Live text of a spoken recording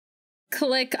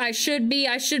click. I should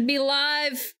be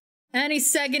live. Any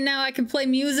second now I can play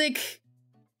music.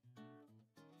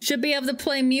 Should be able to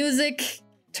play music.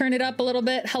 Turn it up a little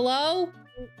bit. Hello?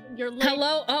 You're late.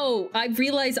 Hello? Oh, I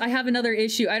realized I have another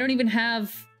issue. I don't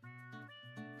have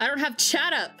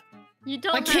chat up. You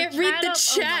don't I can't read the up?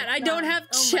 chat. I don't have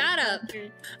chat up.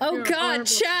 Oh god,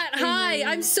 chat. Hi.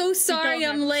 I'm so sorry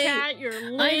I'm late. Chat,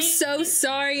 you're late. I'm so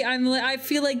sorry. I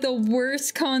feel like the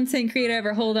worst content creator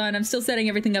ever. Hold on. I'm still setting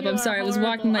everything up. I'm sorry. I was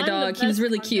walking my dog. He was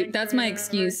really cute. That's my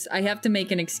excuse. I have to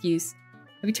make an excuse.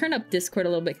 Have you turned up Discord a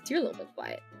little bit? 'Cause you're a little bit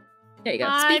quiet. There you go.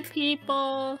 Hi, Speak.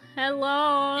 people.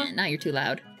 Hello. Now you're too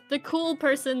loud. The cool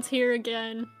person's here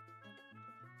again.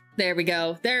 There we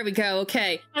go. There we go.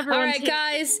 Okay. Everyone's all right, here.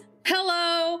 guys.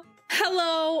 Hello.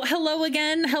 Hello. Hello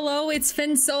again. Hello. It's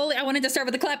Finnsowle. I wanted to start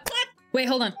with a clap. Clap. Wait,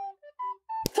 hold on.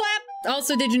 Clap.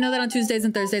 Also, did you know that on Tuesdays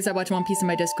and Thursdays I watch One Piece in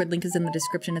my Discord? Link is in the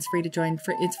description. It's free to join.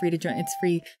 It's free to join. It's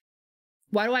free.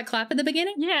 Why do I clap at the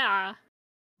beginning? Yeah.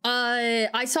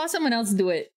 I saw someone else do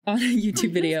it on a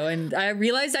YouTube video, and I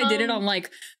realized I did it on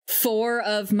like 4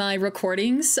 of my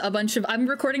recordings. I'm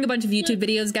recording a bunch of YouTube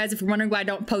videos, guys. If you're wondering why I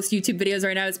don't post YouTube videos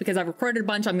right now, it's because I've recorded a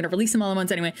bunch. I'm gonna release them all at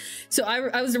once anyway. So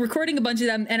I was recording a bunch of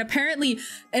them, and apparently,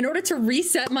 in order to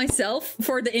reset myself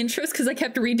for the intros, because I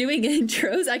kept redoing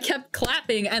intros, I kept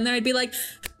clapping, and then I'd be like,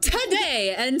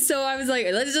 today! And so I was like,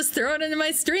 let's just throw it into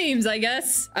my streams, I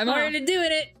guess. I'm already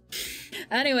doing it.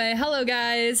 Anyway, hello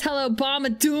guys. Hello Bomba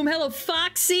Doom. Hello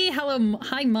Foxy. Hello,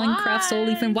 hi Minecraft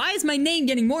Soulifan. Why is my name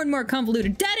getting more and more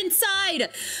convoluted? Dead Inside.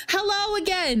 Hello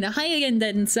again. Hi again,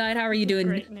 Dead Inside. How are you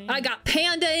doing? I got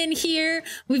Panda in here.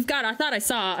 We've got. I thought I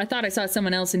saw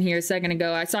someone else in here a second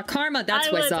ago. I saw Karma.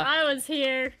 That's what I saw. I was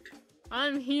here.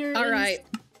 I'm here. All right.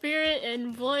 Spirit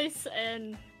and voice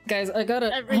and. Guys, I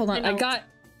gotta hold on.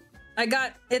 I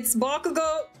got it's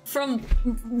Bakugo from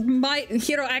My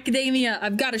Hero Academia.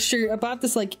 I've got a shirt. I bought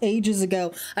this like ages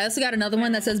ago. I also got another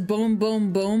one that says boom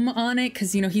boom boom on it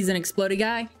because you know he's an exploded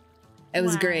guy. It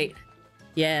was great.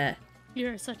 Yeah.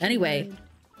 You're such anyway. a nerd.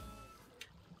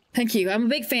 Thank you. I'm a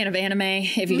big fan of anime.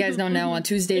 If you guys don't know, on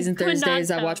Tuesdays and Thursdays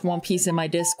I watch One Piece in my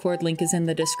Discord. Link is in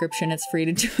the description. It's free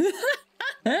to do.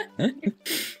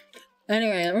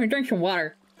 Anyway, I'm gonna drink some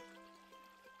water.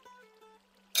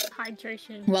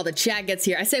 Hydration. While the chat gets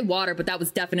here. I say water, but that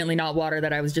was definitely not water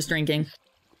that I was just drinking.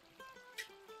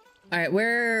 Alright,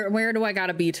 where do I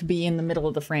gotta be to be in the middle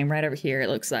of the frame? Right over here, it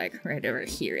looks like. Right over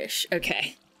here-ish.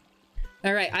 Okay.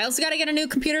 Alright, I also gotta get a new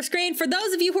computer screen. For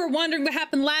those of you who are wondering what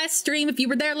happened last stream, if you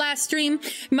were there last stream,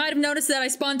 you might have noticed that I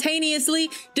spontaneously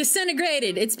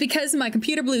disintegrated. It's because my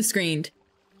computer blue screened.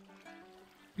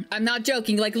 I'm not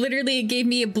joking. Like, literally, it gave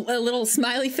me a little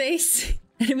smiley face.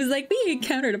 And it was like, we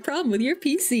encountered a problem with your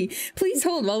PC. Please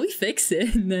hold while we fix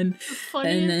it. And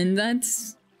then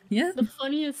that's, yeah. The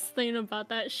funniest thing about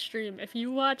that stream, if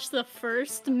you watch the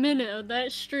first minute of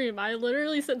that stream, I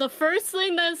literally said, the first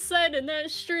thing that's said in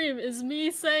that stream is me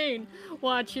saying,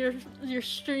 watch, your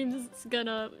stream's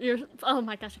gonna, oh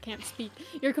my gosh, I can't speak.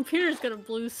 Your computer's gonna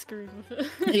blue screen.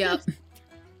 Yep.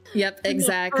 Yep,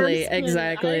 exactly,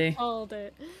 exactly. I called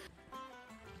it.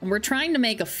 We're trying to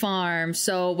make a farm,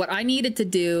 so what I needed to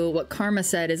do, what Karma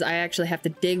said, is I actually have to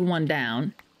dig one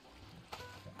down.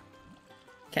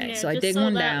 Okay, yeah, so I dig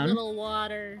one down. Little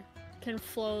water can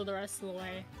flow the rest of the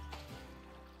way.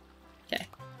 Okay.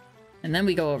 And then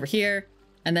we go over here,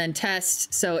 and then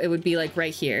test, so it would be like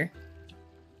right here.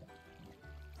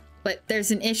 But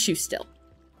there's an issue still.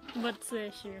 What's the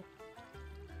issue?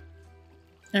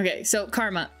 Okay, so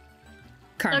Karma.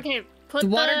 Okay, the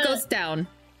water goes down.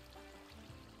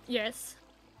 Yes.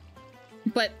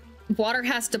 But water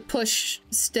has to push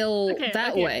still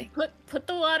that way. Put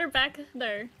the water back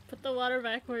there. Put the water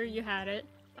back where you had it.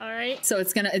 All right. So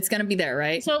it's gonna be there,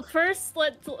 right? So first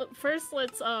let's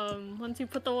once you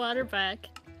put the water back,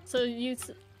 so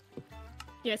yes,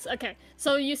 okay.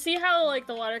 So you see how like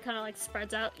the water kind of like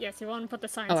spreads out? Yes, you want to put the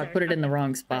signs. Oh, I put it in the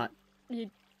wrong spot.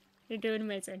 You're doing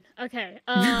amazing. Okay.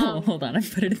 No, hold on. I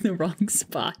put it in the wrong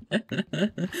spot.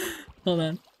 Hold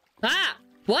on. Ah!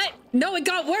 What? No, it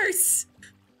got worse!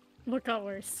 What got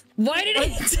worse? Why did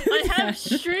it I have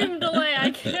stream delay,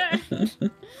 I can't!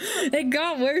 It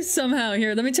got worse somehow.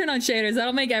 Here, let me turn on shaders.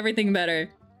 That'll make everything better.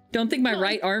 Don't think my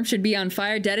right arm should be on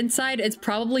fire. Dead Inside, it's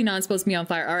probably not supposed to be on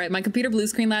fire. Alright, my computer blue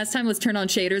screen last time. Let's turn on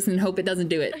shaders and hope it doesn't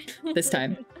do it this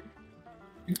time.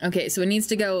 Okay, so it needs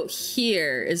to go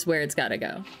here is where it's gotta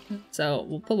go. So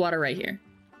we'll put water right here.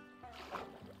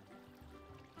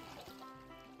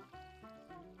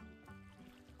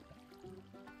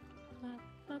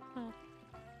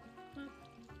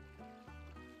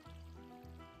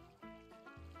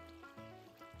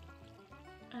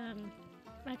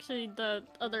 Actually, the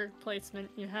other placement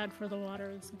you had for the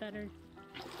water is better.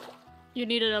 You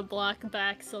needed a block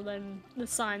back so then the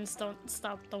signs don't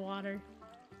stop the water.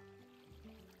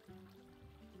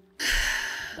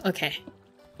 Okay.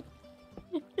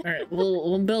 Alright,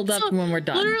 we'll build up when we're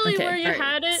done. Literally okay, where you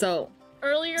had it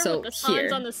earlier with the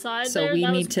signs on the side there, we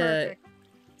that need was to... perfect.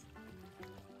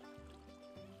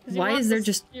 Why is there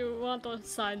just... You want those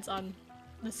signs on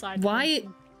the side. Why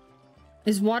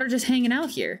is water just hanging out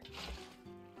here?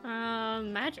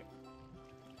 Magic.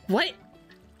 What?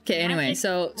 Okay, anyway,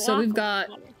 so we've got...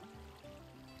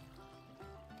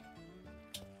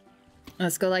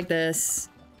 Let's go like this.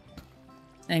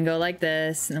 And go like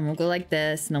this, and then we'll go like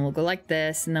this, and then we'll go like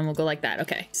this, and then we'll go like that.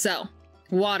 Okay, so,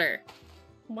 water.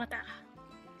 Water.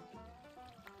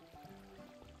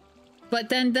 But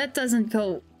then that doesn't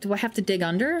go... Do I have to dig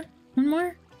under one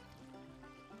more?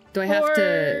 Do I have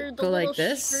to go like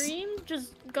this? Stream,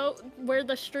 just go where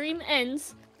the stream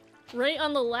ends, right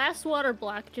on the last water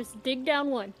block, just dig down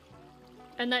one.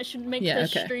 And that should make the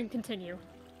stream continue.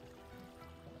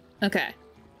 Okay.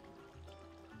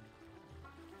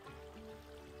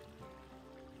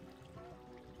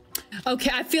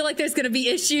 Okay, I feel like there's gonna be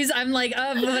issues. I'm like,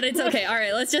 but it's okay. All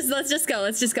right, let's just go.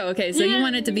 Okay, so you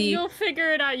want it to be. You'll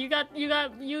figure it out. You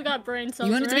got brain cells.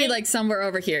 You want it to be right? like somewhere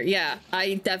over here. Yeah,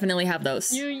 I definitely have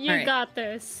those. You got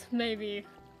this. Maybe.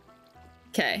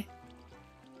 Okay.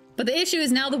 But the issue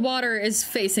is now the water is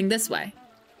facing this way.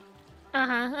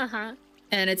 And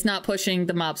it's not pushing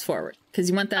the mobs forward because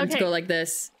you want them to go like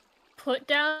this. Put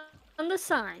down the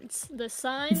signs. The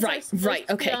signs. Right.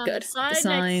 Okay, good. The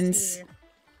signs.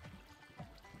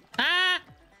 Ah!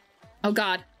 Oh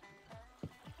god.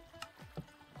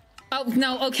 Oh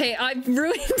no, okay, I've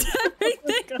ruined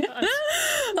everything.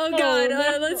 Oh god,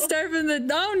 no. Let's start from the...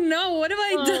 Oh no, what have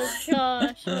I done?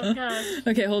 Oh gosh.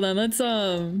 Okay, hold on, let's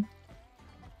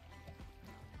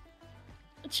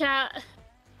Chat.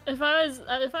 If I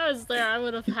was there, I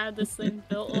would have had this thing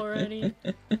built already.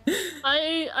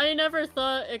 I never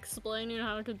thought explaining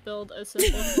how to build a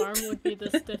simple farm would be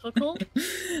this difficult.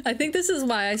 I think this is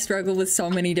why I struggle with so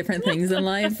many different things in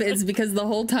life. It's because the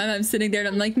whole time I'm sitting there and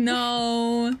I'm like,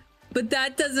 no, but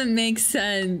that doesn't make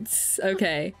sense.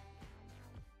 Okay.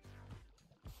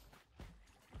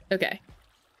 Okay.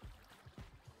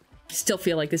 I still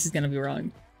feel like this is gonna be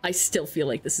wrong.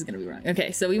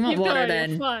 Okay, so we want water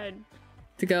then. Fine.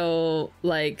 To go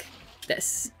like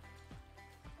this.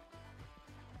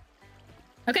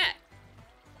 Okay.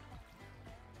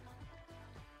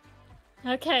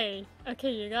 Okay,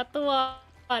 you got the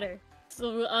water.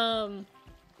 So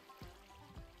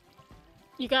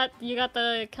you got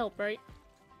the kelp, right?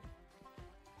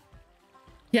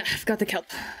 Yeah, I've got the kelp.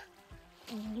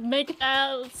 Make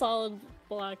that solid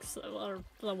blocks or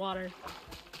the water.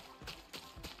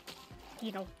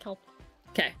 You know, kelp.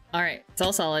 Okay, alright, it's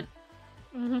all solid.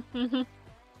 And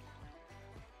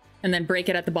then break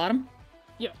it at the bottom?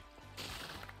 Yeah.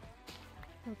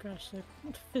 Oh gosh, the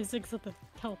physics of the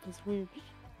kelp is weird.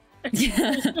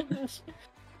 Yeah.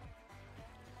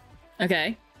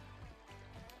 Okay.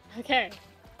 Okay.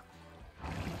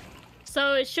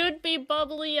 So it should be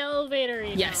bubbly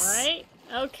elevator-y now, right?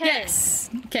 Okay. Yes!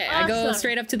 Okay, awesome. I go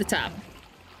straight up to the top.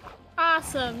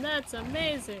 Awesome, that's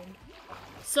amazing.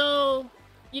 So,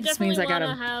 you definitely want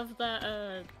to have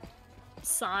that,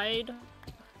 side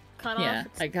cut off. Yeah,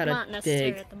 I gotta not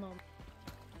necessary dig. at the moment.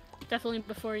 Definitely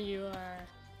before you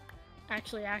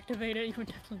actually activate it, you would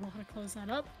definitely want to close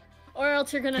that up, or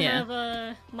else you're gonna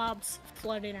have mobs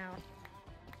flooding out.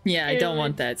 Yeah, I don't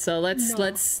want that. So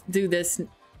let's do this.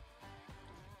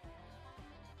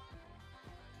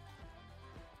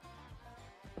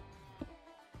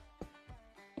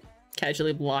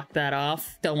 Casually block that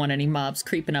off. Don't want any mobs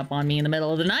creeping up on me in the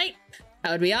middle of the night. That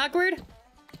would be awkward.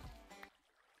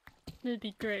 It'd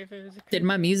be great if it was. Did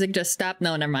my music just stop?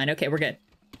 No, never mind. Okay, we're good.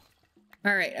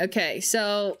 All right. Okay,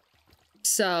 so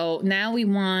now we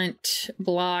want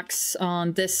blocks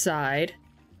on this side,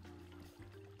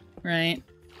 right?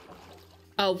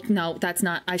 Oh no, that's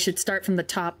not. I should start from the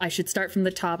top. I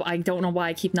don't know why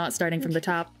I keep not starting from the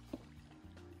top.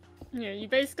 Yeah, you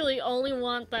basically only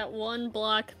want that one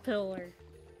block pillar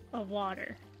of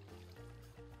water.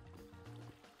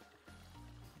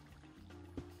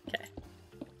 Okay.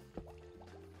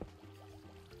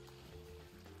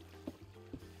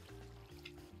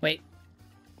 Wait.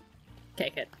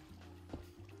 Okay, good.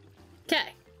 Okay.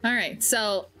 All right.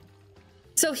 So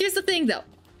here's the thing, though.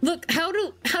 Look, how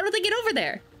do they get over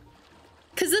there?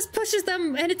 Because this pushes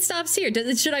them and it stops here.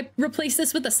 Should I replace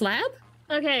this with a slab?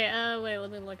 Okay. Wait.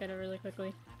 Let me look at it really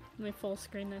quickly. Let me full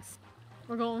screen this.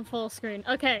 We're going full screen.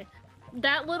 Okay.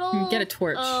 That little get a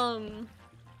torch.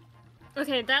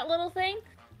 Okay, that little thing.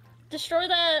 Destroy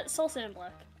that soul sand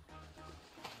block.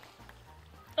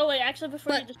 Oh wait, actually,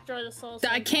 before you destroy the soul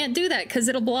sand I can't do that because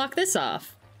it'll block this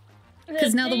off.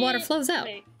 Because now the water flows out.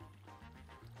 Wait.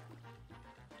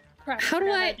 Crap, how do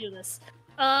I do this?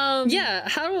 Yeah,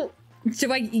 how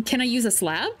do I? Can I use a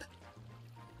slab?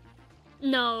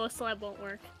 No, a slab won't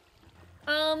work.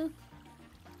 Do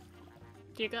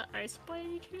you got ice by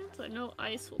any chance? I know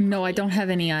ice will. No, I don't have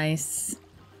any ice.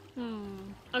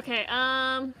 Okay,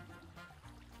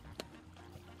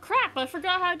 crap, I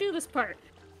forgot how to do this part.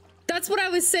 That's what I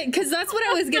was saying, because that's what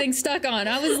I was getting stuck on.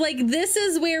 I was like, this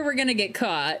is where we're gonna get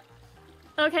caught.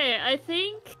 Okay, I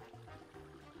think...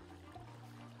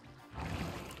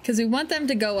 Because we want them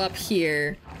to go up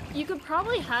here. You could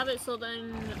probably have it so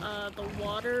then, the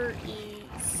water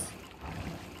is...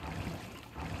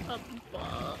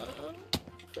 above,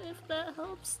 if that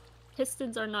helps.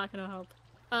 Pistons are not gonna help.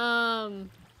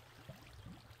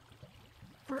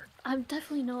 I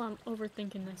definitely know I'm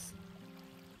overthinking this.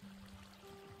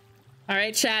 All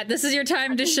right, chat. This is your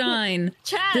time to shine.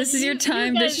 Chat, this is your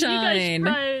time to shine. You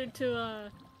guys try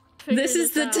to, this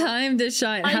is the time to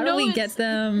shine. How do we get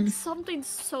them? It's something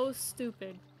so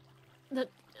stupid that,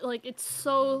 like, it's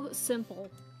so simple.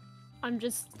 I'm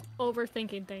just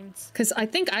overthinking things. Because I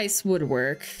think ice would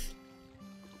work,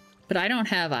 but I don't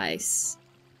have ice.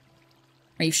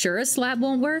 Are you sure a slab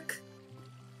won't work?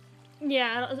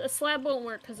 Yeah, a slab won't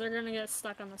work because they're gonna get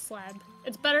stuck on the slab.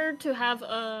 It's better to have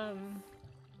a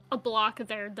block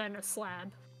there than a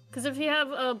slab. Because if you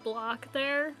have a block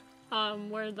there,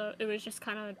 where it was just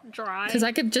kind of dry. Because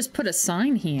I could just put a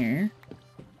sign here.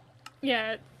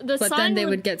 Yeah, but then they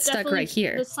would get stuck right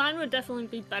here. The sign would definitely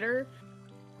be better.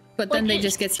 But then they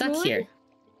just get stuck here.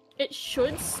 It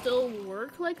should still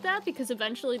work like that because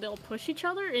eventually they'll push each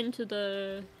other into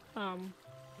the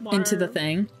water, into the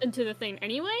thing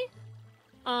anyway.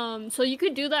 So you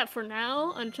could do that for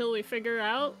now until we figure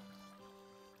out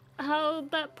how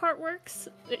that part works.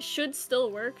 It should still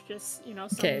work, just, you know,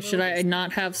 okay, should I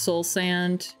not have soul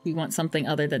sand? We want something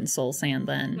other than soul sand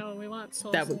then. No, we want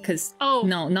soul sand. Because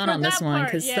no, not on this one,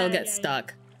 because they'll get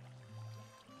stuck.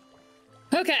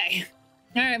 Okay.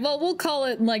 Alright, well, we'll call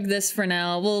it like this for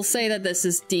now. We'll say that this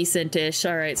is decent-ish.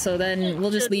 Alright, so then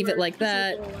we'll just leave it like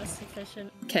that.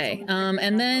 Okay,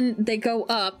 and then they go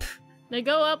up. They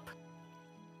go up.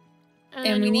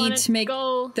 And we need to make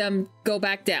them go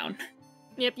back down.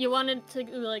 Yep, you wanted to,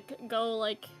 like, go,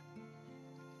 like,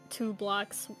 2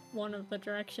 blocks one of the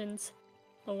directions.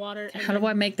 The water. How do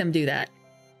I make them do that?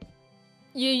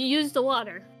 You use the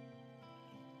water.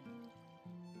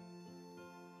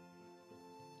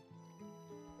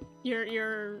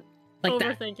 You're like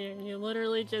overthinking. That. You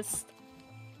literally just...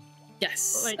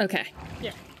 Yes. Like, okay.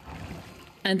 Yeah.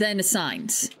 And then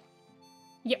signs.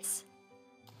 Yes.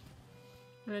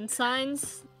 And then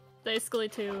signs, basically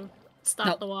to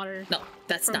stop the water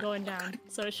from going down.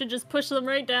 So it should just push them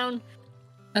right down.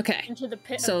 Okay. Into the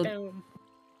pit of doom.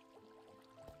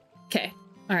 Okay.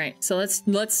 All right. So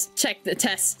let's check the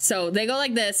test. So they go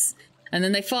like this, and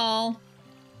then they fall,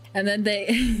 and then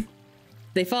they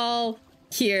they fall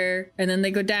here, and then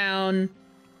they go down,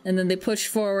 and then they push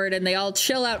forward, and they all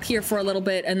chill out here for a little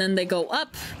bit, and then they go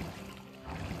up.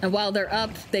 And while they're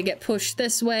up, they get pushed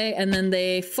this way, and then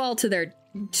they fall to their...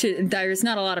 there's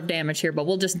not a lot of damage here, but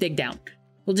we'll just dig down.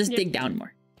 We'll just dig down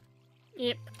more.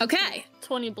 Yep. Okay.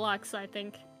 20 blocks, I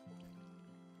think.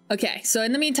 Okay, so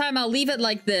in the meantime, I'll leave it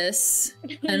like this,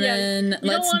 and then let's dig.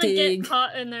 You don't want to get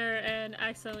caught in there and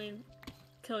accidentally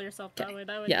kill yourself that way.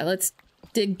 That would... Yeah, let's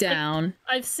dig down.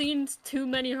 I've seen too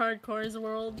many hardcores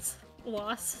worlds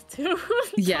lost to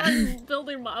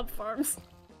building mob farms.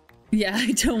 Yeah,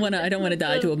 I don't want to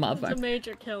die to a mob farm. It's a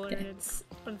major killer. Okay. It's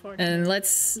unfortunate. And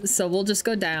so we'll just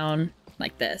go down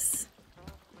like this.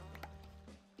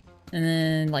 And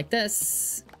then like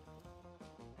this.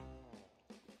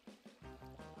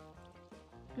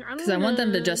 Because I want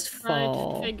them to just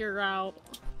fall. To figure out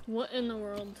what in the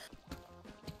world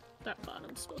that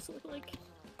bottom's supposed to look like.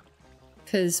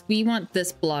 Because we want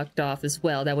this blocked off as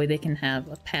well. That way they can have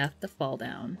a path to fall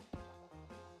down.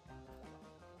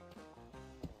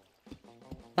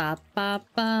 Ba ba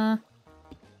ba.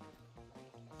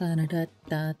 Da da da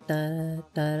da da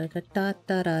da da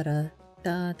da da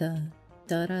da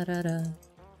da da da.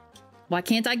 Why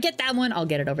can't I get that one? I'll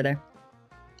get it over there.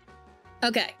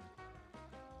 Okay.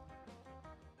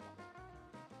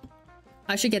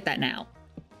 I should get that now.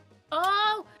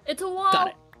 Oh, it's a wall. Got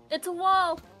it. It's a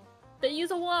wall. They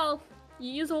use a wall.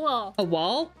 You use a wall. A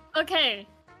wall? Okay.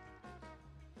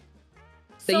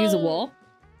 They use a wall?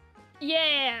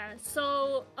 Yeah,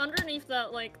 so underneath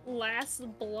that, like, last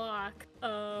block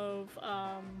of,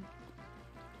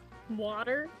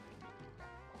 water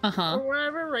Uh-huh. or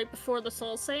whatever right before the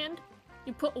soul sand,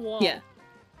 you put a wall. Yeah.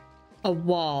 A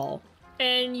wall.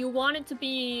 And you want it to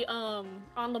be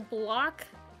on the block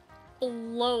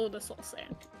below the soul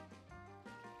sand.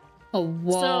 A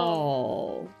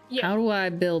wall. So, yeah. How do I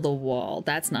build a wall?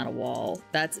 That's not a wall.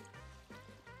 That's...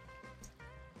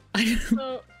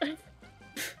 So,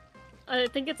 I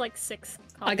think it's like 6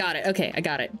 columns. I got it. Okay, I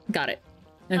got it. Got it.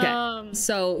 Okay.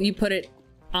 So you put it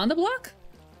on the block?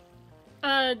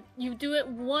 You do it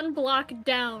 1 block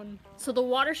down, so the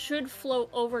water should flow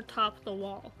over top the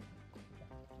wall.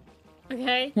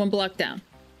 Okay? 1 block down.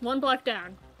 1 block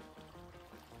down.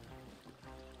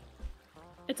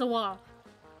 It's a wall.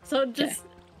 So just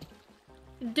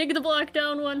dig the block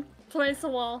down 1, place a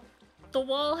wall. The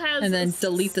wall has... And then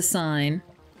delete the sign.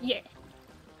 Yeah.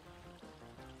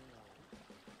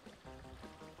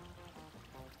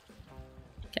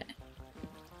 Okay.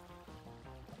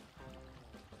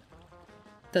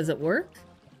 Does it work?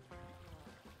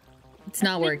 It's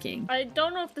not working. I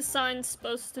don't know if the sign's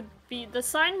supposed to be... The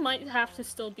sign might have to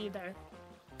still be there.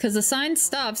 Because the sign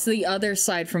stops the other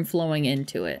side from flowing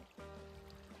into it.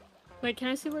 Wait, can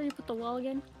I see where you put the wall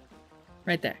again?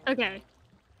 Right there. Okay.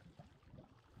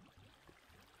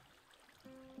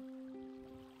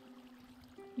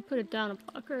 You put it down a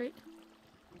block, right?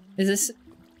 Is this...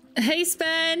 Hey,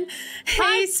 Spen!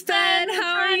 Hey, Spen!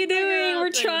 How are you doing? We're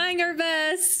trying our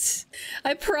best.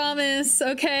 I promise,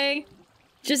 okay?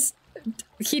 Just...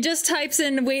 He just types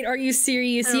in, wait, are you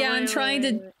serious? Oh, yeah, I'm trying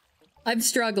to... I'm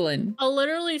struggling. I'll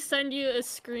literally send you a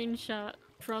screenshot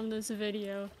from this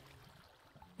video.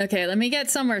 Okay, let me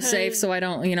get somewhere safe so I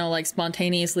don't, you know, like,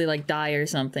 spontaneously, like, die or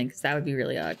something, because that would be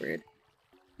really awkward.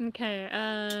 Okay,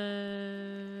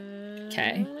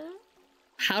 Okay.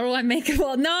 How do I make it?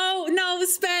 Well, no, no,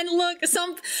 Spen, look,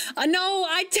 no,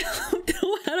 I don't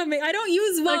know how to make, I don't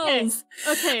use walls.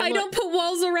 Okay, I don't put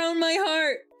walls around my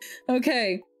heart.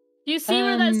 Okay. Do you see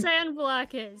where that sand block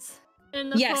is?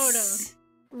 In the photo?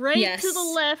 Right to the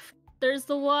left, there's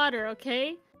the water,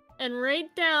 okay? And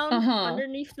right down,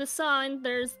 underneath the sign,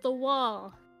 there's the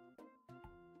wall.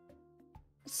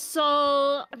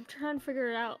 So, I'm trying to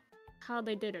figure out how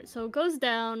they did it. So it goes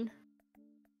down,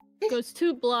 goes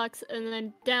 2 blocks, and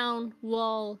then down,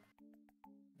 wall.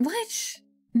 What?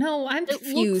 No, I'm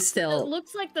confused still. It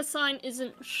looks like the sign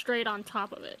isn't straight on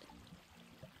top of it.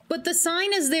 But the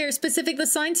sign is there, the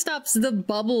sign stops the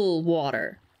bubble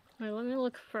water. Wait, let me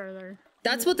look further.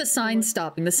 That's what the sign's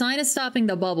stopping. The sign is stopping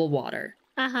the bubble water.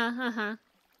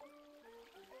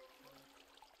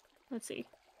 Let's see.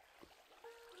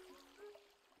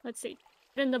 Put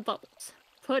in the bubbles.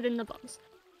 Put in the bubbles.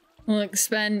 Look,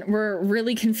 Spen, we're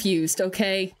really confused,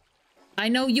 okay? I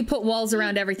know you put walls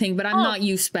around everything, but I'm not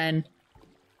you, Spen.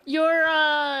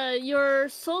 Your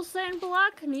soul sand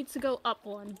block needs to go up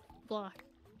 1 block.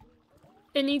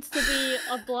 It needs to be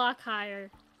a block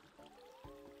higher.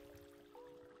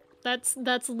 That's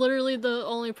literally the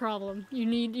only problem. You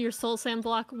need your soul sand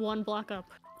block 1 block up.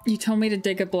 You told me to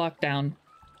dig a block down.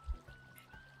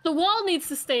 The wall needs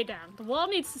to stay down. The wall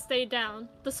needs to stay down.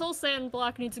 The soul sand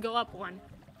block needs to go up 1.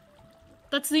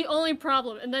 That's the only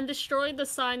problem. And then destroy the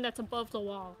sign that's above the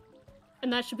wall.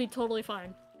 And that should be totally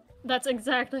fine. That's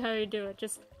exactly how you do it.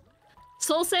 Just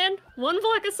soul sand, 1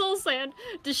 block of soul sand,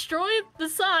 destroy the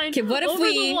sign. Okay, what if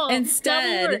we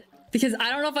instead, because I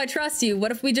don't know if I trust you,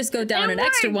 what if we just go down an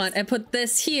extra one and put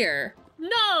this here?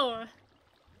 No!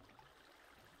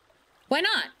 Why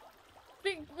not?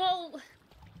 Well...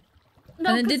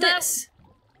 No, and then did this.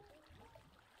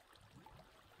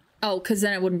 Oh, because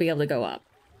then it wouldn't be able to go up.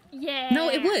 Yeah. No,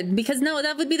 it would, because no,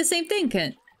 that would be the same thing,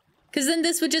 Kent. Because then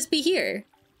this would just be here.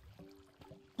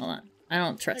 Hold on. I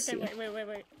don't trust you.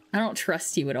 Wait. I don't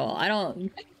trust you at all. I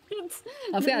don't...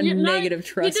 I've got negative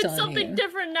trust on you. You did something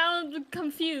different, now I'm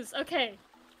confused. Okay.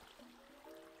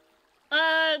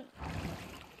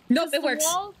 Nope, it works.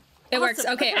 It works.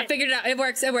 Okay, I figured it out. It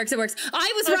works. I was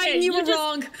right and you were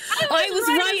wrong. I was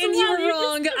right and you were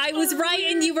wrong. I was right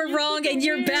and you were wrong, and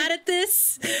you're bad at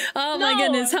this? Oh my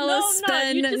goodness. Hello,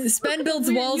 Spen. Spen builds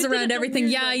walls around everything.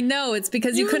 Yeah, I know. It's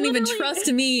because you couldn't even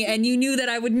trust me, and you knew that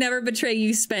I would never betray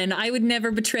you, Spen. I would never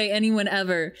betray anyone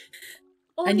ever.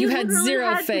 And you had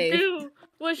zero faith.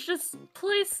 Was just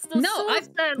place the soul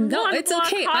sand no, one it's block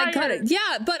okay. higher. I got it.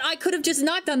 Yeah, but I could have just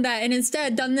not done that and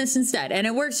instead done this instead, and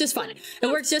it works just fine. It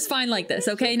works just fine like this.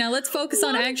 Okay, now let's focus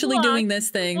on actually doing this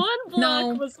thing. 1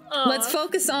 block was off. Let's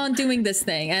focus on doing this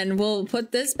thing, and we'll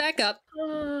put this back up.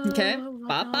 Okay,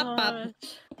 bop, bop, bop.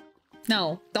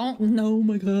 No, don't. No,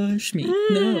 my gosh, me.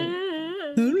 No.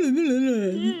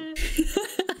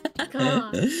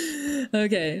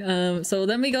 Okay. So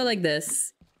then we go like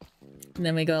this. And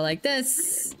then we go like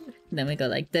this. And then we go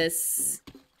like this.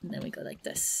 And then we go like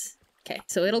this. Okay,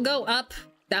 so it'll go up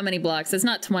that many blocks. It's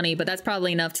not 20, but that's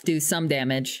probably enough to do some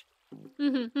damage.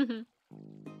 And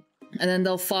then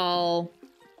they'll fall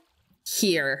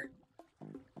here.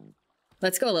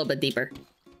 Let's go a little bit deeper.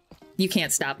 You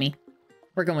can't stop me.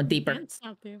 We're going deeper. I can't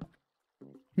stop you.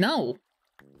 No.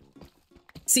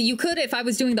 See, you could if I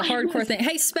was doing the hardcore thing.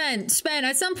 Hey, Spen,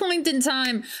 at some point in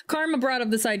time, Karma brought up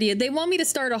this idea. They want me to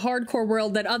start a hardcore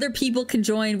world that other people can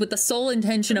join with the sole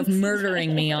intention of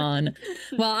murdering me on.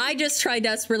 While I just try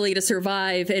desperately to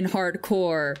survive in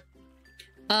hardcore.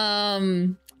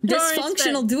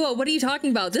 Dysfunctional duo, what are you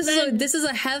talking about? This is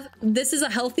a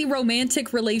healthy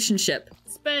romantic relationship.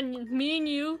 Spen, me and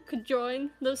you could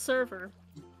join the server.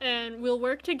 And we'll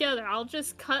work together. I'll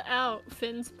just cut out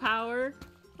Finn's power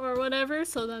or whatever,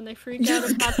 so then they freak out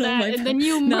about that, and then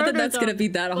you murder them. Not that that's gonna be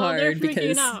that hard, they're freaking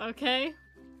because out, okay?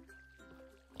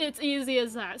 It's easy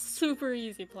as that. Super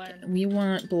easy plan. We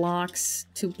want blocks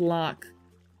to block.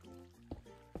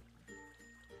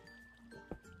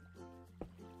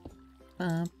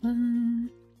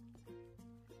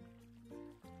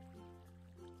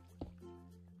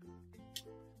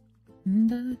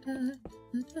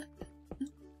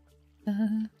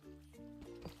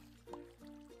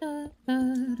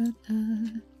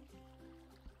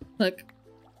 Look,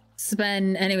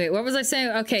 Sven, anyway, what was I saying?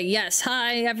 Okay, yes,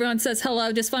 hi, everyone says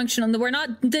hello, dysfunctional. We're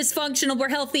not dysfunctional, we're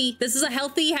healthy. This is a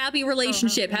healthy, happy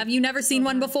relationship. Have you never seen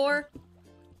one before?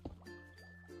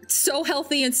 It's so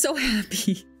healthy and so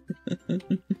happy.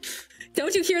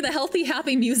 Don't you hear the healthy,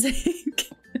 happy music?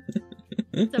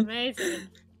 It's amazing.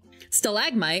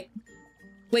 Stalagmite?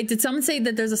 Wait, did someone say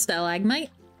that there's a stalagmite?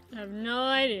 I have no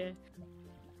idea.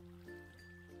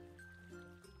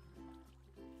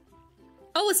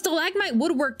 Oh, a stalagmite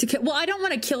would work to kill. Well, I don't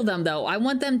want to kill them, though. I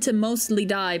want them to mostly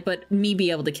die, but me be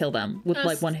able to kill them with,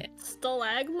 like, one hit.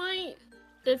 Stalagmite,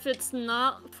 if it's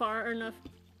not far enough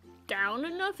down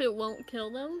enough, it won't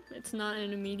kill them. It's not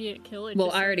an immediate kill. It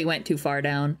Well, I already went too far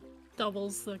down.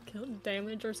 Doubles the kill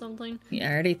damage or something. Yeah,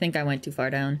 I already think I went too far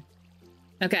down.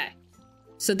 Okay.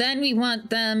 So then we want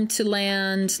them to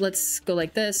land. Let's go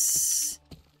like this.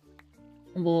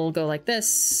 We'll go like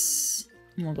this.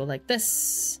 And we'll go like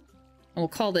this. And we'll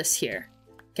call this here.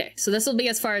 Okay, so this will be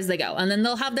as far as they go. And then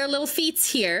they'll have their little feats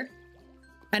here.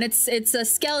 And it's a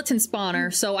skeleton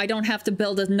spawner, so I don't have to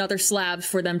build another slab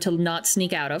for them to not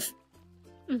sneak out of.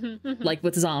 Like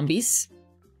with zombies.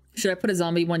 Should I put a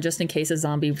zombie one just in case a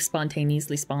zombie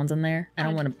spontaneously spawns in there? I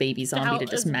don't want a baby zombie to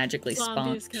just magically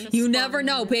spawn. You never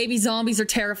know. Baby zombies are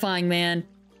terrifying, man.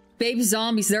 Baby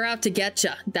zombies, they're out to get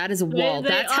ya. That is a wall.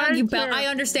 That's how you build. I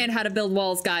understand how to build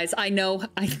walls, guys. I know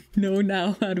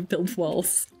now how to build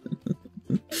walls.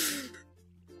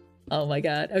 Oh my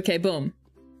god. Okay, boom.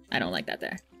 I don't like that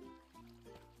there.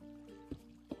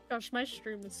 Gosh, my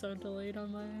stream is so delayed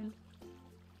on my end.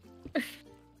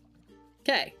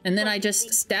 Okay, and then I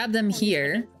just stab them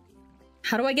here.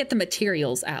 How do I get the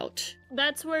materials out?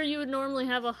 That's where you would normally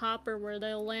have a hopper where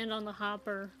they'll land on the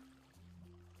hopper.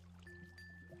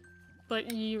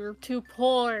 But you're too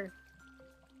poor.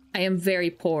 I am very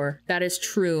poor. That is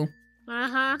true.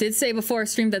 Did say before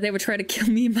stream that they would try to kill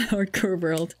me in my hardcore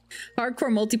world. Hardcore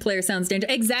multiplayer sounds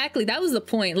dangerous. Exactly, that was the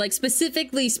point. Like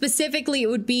specifically it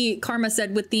would be, Karma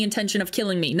said, with the intention of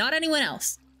killing me, not anyone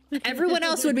else. Everyone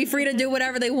else would be free to do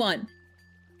whatever they want.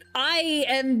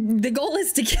 The goal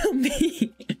is to kill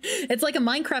me. It's like a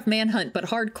Minecraft manhunt, but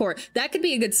hardcore. That could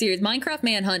be a good series. Minecraft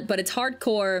manhunt, but it's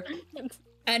hardcore.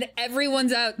 And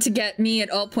everyone's out to get me at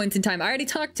all points in time. I already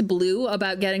talked to Blue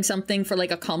about getting something for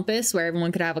like a compass where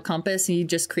everyone could have a compass and you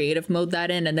just creative mode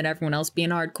that in and then everyone else be in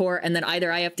hardcore. And then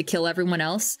either I have to kill everyone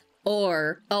else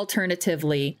or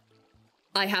alternatively,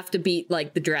 I have to beat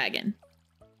like the dragon.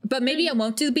 But maybe I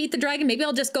won't beat the dragon. Maybe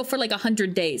I'll just go for like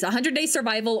 100 days. 100 days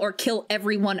survival or kill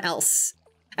everyone else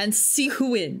and see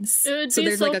who wins. So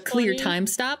there's like a clear time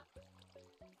stop.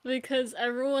 Because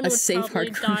everyone would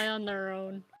probably die on their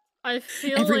own. I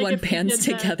feel everyone like bands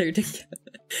together to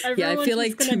yeah, I feel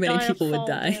like too many people would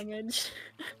die.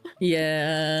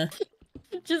 Yeah.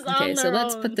 Just okay, so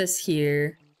let's own. put this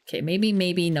here. Okay,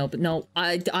 maybe, no, but no.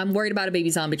 I'm worried about a baby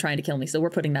zombie trying to kill me, so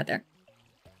we're putting that there.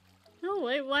 No,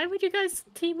 wait, why would you guys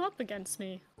team up against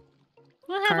me?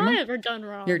 What have I ever done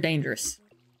wrong? You're dangerous.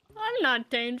 I'm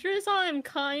not dangerous. I'm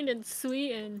kind and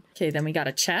sweet and okay, then we got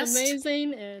a chest.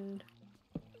 Amazing, and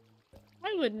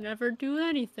I would never do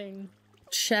anything.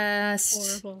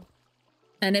 Chest. Horrible.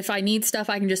 And if I need stuff,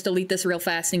 I can just delete this real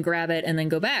fast and grab it and then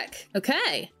go back.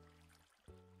 Okay.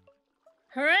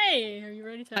 Hooray! Are you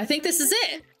ready to? I think this is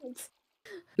it.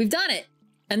 We've done it.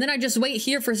 And then I just wait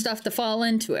here for stuff to fall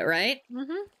into it, right?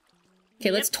 Okay,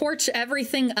 let's torch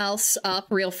everything else up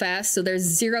real fast so there's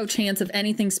 0 chance of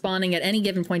anything spawning at any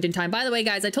given point in time. By the way,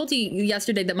 guys, I told you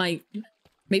yesterday that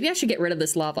maybe I should get rid of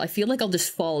this lava. I feel like I'll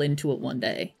just fall into it one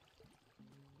day.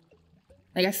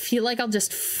 Like, I feel like I'll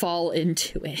just fall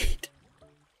into it.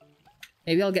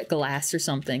 Maybe I'll get glass or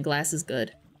something. Glass is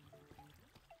good.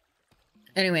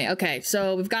 Anyway, okay,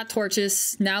 so we've got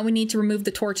torches. Now we need to remove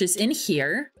the torches in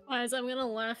here. Guys, I'm gonna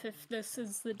laugh if this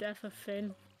is the death of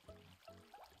Finn.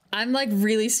 I'm like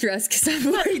really stressed because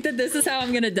I'm worried that this is how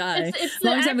I'm gonna die.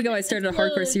 Long time ago, I started a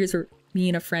hardcore series where me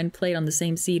and a friend played on the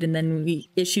same seed, and then we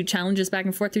issued challenges back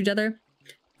and forth to each other.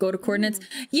 Go to coordinates.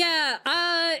 Yeah,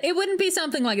 it wouldn't be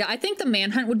something like that. I think the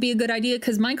manhunt would be a good idea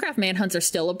because Minecraft manhunts are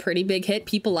still a pretty big hit.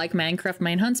 People like Minecraft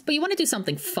manhunts, but you want to do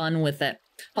something fun with it.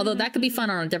 Although that could be fun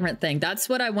on a different thing. That's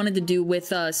what I wanted to do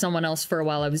with someone else for a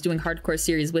while. I was doing hardcore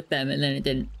series with them, and then it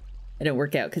didn't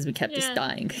work out because we kept just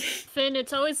dying. Finn,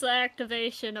 it's always the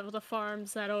activation of the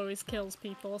farms that always kills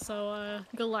people, so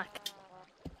good luck.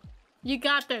 You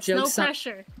got this, Joke's no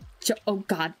pressure. Oh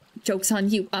god, joke's on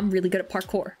you. I'm really good at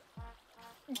parkour.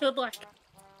 Good luck.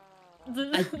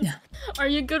 Are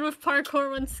you good with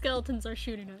parkour when skeletons are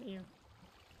shooting at you?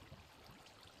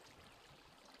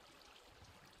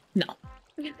 No.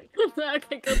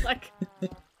 Okay, good luck.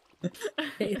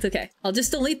 Hey, it's okay. I'll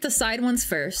just delete the side ones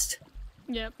first.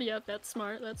 Yep, that's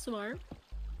smart, that's smart.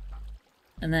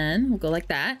 And then we'll go like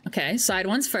that. Okay, side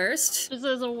ones first. Just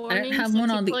as a warning, I don't have since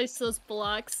one on you place those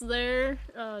blocks there,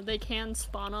 they can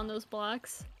spawn on those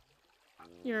blocks.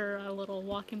 Your little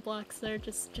walking blocks there,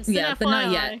 just yeah, an but not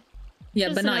FYI. yet. Yeah,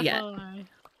 Just but not yet. FYI.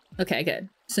 Okay, good.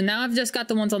 So now I've just got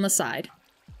the ones on the side.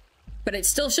 But it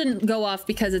still shouldn't go off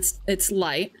because it's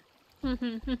light.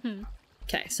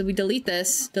 Okay, so we delete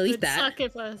this, delete that. It'd suck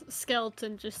if a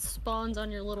skeleton just spawns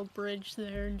on your little bridge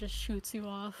there and just shoots you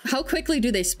off. How quickly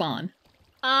do they spawn?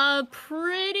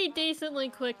 Pretty decently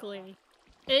quickly.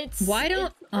 It's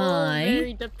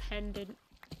very dependent.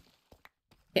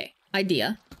 Okay,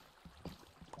 idea.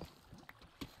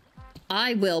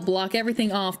 I will block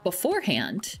everything off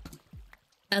beforehand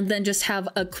and then just have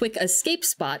a quick escape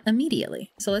spot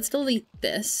immediately. So let's delete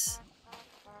this.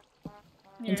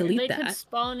 And delete they that. could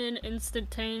spawn in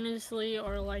instantaneously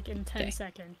or like in 10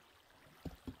 seconds.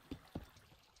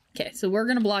 Okay, so we're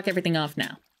gonna block everything off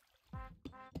now.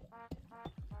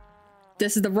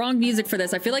 This is the wrong music for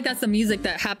this. I feel like that's the music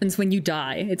that happens when you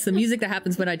die. It's the music that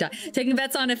happens when I die. Taking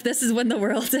bets on if this is when the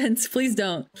world ends. Please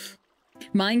don't.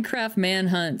 Minecraft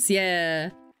manhunts. Yeah.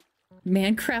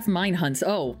 Minecraft minehunts.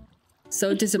 Oh.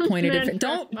 So disappointed. If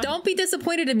don't be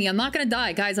disappointed in me. I'm not gonna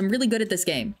die. Guys, I'm really good at this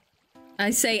game. I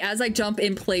say as I jump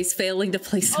in place, failing to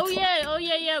place the block.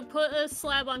 Yeah. Put a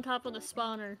slab on top of the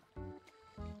spawner.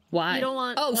 Why? You don't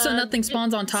want, so nothing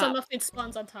spawns on top. So nothing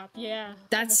spawns on top, yeah.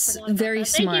 That's very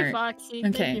smart. Thank you, Foxy.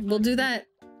 Okay, we'll do that.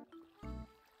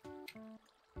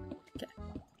 Okay.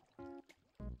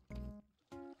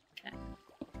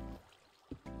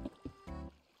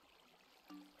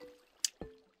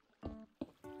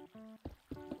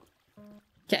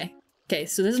 Okay. Okay,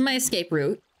 so this is my escape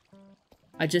route.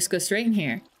 I just go straight in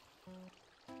here.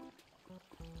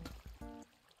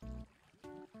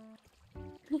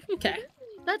 Okay.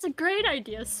 That's a great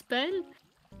idea, Spen.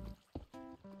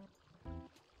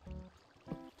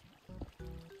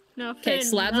 Now, Finn, okay,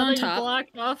 slabs now on that top. You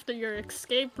blocked off your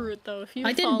escape route, though. If you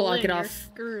I didn't block it you're off.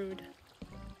 Screwed.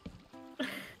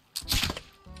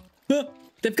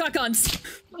 They've got guns.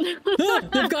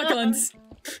 They've got guns.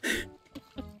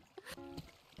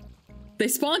 They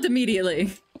spawned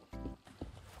immediately.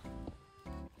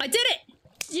 I did it!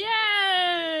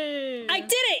 Yay! I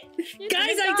did it!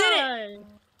 Guys, I did it!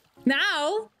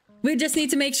 Now, we just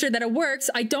need to make sure that it works.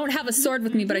 I don't have a sword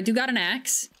with me, but I do got an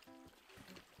axe.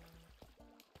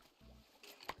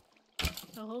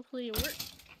 So hopefully it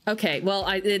works. Okay, well,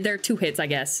 there are 2 hits, I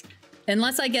guess.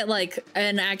 Unless I get, like,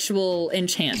 an actual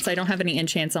enchant. I don't have any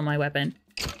enchants on my weapon.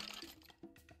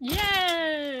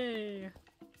 Yay!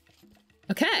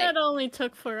 Okay. That only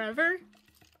took forever.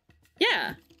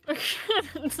 Yeah.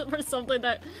 For something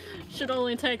that should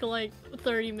only take, like,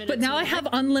 30 minutes. But now I have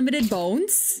unlimited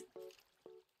bones?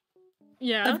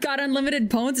 Yeah. I've got unlimited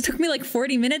bones. It took me, like,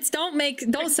 40 minutes.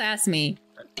 Don't sass me.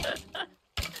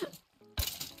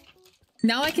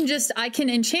 Now I can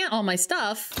enchant all my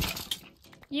stuff.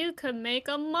 You could make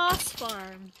a moss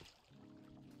farm.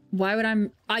 Why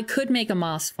would I could make a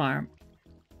moss farm.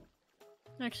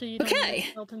 Actually, you don't need a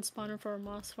skeleton spawner for a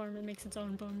moss farm. It makes its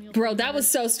own bone meal. Bro, that was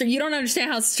so you don't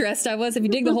understand how stressed I was. If you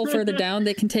dig the hole further down,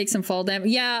 they can take some fall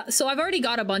damage. Yeah, so I've already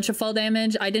got a bunch of fall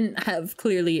damage. I didn't have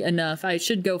clearly enough. I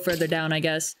should go further down, I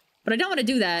guess. But I don't want to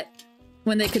do that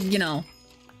when they could, you know.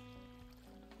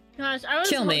 Gosh,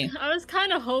 Kill me. I was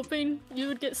kind of hoping you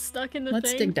would get stuck in the thing.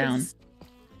 Let's dig down.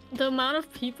 The amount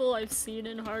of people I've seen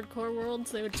in hardcore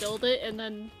worlds, they would build it and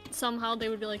then somehow they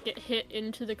would be like get hit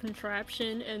into the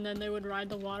contraption and then they would ride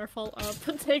the waterfall up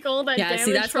and take all that damage. Yeah,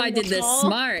 see, that's why I did this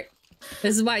smart.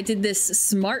 This is why I did this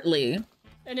smartly.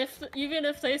 And even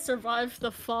if they survive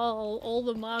the fall, all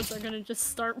the mobs are gonna just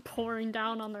start pouring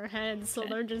down on their heads, so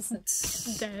they're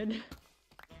just dead.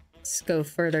 Let's go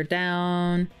further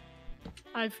down.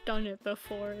 I've done it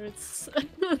before. It's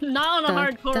not on a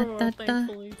hardcore world,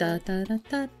 thankfully. It's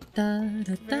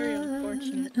very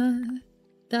unfortunate.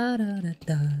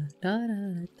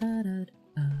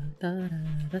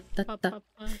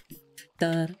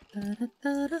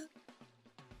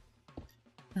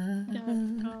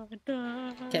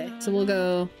 Okay, so we'll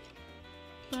go.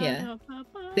 Yeah,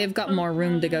 they've got more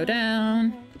room to go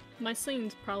down. My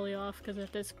singing's probably off because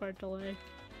of Discord delay.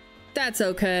 That's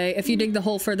okay. If you dig the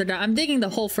hole further down, I'm digging the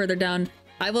hole further down.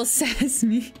 I will sass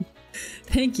me.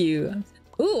 Thank you.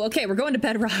 Ooh, okay, we're going to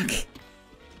Bedrock.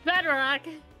 Bedrock.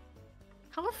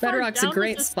 How far Bedrock's down a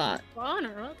great is this spot.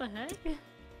 spawner? What the heck?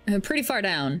 Pretty far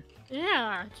down.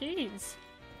 Yeah, jeez.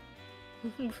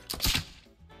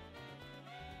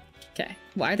 Okay,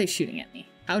 why are they shooting at me?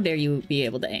 How dare you be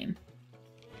able to aim?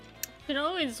 You can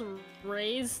always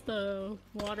raise the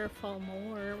waterfall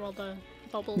more while the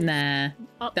bubble. Nah,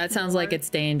 that sounds like it's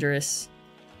dangerous.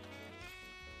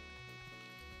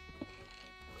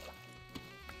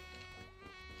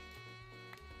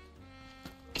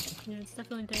 Yeah, it's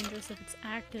definitely dangerous if it's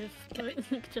active, but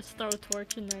you could just throw a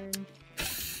torch in there and...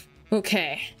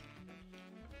 Okay.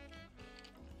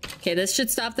 Okay, this should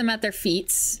stop them at their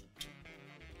feet.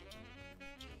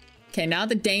 Okay, now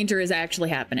the danger is actually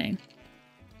happening.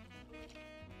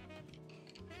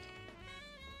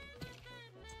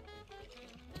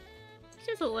 It's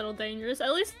just a little dangerous.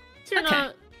 At least you're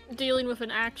not dealing with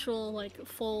an actual, like,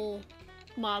 full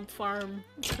mob farm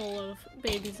full of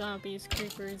baby zombies,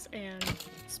 creepers, and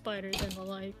spiders and the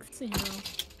likes, you know.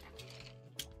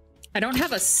 I don't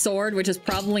have a sword, which is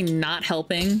probably not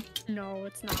helping. No,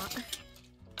 it's not.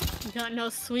 You got no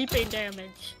sweeping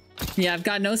damage. Yeah, I've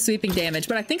got no sweeping damage,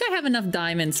 but I think I have enough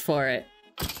diamonds for it.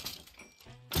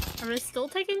 Are they still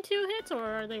taking 2 hits, or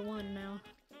are they 1 now?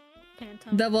 Can't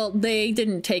tell. Well, they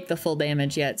didn't take the full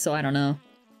damage yet, so I don't know.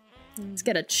 Let's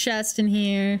get a chest in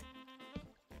here.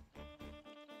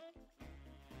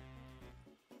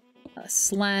 A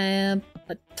slab.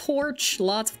 A torch.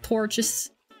 Lots of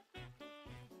torches.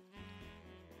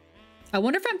 I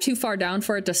wonder if I'm too far down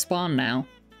for it to spawn now.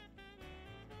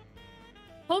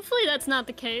 Hopefully that's not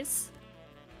the case.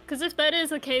 Because if that is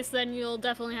the case, then you'll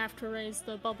definitely have to raise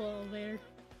the bubble elevator.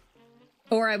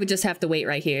 Or I would just have to wait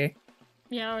right here.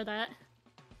 Yeah, or that.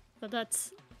 But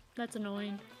that's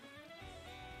annoying.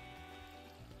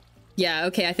 Yeah,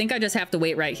 okay, I think I just have to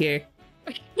wait right here.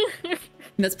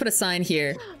 Let's put a sign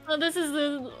here. Oh, this is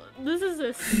the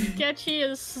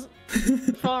sketchiest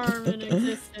farm in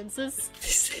existence.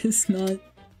 This is not.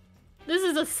 This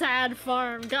is a sad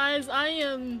farm, guys. I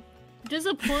am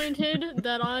disappointed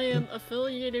that I am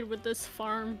affiliated with this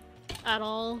farm at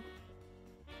all.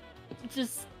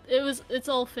 It's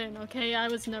all Finn, okay? I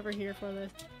was never here for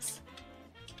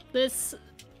this.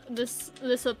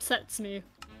 This upsets me.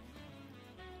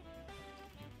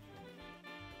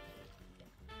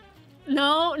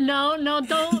 No, don't.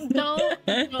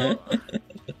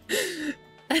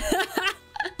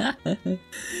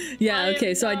 Yeah,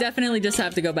 okay, so I definitely just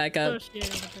have to go back up.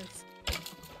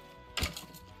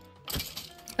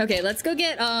 Okay, let's go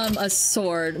get a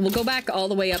sword. We'll go back all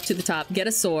the way up to the top, get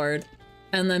a sword,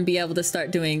 and then be able to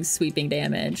start doing sweeping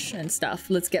damage and stuff.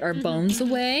 Let's get our bones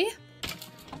away.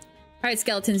 Alright,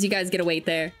 skeletons, you guys get a wait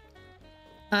there.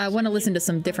 I want to listen to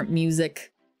some different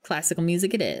music. Classical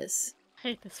music it is. I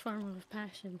hate this farm with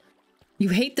passion. You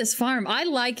hate this farm? I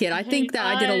like it. I think that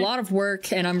I did a lot of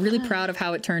work, and I'm really proud of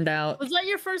how it turned out. Was that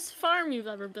your first farm you've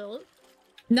ever built?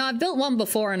 No, I've built one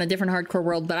before in a different hardcore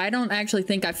world, but I don't actually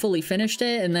think I fully finished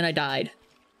it, and then I died.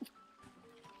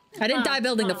 I didn't die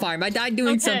building the farm. I died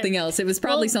doing something else. It was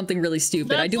probably something really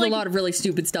stupid. I do a lot of really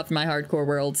stupid stuff in my hardcore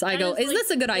worlds. I go, is this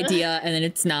a good idea? And then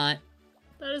it's not.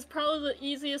 That is probably the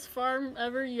easiest farm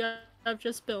ever you have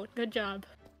just built. Good job.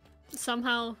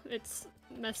 Somehow it's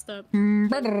messed up. I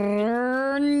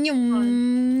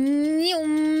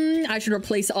should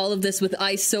replace all of this with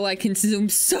ice so I can zoom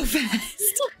so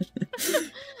fast.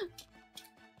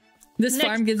 This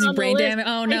farm gives you brain damage.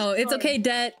 Oh no, it's okay,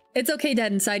 dead. It's okay,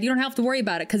 dead inside. You don't have to worry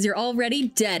about it because you're already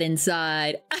dead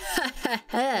inside.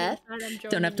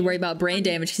 Don't have to worry about brain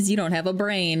damage because you don't have a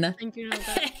brain. I think you know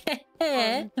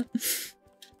that.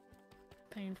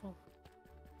 Painful.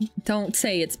 Don't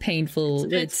say it's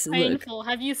painful. It's painful. Look,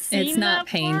 have you seen it's not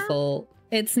that painful.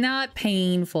 It's not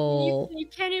painful. You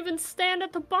can't even stand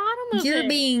at the bottom of it. You're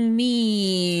being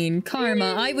mean,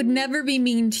 Karma. I would never be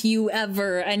mean to you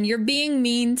ever, and you're being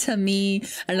mean to me,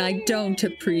 and I don't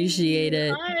appreciate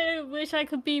it. I wish I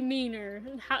could be meaner.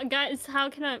 Guys, how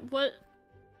can I? What?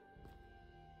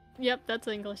 Yep, that's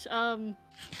English.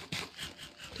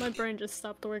 My brain just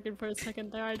stopped working for a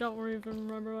second there. I don't even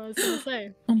remember what I was gonna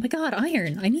say. Oh my god,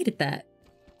 iron! I needed that.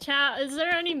 Chat, is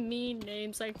there any mean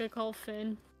names I could call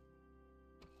Finn?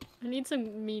 I need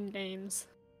some mean names.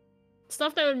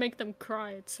 Stuff that would make them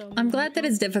cry. It's so I'm glad that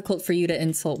it's difficult for you to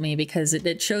insult me because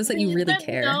it shows that you really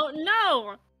care.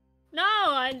 No!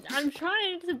 I'm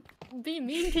trying to be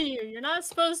mean to you. You're not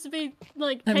supposed to be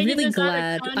like. I'm really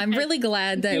glad. I'm really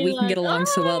glad that we can get along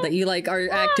so well. That you like are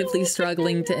actively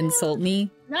struggling to insult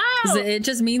me. No! It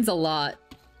just means a lot.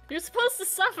 You're supposed to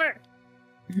suffer.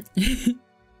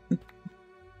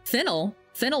 Finnsowle?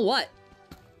 Finnsowle what?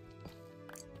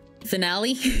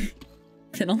 Finale?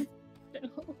 Finnsowle?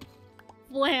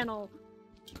 Flannel.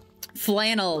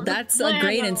 Flannel. That's a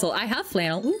great insult. I have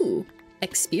flannel. Ooh.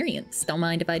 Experience. Don't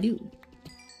mind if I do.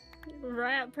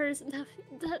 Rat person.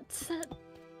 That's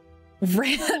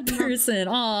Rat person.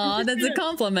 Aw, that's a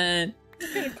compliment.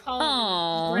 I'm gonna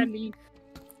call him Remy.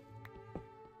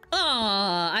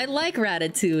 Aw, I like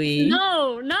Ratatouille.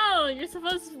 No, you're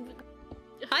supposed to.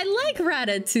 I like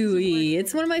Ratatouille.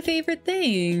 It's one of my favorite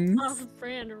things. Oh,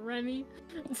 friend, Remy.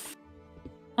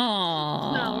 Aww.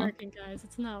 It's not working, guys.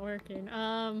 It's not working.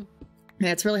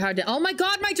 Yeah, it's really hard to. Oh my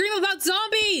god, my dream about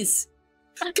zombies!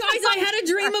 Guys, I had a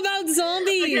dream about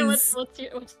zombies! Okay,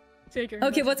 what's your dream?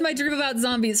 Okay, what's my dream about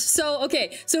zombies? So,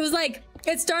 okay, so it was like,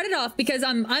 it started off because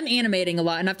I'm animating a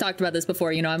lot, and I've talked about this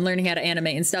before, you know, I'm learning how to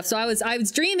animate and stuff. So I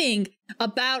was dreaming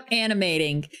about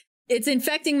animating. It's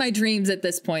infecting my dreams at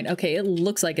this point. Okay, it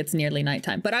looks like it's nearly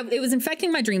nighttime, but it was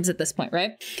infecting my dreams at this point,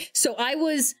 right? So I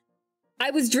was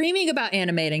dreaming about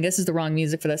animating. This is the wrong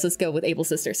music for this. Let's go with Able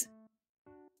Sisters.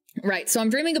 Right, so I'm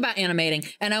dreaming about animating,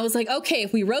 and I was like, okay,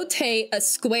 if we rotate a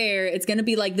square, it's gonna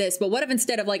be like this, but what if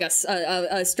instead of like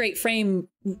a straight frame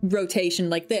rotation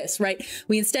like this, right?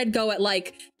 We instead go at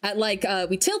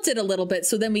we tilt it a little bit,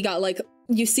 so then we got like,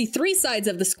 you see 3 sides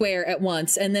of the square at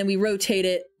once, and then we rotate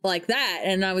it like that.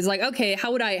 And I was like, okay,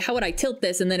 how would I tilt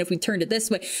this? And then if we turned it this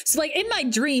way, so like in my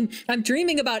dream, I'm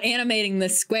dreaming about animating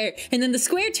this square, and then the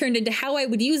square turned into how I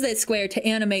would use that square to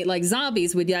animate like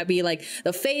zombies. Would that be like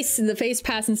the face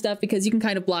pass and stuff, because you can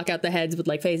kind of block out the heads with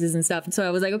like faces and stuff. And so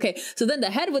I was like, okay, so then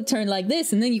the head would turn like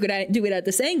this, and then you could do it at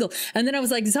this angle. And then I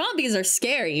was like, zombies are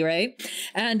scary, right?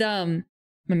 And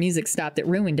my music stopped. It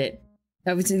ruined it.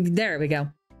 There we go.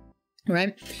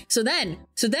 Right, so then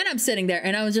I'm sitting there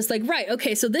and I was just like, right,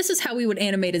 okay, so this is how we would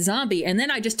animate a zombie. And then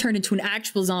I just turned into an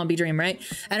actual zombie dream, right?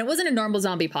 And it wasn't a normal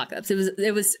zombie apocalypse.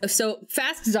 It was so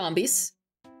fast zombies,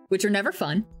 which are never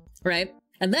fun, right?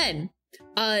 And then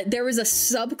there was a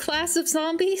subclass of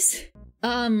zombies.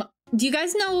 Do you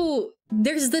guys know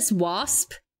there's this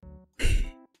wasp?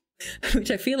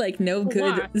 Which I feel like no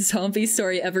good zombie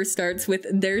story ever starts with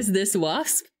there's this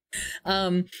wasp.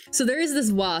 So there is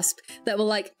this wasp that will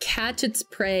like catch its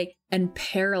prey and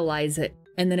paralyze it,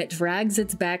 and then it drags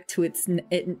its back to its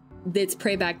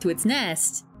prey back to its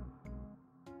nest,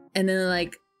 and then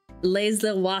like lays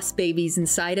little wasp babies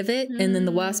inside of it, and then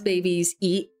the wasp babies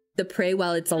eat the prey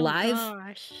while it's alive.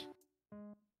 Gosh.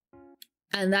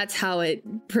 And that's how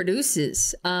it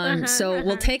produces. So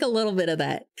we'll take a little bit of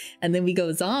that, and then we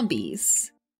go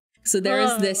zombies. So there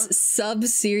is this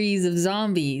sub-series of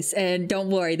zombies, and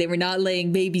don't worry, they were not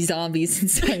laying baby zombies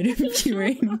inside of you or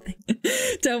anything.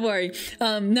 Don't worry.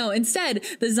 No, instead,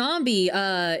 the zombie,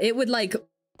 it would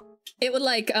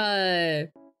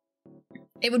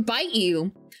bite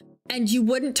you, and you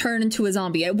wouldn't turn into a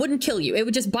zombie. It wouldn't kill you. It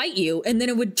would just bite you, and then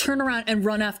it would turn around and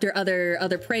run after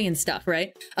other prey and stuff,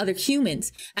 right? Other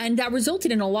humans. And that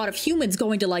resulted in a lot of humans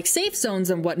going to like safe zones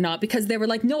and whatnot, because they were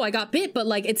like, no, I got bit, but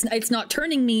like it's not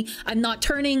turning me. I'm not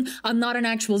an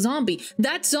actual zombie.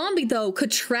 That zombie though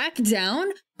could track down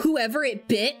whoever it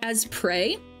bit as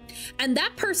prey. And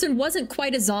that person wasn't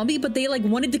quite a zombie, but they like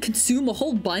wanted to consume a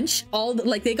whole bunch.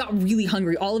 They got really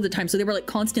hungry all of the time, so they were like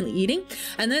constantly eating.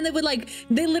 And then they would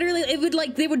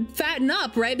they would fatten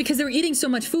up, right? Because they were eating so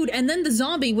much food. And then the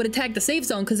zombie would attack the safe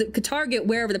zone because it could target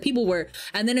wherever the people were.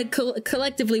 And then it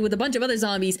collectively with a bunch of other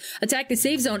zombies attack the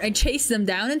safe zone and chase them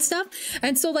down and stuff.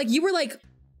 And so like you were like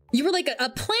a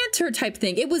planter type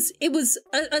thing. It was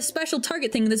a special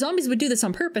target thing. The zombies would do this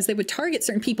on purpose. They would target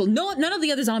certain people. None of the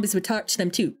other zombies would touch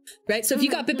them too, right? So if you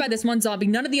got bit by this one zombie,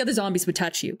 none of the other zombies would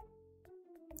touch you.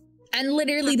 And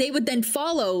literally they would then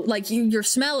follow like your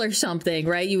smell or something,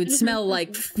 right? You would smell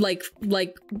like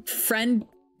friend,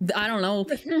 I don't know.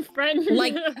 Friend.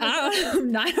 Like,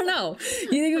 I don't know.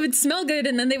 You would smell good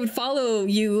and then they would follow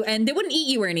you and they wouldn't eat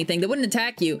you or anything. They wouldn't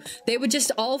attack you. They would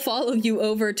just all follow you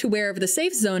over to wherever the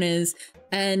safe zone is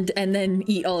and then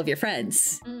eat all of your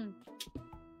friends. Mm.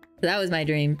 That was my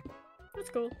dream. That's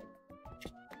cool.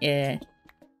 Yeah.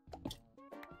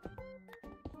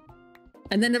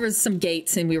 And then there was some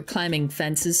gates and we were climbing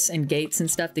fences and gates and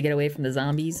stuff to get away from the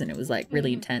zombies and it was like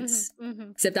really intense.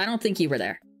 Except I don't think you were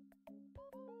there.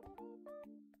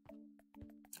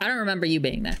 I don't remember you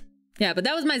being there. Yeah, but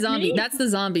that was my zombie. Me? That's the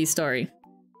zombie story.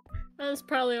 I was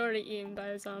probably already eaten by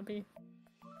a zombie.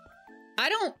 I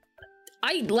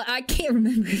can't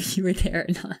remember if you were there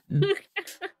or not.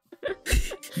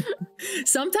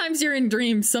 Sometimes you're in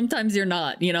dreams, sometimes you're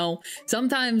not, you know?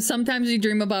 Sometimes you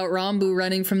dream about Rambu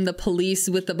running from the police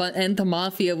with and the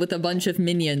mafia with a bunch of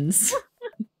minions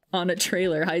on a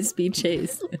trailer, high-speed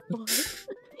chase.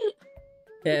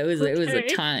 Yeah, it was a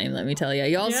time, let me tell you.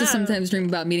 You also sometimes dream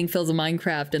about meeting Phil's of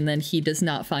Minecraft and then he does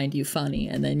not find you funny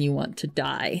and then you want to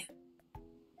die.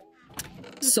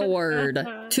 Sword.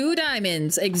 2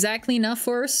 diamonds. Exactly enough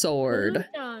for a sword. 2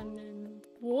 diamonds.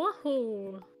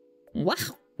 Whoa. Wow.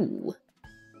 What's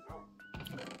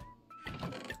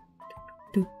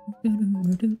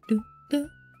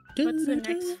the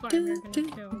next farm you're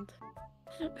gonna kill?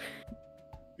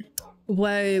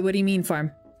 What do you mean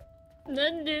farm?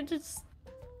 Then you're just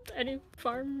any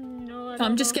farm, no.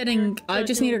 I'm just getting. I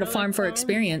just needed a farm for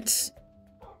experience,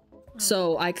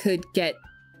 so I could get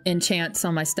enchants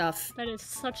on my stuff. That is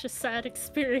such a sad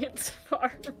experience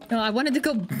farm. No, I wanted to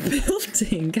go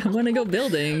building. I want to go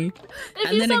building,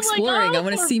 and then exploring. Like, I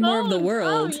want to see more of the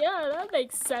world. Oh yeah, that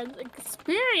makes sense.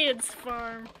 Experience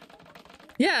farm.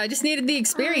 Yeah, I just needed the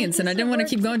experience, and I didn't want to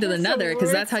keep going to the Nether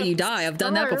because that's how you die. I've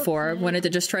done that before. I wanted to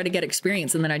just try to get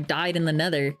experience, and then I died in the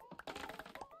Nether.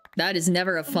 That is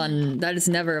never a fun. That is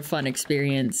never a fun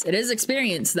experience. It is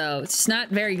experience though. It's not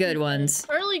very good ones.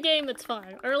 Early game, it's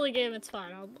fine. Early game, it's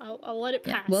fine. I'll let it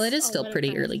pass. Yeah, well, it is still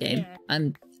pretty early game. Yeah.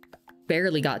 I'm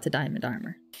barely got to diamond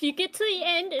armor. If you get to the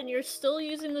end and you're still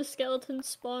using the skeleton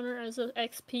spawner as an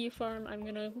XP farm, I'm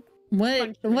gonna.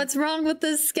 What's wrong with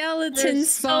the skeleton spawner?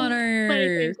 So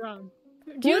many things wrong.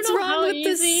 What's wrong with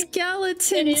the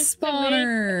skeleton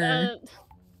spawner?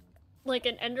 Like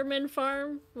an Enderman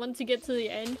farm once you get to the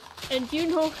end, and do you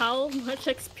know how much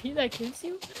XP that gives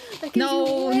you? That gives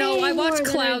no, I watched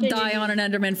Cloud die on an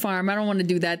Enderman farm. I don't want to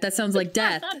do that. That sounds like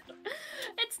death.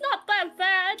 It's not that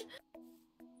bad.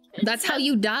 That's how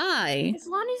you die. As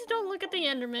long as you don't look at the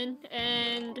Enderman,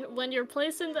 and when you're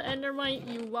placing the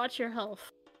Endermite, you watch your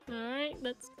health. All right,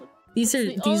 that's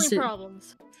the only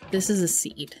problems. This is a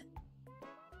seed.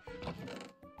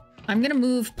 I'm gonna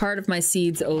move part of my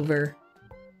seeds over.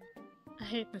 I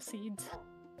hate the seeds.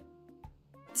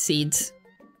 Seeds.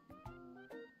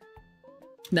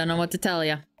 Don't know what to tell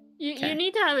you. You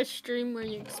need to have a stream where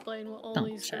you explain what all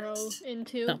these grow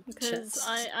into, because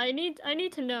I need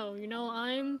to know. You know,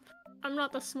 I'm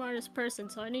not the smartest person,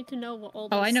 so I need to know what all.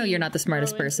 Oh, I know you're not the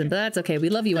smartest person, but that's okay. We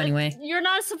love you anyway. You're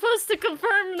not supposed to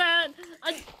confirm that.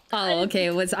 Okay.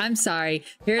 I'm sorry.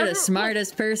 You're the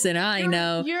smartest person I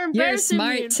know. You're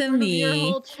smart to me. Your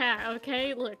whole chat,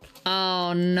 okay? Look.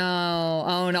 Oh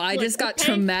no! I just got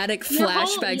traumatic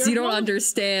flashbacks. You don't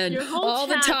understand. All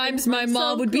the times my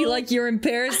mom would be like, "You're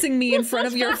embarrassing me in front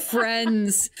of your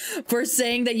friends for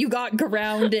saying that you got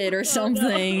grounded or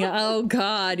something." Oh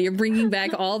God, you're bringing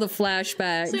back all the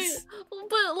flashbacks. See,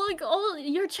 but like all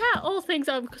your chat all thinks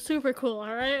I'm super cool.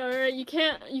 All right. You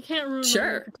can't ruin my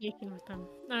reputation with them.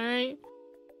 All right.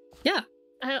 Yeah.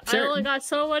 I only got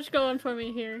so much going for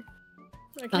me here.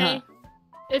 Okay.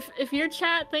 If your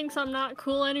chat thinks I'm not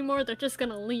cool anymore, they're just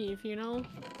gonna leave. You know.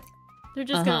 They're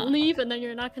just gonna leave, and then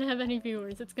you're not gonna have any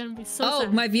viewers. It's gonna be so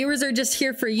sad. My viewers are just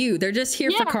here for you. They're just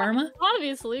here for karma?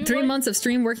 Obviously. 3 months of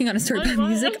stream working on a story about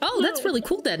music? Oh, that's really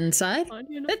cool, Dead Inside.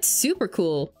 That's super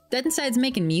cool. Dead Inside's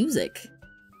making music.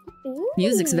 Ooh.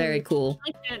 Music's very cool.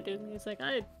 I can't do music.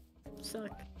 I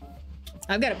suck.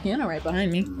 I've got a piano right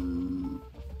behind me.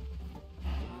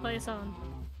 Play a song.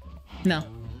 No.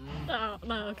 Oh,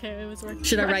 no, okay, it was working.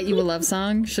 Should I write you a love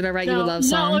song? Should I write you a love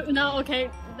song? No, okay,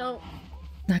 no.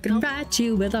 Not gonna write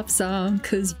you a love song,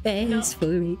 cause you asked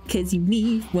for it, cause you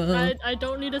need one. I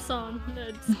don't need a song.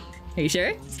 Are you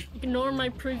sure? Ignore my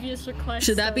previous request.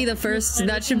 Should that be the first?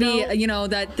 That should be, you know,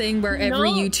 that thing where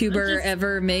every YouTuber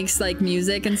ever makes like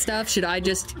music and stuff. Should I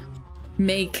just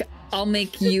I'll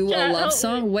make you a love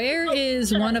song? Where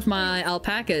is one of my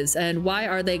alpacas and why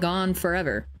are they gone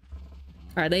forever?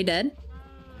 Are they dead?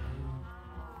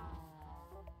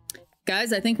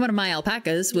 Guys, I think one of my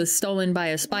alpacas was stolen by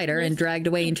a spider and dragged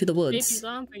away into the Baby woods.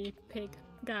 zombie pig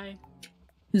guy.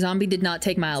 Zombie did not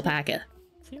take my alpaca.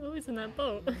 Is he always in that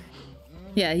boat?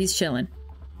 Yeah, he's chilling.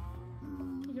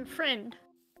 Your friend.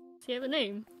 Does he have a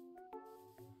name?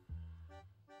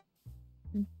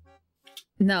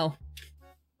 No.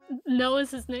 No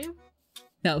is his name?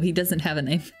 No, he doesn't have a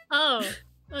name. Oh,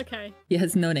 okay. He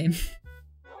has no name.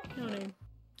 No name.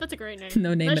 That's a great name.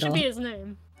 No name that at all. That should be his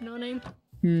name. No name?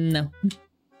 No.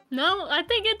 No, I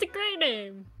think it's a great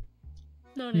name.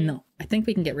 No name. No. I think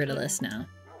we can get rid of this now.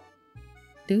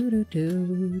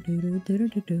 Do-do-do,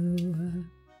 do-do-do-do-do-do.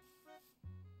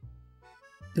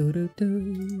 Do-do-do,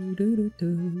 do-do-do,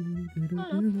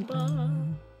 do-do-do-do.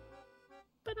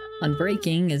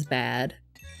 Unbreaking is bad.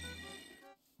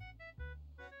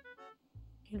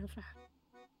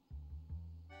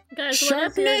 Guys,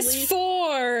 Sharpness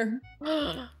 4!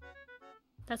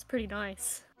 That's pretty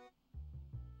nice.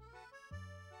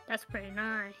 That's pretty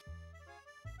nice.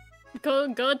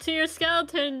 Go to your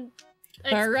skeleton.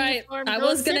 Alright, I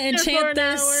was gonna enchant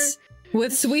this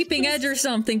with sweeping edge or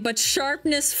something, but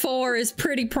sharpness 4 is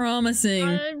pretty promising.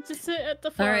 I'm just sit at the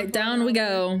farm. Alright, down we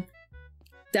go.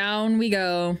 Down we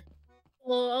go.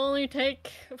 Will only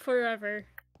take forever.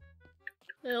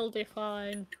 It'll be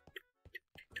fine.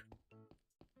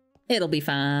 It'll be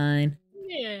fine.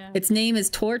 Yeah. Its name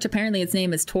is Torch. Apparently its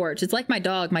name is Torch. It's like my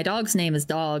dog. My dog's name is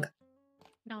Dog.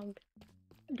 Dog.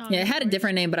 Yeah, it had a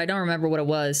different name, but I don't remember what it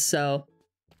was, so...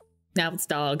 Now it's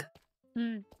Dog.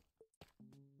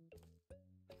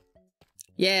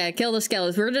 Yeah, kill the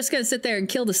skeletons. We're just gonna sit there and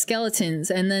kill the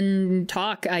skeletons and then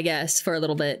talk, I guess, for a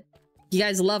little bit. You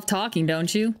guys love talking,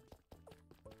 don't you?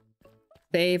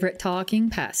 Favorite talking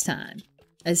pastime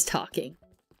is talking.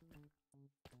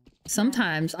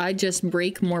 Sometimes I just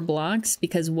break more blocks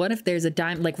because what if there's a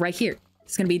diamond, like right here?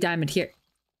 It's gonna be a diamond here.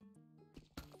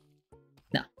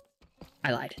 No,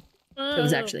 I lied. Oh, it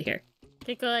was actually here.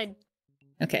 Okay, good.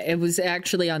 Okay, it was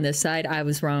actually on this side. I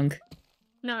was wrong.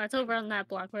 No, it's over on that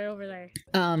block, right over there.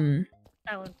 That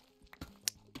one.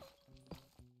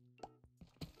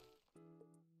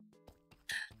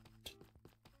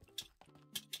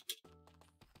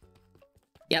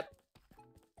 Yep.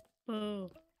 Oh.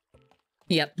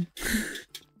 Yep.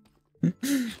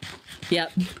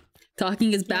 Yep.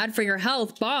 Talking is bad for your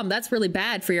health. Bomb, that's really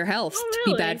bad for your health. Oh, really?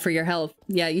 To be bad for your health.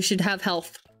 Yeah, you should have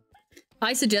health.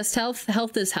 I suggest health.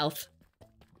 Health is health.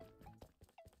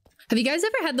 Have you guys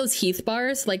ever had those Heath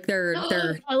bars? Like they're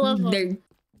I love them.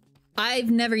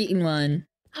 I've never eaten one.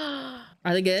 Are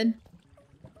they good?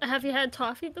 Have you had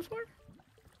toffee before?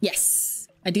 Yes.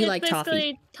 I do like toffee. It's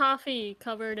basically toffee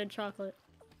covered in chocolate.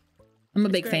 I'm a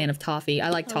big fan of toffee. I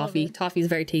like toffee. Toffee is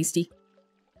very tasty.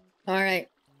 Alright.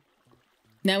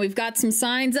 Now we've got some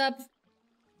signs up.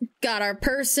 Got our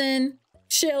person.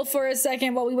 Chill for a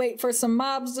second while we wait for some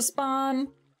mobs to spawn.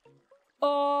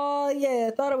 Oh,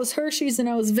 yeah. I thought it was Hershey's and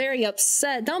I was very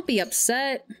upset. Don't be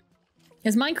upset.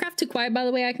 Is Minecraft too quiet, by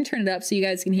the way? I can turn it up so you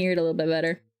guys can hear it a little bit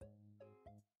better.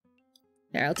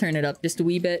 There, I'll turn it up just a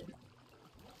wee bit.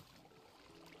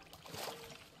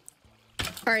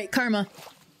 Alright, Karma.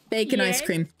 Bacon ice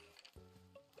cream.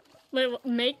 Wait,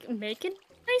 bacon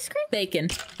ice cream? Bacon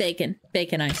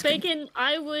ice cream. Bacon,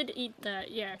 I would eat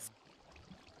that, yes.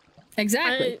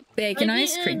 Exactly. Bacon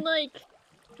ice cream. Like,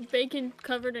 bacon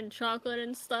covered in chocolate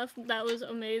and stuff. That was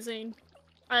amazing.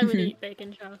 I would eat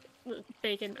bacon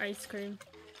ice cream.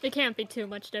 It can't be too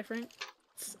much different.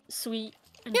 It's sweet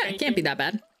and yeah, it can't be that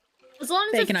bad. As long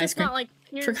as bacon it's ice just cream. not like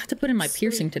pure Forgot to put in my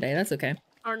piercing sweet. today. That's okay.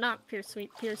 Or not pure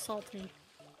sweet, pure salty.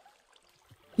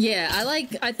 Yeah,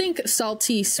 I think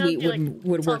salty sweet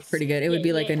would work pretty good. It would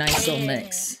be like a nice little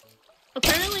mix.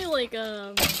 Apparently, like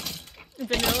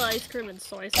vanilla ice cream and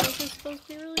soy sauce is supposed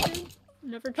to be really good.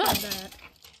 Never tried that.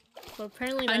 But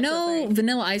apparently, that's I know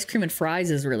vanilla ice cream and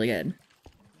fries is really good.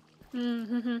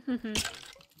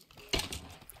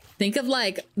 Think of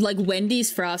like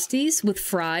Wendy's Frosties with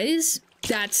fries.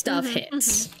 That stuff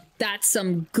hits. That's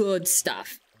some good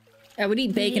stuff. I would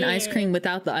eat bacon ice cream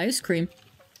without the ice cream.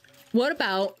 What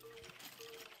about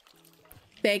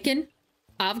bacon,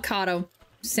 avocado,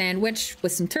 sandwich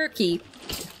with some turkey,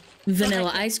 vanilla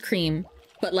ice cream,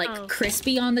 but like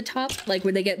crispy on the top? Like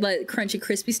where they get like crunchy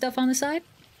crispy stuff on the side?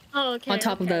 Oh, okay. On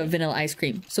top of the vanilla ice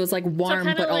cream. So it's like warm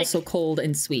but also cold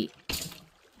and sweet.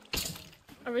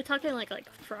 Are we talking like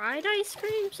fried ice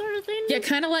cream sort of thing? Yeah,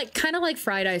 kind of like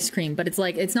fried ice cream, but it's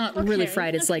like it's not really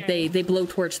fried. It's like they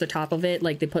blowtorch the top of it,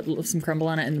 like they put some crumble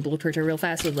on it and blowtorch it real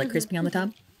fast with like crispy on the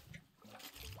top.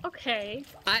 Okay.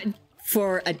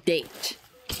 For a date.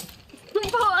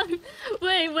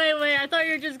 Wait! I thought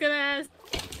you were just gonna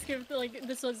if like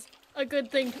this was a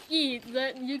good thing to eat.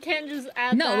 That you can't just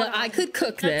add. No, that I could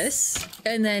cook this,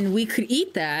 and then we could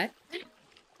eat that.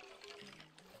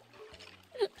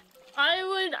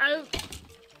 I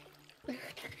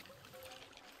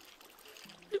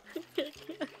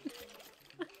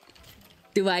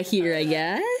Do I hear a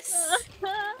yes?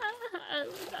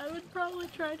 I would probably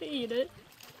try to eat it.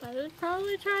 I would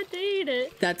probably try to eat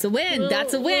it. That's a win.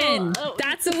 That's a win.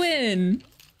 That's a win.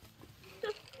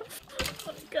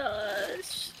 Oh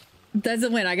gosh. That's a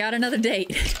win. I got another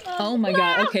date. Oh my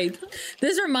god. Okay.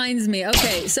 This reminds me.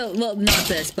 Okay, so, well, not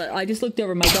this, but I just looked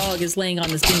over. My dog is laying on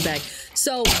this beanbag.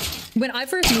 So, when I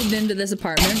first moved into this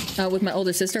apartment with my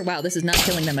older sister, wow, this is not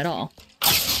killing them at all.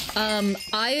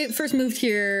 I first moved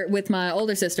here with my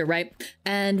older sister, right?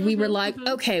 And we were like,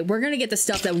 okay, we're gonna get the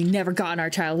stuff that we never got in our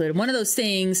childhood. One of those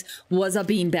things was a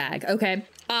beanbag, okay?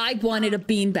 I wanted a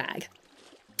beanbag.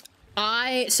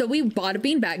 So we bought a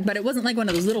beanbag, but it wasn't like one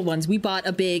of those little ones. We bought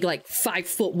a big, like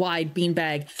 5-foot wide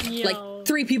beanbag. Like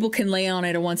 3 people can lay on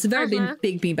it at once. A very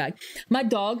big beanbag. My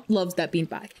dog loves that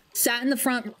beanbag. It sat in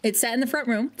the front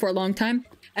room for a long time.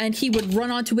 And he would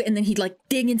run onto it, and then he'd like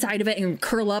dig inside of it and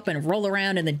curl up and roll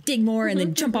around and then dig more and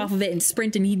then jump off of it and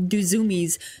sprint, and he'd do zoom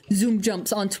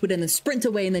jumps onto it and then sprint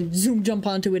away and then zoom jump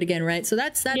onto it again, right? So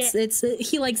that's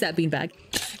he likes that beanbag.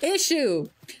 Issue.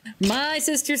 My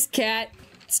sister's cat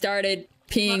started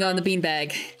peeing on the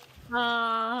beanbag.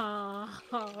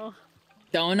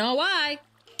 Don't know why.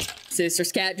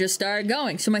 Sister's cat just started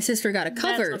going. So my sister got a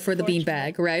cover for the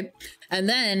beanbag, right? And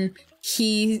then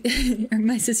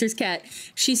my sister's cat,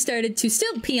 she started to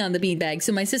still pee on the beanbag.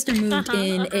 So my sister moved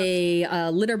in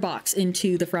a litter box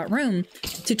into the front room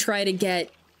to try to get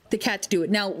the cat to do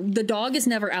it. Now, the dog is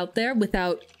never out there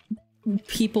without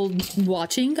people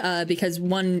watching, because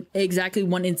one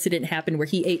incident happened where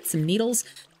he ate some needles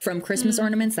from Christmas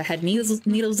ornaments that had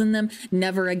needles in them.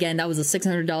 Never again. That was a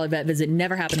 $600 vet visit.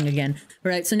 Never happening again.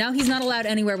 Right? So now he's not allowed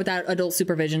anywhere without adult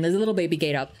supervision. There's a little baby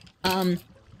gate up.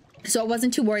 So I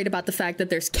wasn't too worried about the fact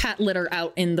that there's cat litter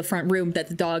out in the front room that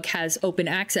the dog has open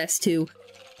access to,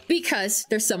 because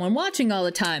there's someone watching all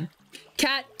the time.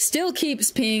 Cat still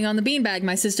keeps peeing on the beanbag.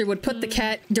 My sister would put the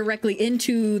cat directly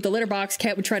into the litter box.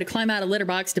 Cat would try to climb out of the litter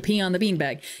box to pee on the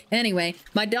beanbag. Anyway,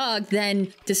 my dog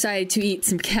then decided to eat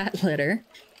some cat litter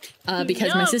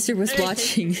because my sister was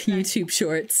watching YouTube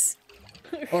shorts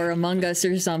or Among Us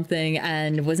or something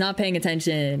and was not paying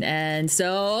attention. And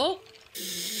so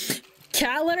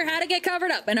cat litter had to get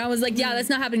covered up. And I was like, yeah, that's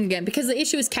not happening again, because the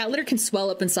issue is cat litter can swell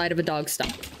up inside of a dog's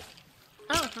stomach.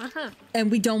 And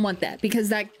we don't want that, because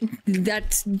that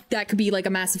could be like a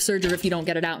massive surgery if you don't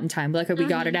get it out in time. Like, we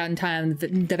got it out in time,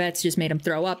 the vets just made him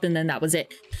throw up, and then that was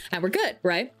it. And we're good,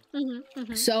 right?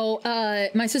 So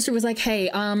my sister was like, hey,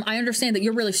 I understand that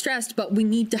you're really stressed, but we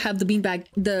need to have the beanbag,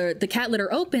 the cat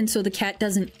litter open so the cat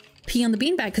doesn't pee on the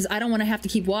beanbag, because I don't want to have to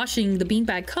keep washing the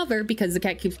beanbag cover because the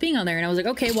cat keeps peeing on there. And I was like,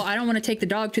 okay, well, I don't want to take the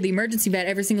dog to the emergency vet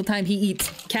every single time he eats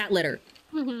cat litter.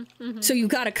 So you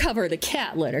gotta cover the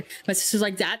cat litter. My sister's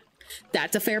like,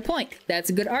 that's a fair point. That's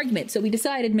a good argument. So we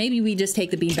decided maybe we just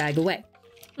take the beanbag away.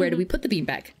 Where do we put the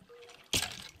beanbag?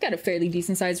 Got a fairly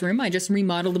decent sized room. I just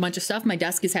remodeled a bunch of stuff. My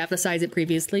desk is half the size it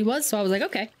previously was. So I was like,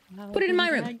 okay, put it in my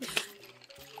room.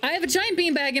 I have a giant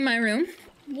beanbag in my room.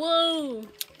 Whoa.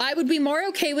 I would be more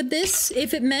okay with this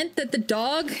if it meant that the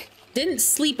dog didn't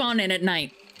sleep on it at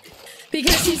night.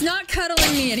 Because he's not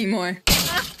cuddling me anymore.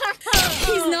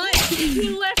 He's not. He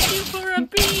left you for a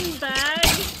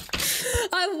beanbag.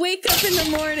 I wake up in the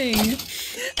morning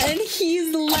and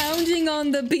he's lounging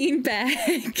on the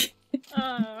beanbag.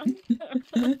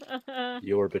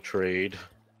 You're betrayed.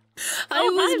 I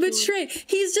was betrayed.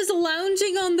 He's just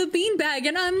lounging on the beanbag,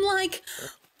 and I'm like,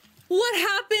 what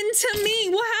happened to me?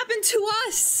 What happened to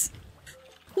us?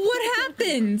 What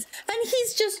happened? And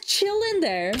he's just chilling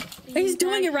there. He's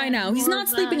doing it right now. He's not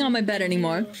sleeping on my bed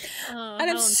anymore.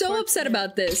 And I'm so upset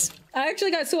about this. I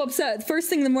actually got so upset. First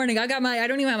thing in the morning, I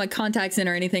don't even have my contacts in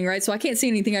or anything, right? So I can't see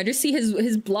anything. I just see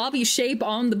his blobby shape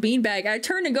on the beanbag. I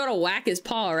turn and go to whack his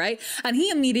paw, right? And he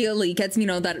immediately gets,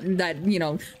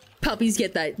 that puppies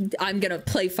get that I'm gonna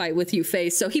play fight with you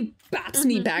face. So he bops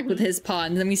me back with his paw,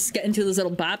 and then we get into this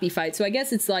little boppy fight. So I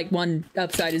guess it's like one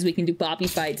upside is we can do boppy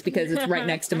fights because it's right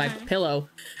next to my pillow,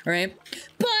 right?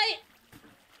 But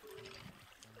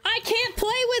I can't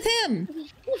play with him.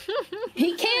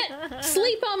 He can't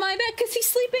sleep on my bed because he's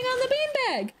sleeping on the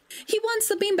beanbag. He wants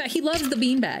the beanbag. He loves the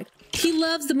beanbag. He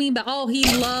loves the beanbag. Oh, he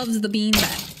loves the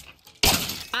beanbag.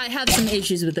 I have some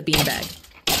issues with the beanbag.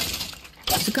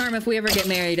 So Karma, if we ever get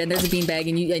married and there's a beanbag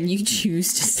and you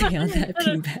choose to stay on that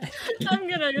beanbag,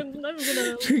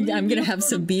 I'm gonna have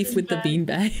some beef with the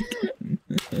beanbag.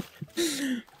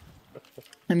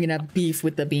 I'm gonna have beef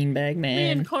with the beanbag Me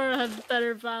man. and Cora have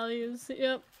better values.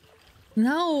 Yep.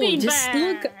 No, just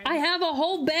Beanbag. look. I have a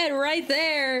whole bed right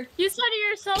there. You said it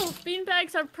yourself.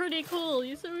 Beanbags are pretty cool.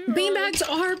 You said we were Beanbags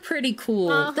are pretty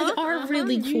cool. They are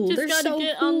really cool. You They're just gotta so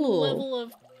get cool. on the level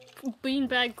of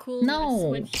beanbag coolness. No.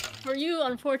 Which, for you,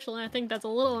 unfortunately, I think that's a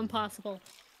little impossible.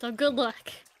 So good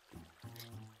luck.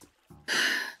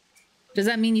 Does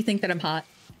that mean you think that I'm hot?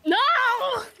 No!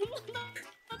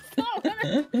 How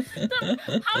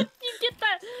did you get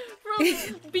that from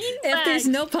beanbags? If there's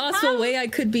no possible way I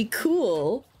could be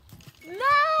cool. No!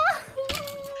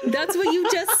 That's what you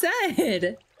just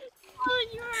said.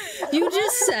 You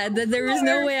just said that there was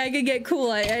no way I could get cool.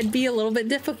 I'd be a little bit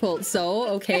difficult. So,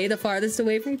 okay, the farthest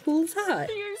away from cool is hot.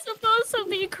 You're supposed to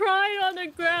be crying on the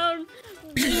ground,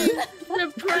 being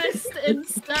depressed and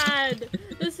sad.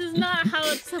 This is not how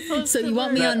it's supposed to work. So you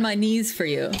want me on my knees for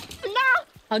you? No!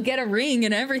 I'll get a ring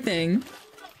and everything.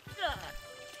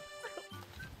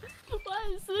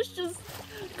 Why is this just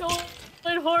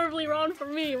going horribly wrong for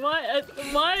me? Why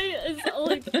is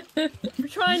like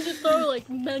trying to throw like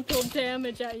mental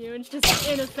damage at you and it's just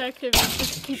ineffective and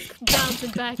just keeps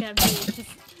bouncing back at me.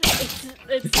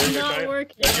 It's not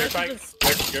working. You're trying to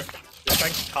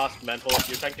cast mental.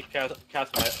 You're trying to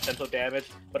cast mental damage,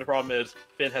 but the problem is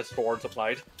Finn has swords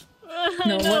applied.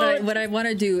 No, what I want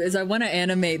to do is I want to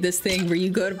animate this thing where you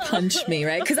go to punch me,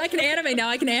 right? Because I can animate now.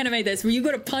 I can animate this where you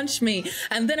go to punch me,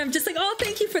 and then I'm just like, oh,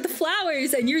 thank you for the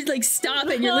flowers, and you're like, stop,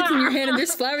 and you're looking at your hand, and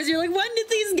there's flowers. You're like, when did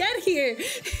these get here?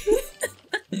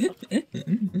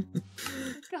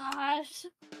 Gosh.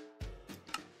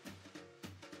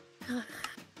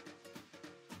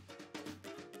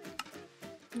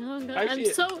 Oh god, I'm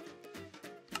so.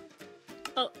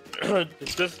 Oh.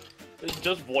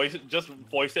 Just voice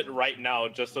it right now,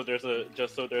 just so there's an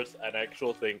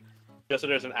actual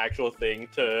thing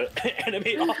to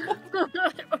animate off.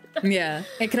 Yeah,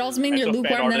 it could also mean you're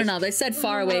lukewarm. No. They said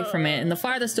far away from it, and the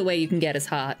farthest away you can get is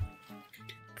hot.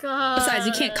 God. Besides,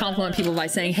 you can't compliment people by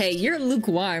saying, "Hey, you're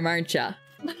lukewarm, aren't ya?"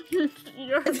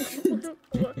 You're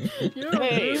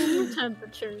hey. room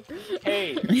temperature.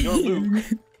 Hey, you're Luke.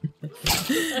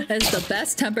 That's the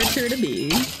best temperature to be.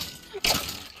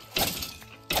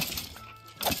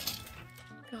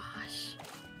 Gosh.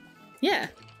 Yeah.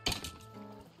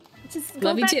 Just Love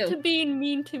go you back too. to being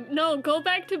mean to me. No, go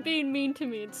back to being mean to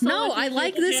me. It's so No, much I easier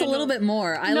like to this a handle. little bit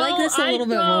more. I No, like this a little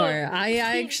bit don't. more. I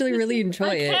actually really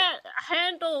enjoy it. I can't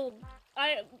handle.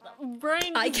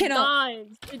 Brain I just cannot. dies.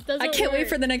 It doesn't I can't wait work.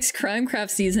 for the next Crimecraft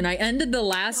season. I ended the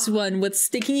last one with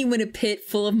sticking you in a pit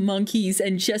full of monkeys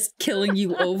and just killing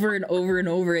you over and over and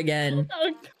over again.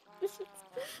 Oh,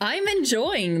 I'm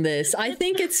enjoying this. I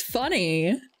think it's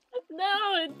funny.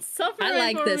 no, it's suffering. I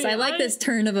like for this. me. I like this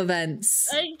turn of events.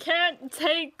 I can't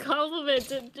take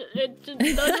compliments. It just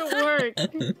doesn't work.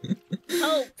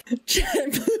 Help.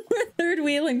 Third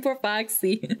wheeling, poor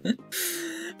Foxy.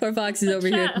 Poor Foxy's over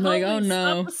here. Chat, I'm like, help oh me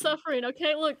no. Stop the suffering.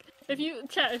 Okay, look. If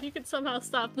you could somehow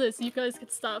stop this, you guys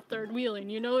could stop third wheeling.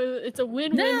 You know, it's a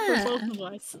win-win for both of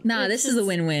us. Nah, this is a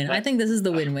win-win. I think this is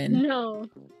the win-win. No.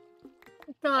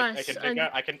 Gosh. I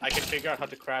can figure out how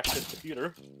to crash this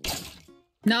computer.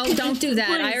 No, don't do that.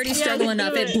 I Please, already yeah, struggle do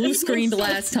enough. it. It blue screened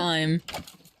last time.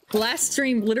 Last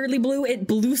stream literally blew. It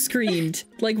blue screened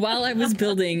like while I was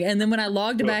building, and then when I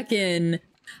logged back in,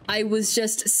 I was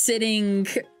just sitting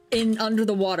in under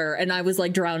the water, and I was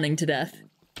like drowning to death.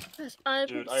 I'm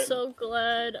Dude, so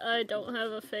glad I don't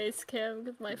have a face cam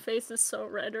because my face is so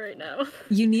red right now.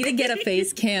 You need to get a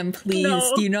face cam, please.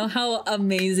 No. Do you know how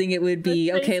amazing it would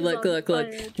be? My face Okay, is look. on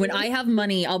fire, When dude. I have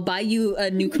money, I'll buy you a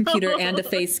new computer and a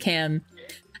face cam,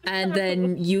 and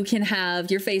then you can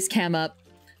have your face cam up.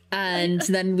 And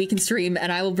then we can stream,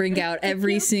 and I will bring out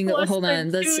every single. Hold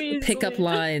on, let's pick up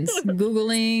lines.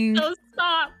 Googling. No,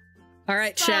 stop. All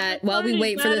right, Stop. chat. It's while we already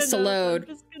wait for bad this to enough. load. I'm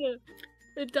just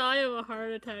gonna die of a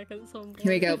heart attack at some point.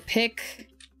 Here we go. Pick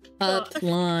up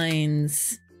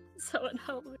lines. Someone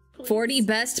help me, please. 40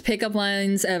 best pickup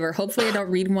lines ever. Hopefully, I don't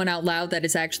read one out loud that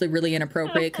is actually really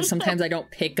inappropriate, because sometimes I don't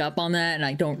pick up on that and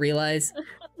I don't realize.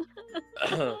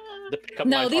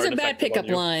 No, these are bad pickup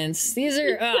lines. These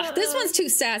are this one's too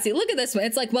sassy. Look at this one.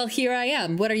 It's like, well, here I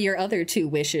am. What are your other two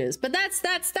wishes? But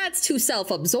that's too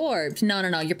self-absorbed. No.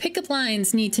 Your pickup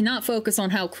lines need to not focus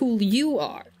on how cool you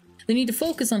are. They need to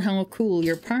focus on how cool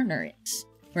your partner is,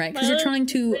 right? Because you're trying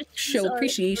to show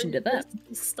appreciation to them.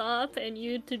 Stop, and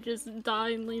you to just die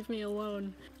and leave me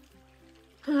alone.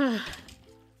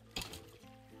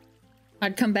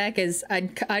 I'd come back as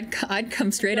I'd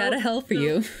come straight out of hell for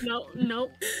you. No.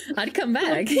 I'd come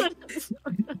back.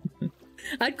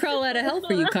 I'd crawl out of hell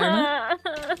for you, Karma.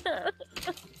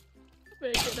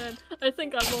 Make it end. I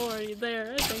think I'm already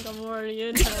there. I think I'm already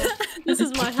in hell. This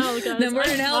is my hell, guys. Then we're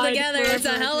in hell together. It's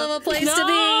a hell of a place to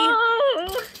be.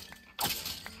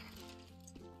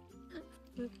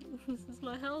 This is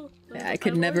my hell. I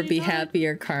could never be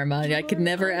happier, Karma. I could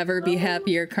never ever be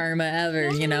happier, Karma,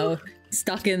 ever, you know?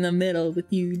 Stuck in the middle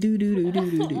with you. Do do do do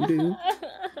do do do.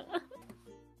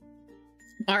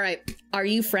 Alright. Are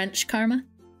you French, Karma?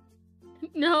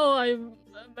 No, I'm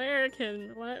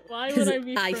American. Why would I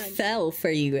be French? I fell for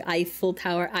you. Eiffel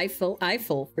Tower,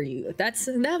 Eiffel for you. That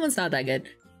one's not that good.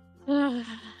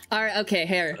 Alright, okay,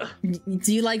 here.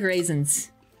 Do you like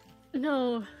raisins?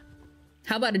 No.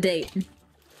 How about a date?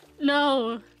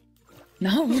 No.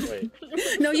 No.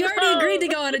 No, you already agreed to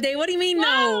go on a date. What do you mean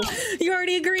no? You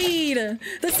already agreed.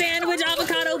 The sandwich,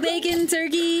 avocado, bacon,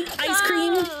 turkey, ice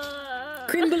cream.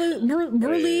 Creme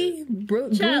brulee.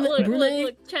 Chat,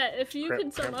 look, chat. If you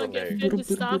could somehow get Finn to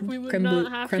stop, we would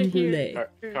not have to hear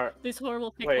these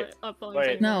horrible people up on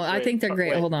the No, I think they're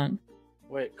great. Hold on.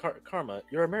 Wait, Karma,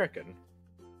 you're American.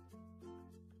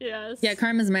 Yes. Yeah,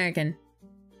 Karma's American.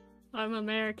 I'm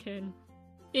American.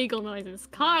 Eagle noises.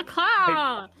 Caw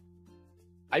caw!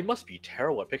 I must be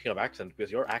terrible at picking up accent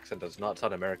because your accent does not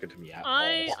sound American to me at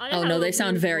all. Oh no, they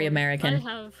sound very American. I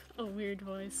have a weird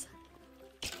voice.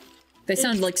 They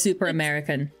sound like super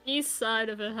American. East side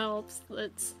of it helps.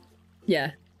 Let's.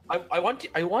 Yeah. I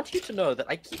want you to know that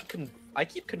I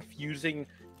keep confusing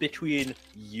between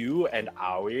you and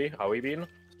Aoi Bean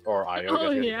or Io.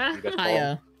 Oh yeah.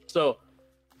 Io. So,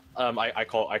 I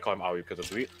call him Aoi because it's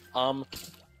sweet.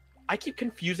 I keep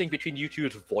confusing between you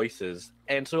two's voices,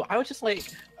 and so I was just like,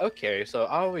 okay, so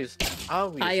Io is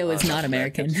not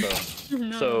American.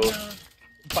 So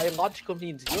biological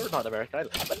means you're not American either.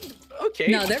 But, okay.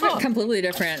 No, they're completely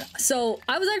different. So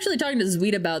I was actually talking to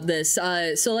Zweet about this.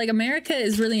 So like America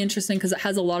is really interesting because it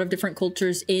has a lot of different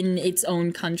cultures in its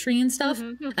own country and stuff,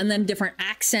 and then different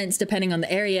accents depending on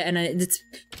the area. And it's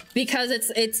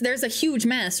because there's a huge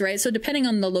mess, right? So depending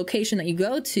on the location that you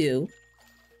go to,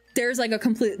 there's like a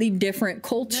completely different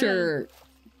culture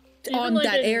on like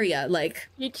that area. Like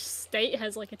each state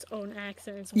has like its own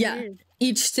accent. It's weird.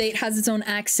 Each state has its own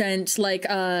accent. Like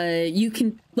you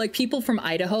can, like, people from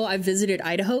Idaho, I visited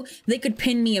Idaho, they could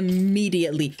pin me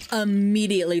immediately.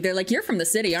 They're like, you're from the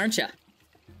city, aren't you?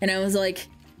 And I was like,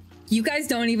 you guys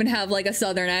don't even have like a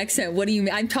southern accent. What do you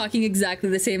mean? I'm talking exactly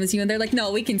the same as you. And they're like,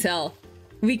 no, we can tell.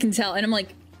 We can tell. And I'm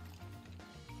like,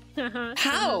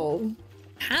 how?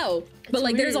 But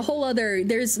like, weird. There's a whole other,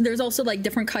 there's also like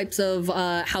different types of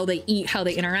how they eat, how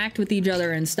they interact with each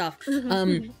other and stuff.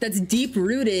 That's deep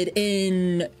rooted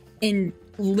in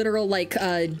literal like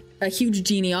a huge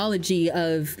genealogy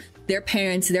of their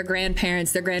parents, their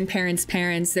grandparents, their grandparents'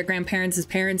 parents, their grandparents'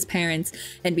 parents,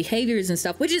 and behaviors and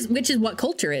stuff, which is what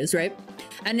culture is, right?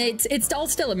 And it's all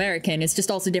still American. It's just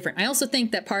also different. I also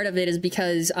think that part of it is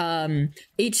because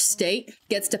each state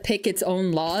gets to pick its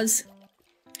own laws,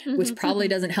 which probably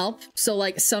doesn't help. So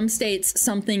like some states,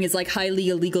 something is like highly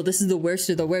illegal. This is the worst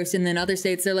of the worst. And then other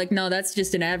states, they're like, no, that's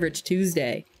just an average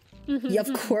Tuesday. Yeah,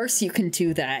 of course you can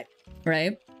do that,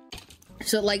 right?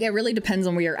 So like, it really depends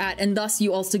on where you're at. And thus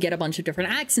you also get a bunch of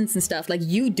different accents and stuff. Like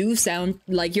you do sound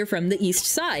like you're from the East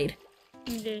Side.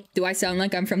 Do I sound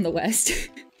like I'm from the West?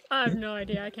 I have no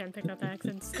idea. I can't pick up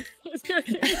accents.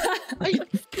 I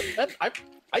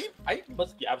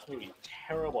must be absolutely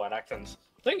terrible at accents.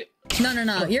 No.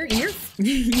 You're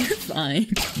fine.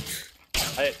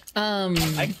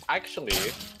 I actually,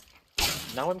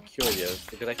 now I'm curious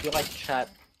because I feel like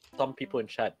some people in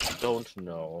chat don't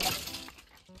know.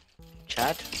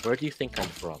 Chat, where do you think I'm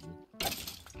from?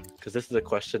 Because this is a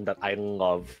question that I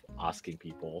love asking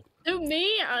people. To me,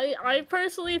 I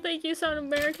personally think you sound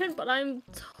American, but I'm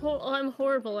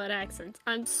horrible at accents.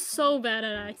 I'm so bad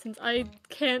at accents. I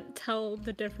can't tell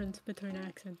the difference between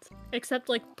accents, except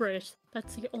like British.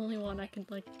 That's the only one I can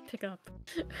like pick up.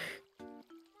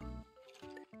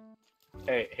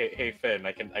 Hey, Finn,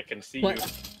 I can see you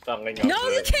thumbing up. No,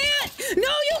 you can't!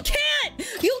 No, you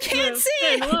can't! You can't see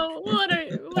it! Well, what are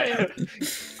you? Wait.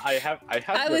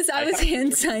 I was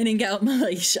hand signing out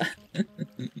Malaysia.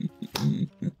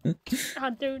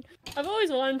 God, dude, I've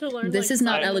always wanted to learn. This is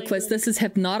not Eloquist. This is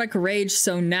Hypnotic Rage.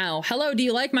 So now, hello. Do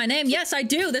you like my name? Yes, I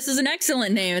do. This is an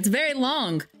excellent name. It's very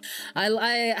long.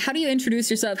 How do you introduce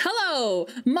yourself? Hello,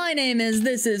 my name is.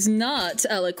 This is not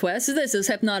Eloquist. This is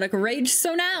Hypnotic Rage.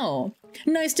 So now,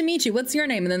 nice to meet you. What's your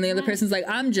name? And then the other person's like,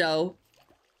 I'm Joe,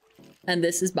 and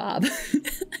this is Bob.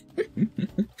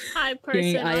 Hi,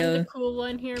 person. I'm the cool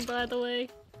one here, by the way.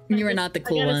 You are not the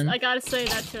cool one. I gotta say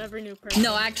that to every new person.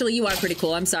 No, actually, you are pretty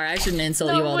cool. I'm sorry. I shouldn't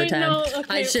insult you all the time. No,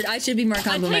 okay. I should be more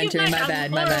complimentary. My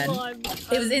bad.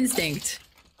 It was instinct.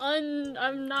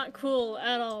 I'm not cool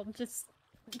at all. Just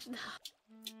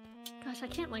gosh, I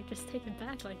can't like just take it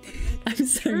back like that. I'm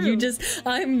sorry,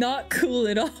 I'm not cool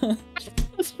at all.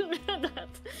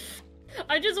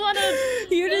 I just want to.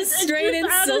 You just straight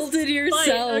insulted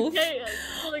yourself. Okay?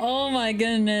 Like, oh my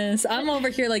goodness. I'm over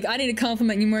here like, I need to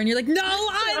compliment you more, and you're like, no,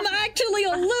 I'm actually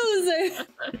a loser.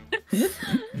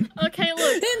 Okay,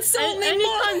 look. Insult me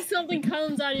anytime more. something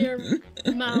comes out of your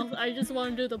mouth, I just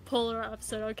want to do the polar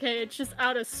opposite, okay? It's just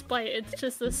out of spite. It's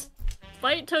just this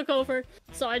spite took over,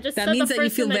 so I just That said means the that you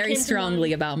first feel thing that very came to strongly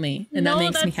mind. about me, and No,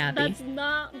 that makes me happy. That's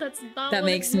not That what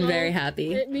makes it, me no, very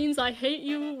happy. It means I hate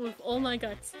you with all my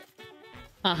guts.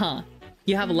 Uh-huh.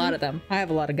 You have a lot of them. I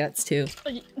have a lot of guts too.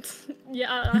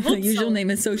 Yeah, I hope The usual so. name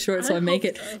is so short, so I make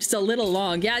it so. just a little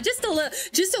long. Yeah, just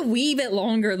a wee bit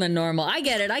longer than normal. I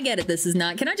get it. This is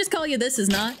not. Can I just call you this is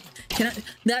not? Can I?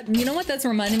 That, you know what that's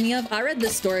reminding me of? I read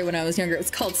this story when I was younger.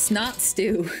 It's called Snot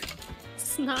Stew.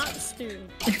 Snot stew.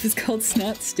 It was called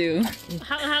Snot Stew.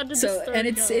 How did the story and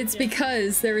it's go?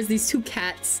 because there was these two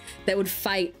cats that would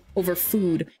fight over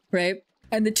food, right?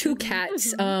 And the two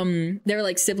cats, they're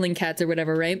like sibling cats or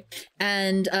whatever, right?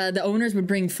 And the owners would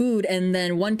bring food, and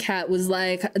then one cat was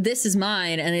like, this is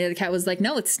mine. And the other cat was like,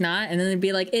 no, it's not. And then it'd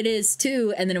be like, it is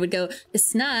too. And then it would go,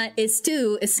 it's not, it's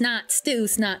stew, it's not stew,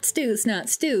 snot stew, snot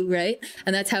stew, right?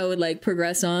 And that's how it would like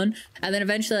progress on. And then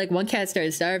eventually like one cat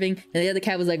started starving, and the other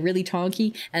cat was like really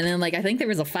tonky. And then like, I think there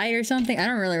was a fight or something. I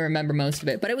don't really remember most of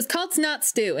it, but it was called Snot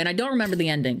Stew, and I don't remember the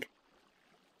ending.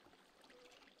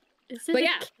 Is it But a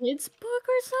yeah. kid's book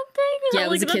or something? Yeah, it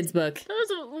was a Like, kid's book.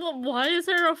 Why is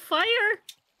there a fire?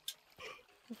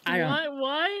 I don't.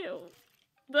 Why?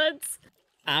 That's.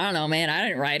 I don't know, man. I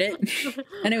didn't write it.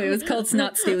 Anyway, it was called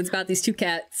Snot Stew. It's about these two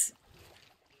cats.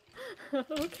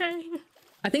 Okay.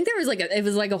 I think there was like it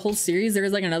was like a whole series. There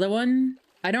was like another one.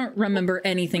 I don't remember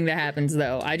anything that happens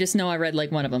though. I just know I read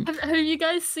like one of them. Have you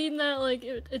guys seen that? Like,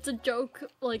 it's a joke,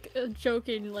 like a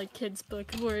joking like kids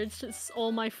book where it's just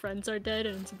all my friends are dead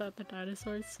and it's about the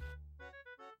dinosaurs.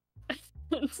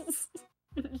 It's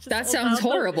just That all sounds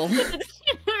about them. horrible.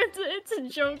 It's a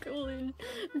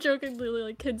jokingly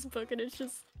like kids book, and it's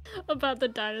just about the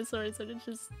dinosaurs, and it's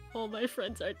just all my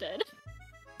friends are dead.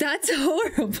 That's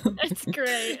horrible. It's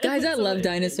great. Guys, I It's love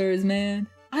amazing. dinosaurs, man.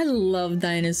 I love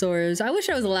dinosaurs. I wish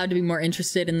I was allowed to be more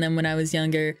interested in them when I was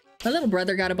younger. My little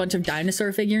brother got a bunch of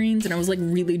dinosaur figurines, and I was like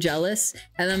really jealous.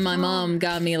 And then my mom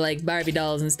got me like Barbie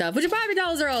dolls and stuff, which Barbie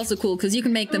dolls are also cool because you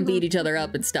can make them beat each other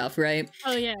up and stuff, right?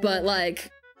 Oh yeah. But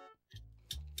like,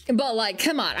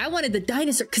 come on, I wanted the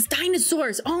dinosaur, because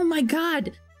dinosaurs, oh my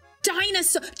god.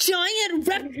 Dinosaur, giant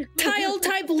reptile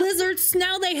type lizards,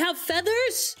 now they have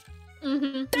feathers?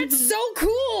 That's so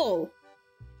cool!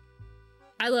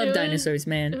 I love dinosaurs,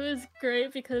 man. It was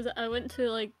great because I went to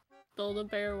like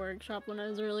Build-A-Bear workshop when I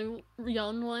was really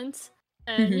young once,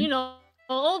 and you know,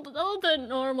 all the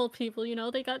normal people, you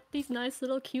know, they got these nice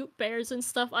little cute bears and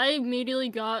stuff. I immediately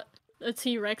got a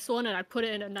T-Rex one and I put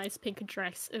it in a nice pink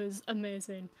dress. It was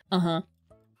amazing. It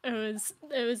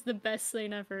was the best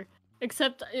thing ever.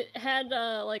 Except it had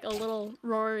like a little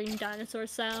roaring dinosaur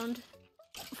sound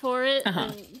for it,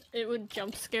 and it would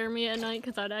jump scare me at night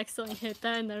because I'd accidentally hit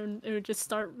that, and then it would just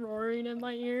start roaring in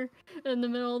my ear in the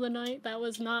middle of the night. That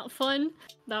was not fun.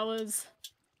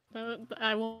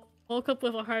 I woke up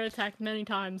with a heart attack many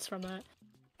times from that.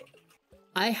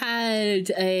 I had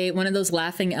one of those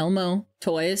laughing Elmo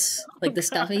toys, like the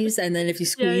stuffies, and then if you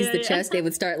squeeze the chest, it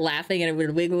would start laughing and it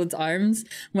would wiggle its arms.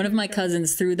 One of my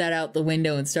cousins threw that out the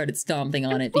window and started stomping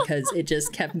on it because it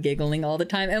just kept giggling all the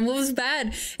time. And what was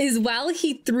bad is while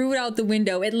he threw it out the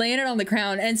window, it landed on the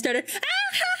ground and started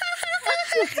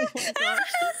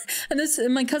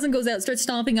and my cousin goes out, starts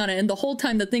stomping on it, and the whole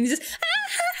time the thing's just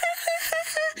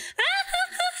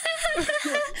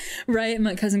right, and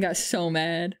my cousin got so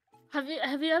mad. Have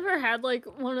you ever had like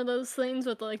one of those things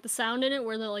with like the sound in it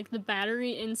where the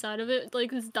battery inside of it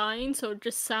like is dying, so it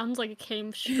just sounds like it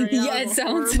came straight out of a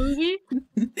horror movie?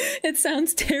 It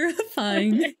sounds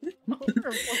terrifying.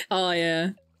 Oh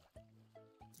yeah.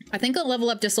 I think I'll level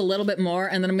up just a little bit more,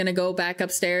 and then I'm gonna go back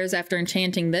upstairs after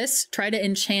enchanting this. Try to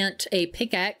enchant a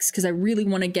pickaxe because I really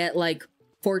want to get like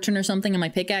fortune or something on my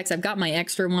pickaxe. I've got my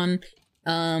extra one.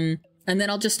 And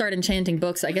then I'll just start enchanting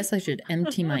books. I guess I should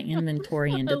empty my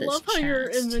inventory into this chest. I love how your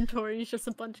inventory is just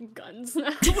a bunch of guns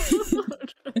now.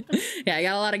 Yeah, I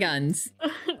got a lot of guns.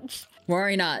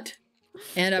 Worry not.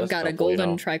 And I've got a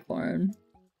golden tricorn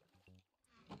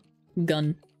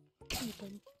gun.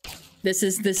 This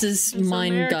is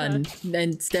mine America. gun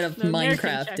instead of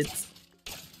Minecraft. It's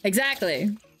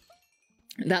exactly.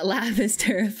 That laugh is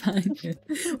terrifying.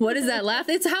 What is that laugh?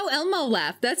 It's how Elmo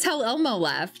laughed. That's how Elmo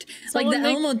laughed. Like the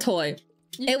Elmo toy.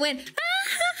 It went.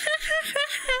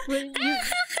 Wait,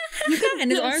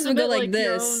 And his arms would go like your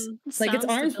this. own Like its sounds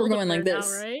to arms were build a going like bird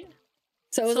this. now, right?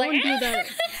 So it was Someone like. do that.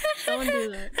 Someone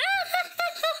do that.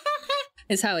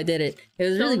 Is how I did it. It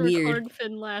was Someone really weird. record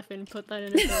Finn laughing. Put that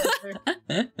in a picture.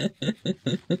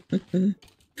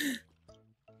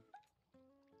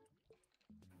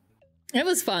 It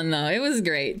was fun though. It was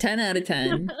great. 10 out of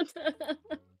 10.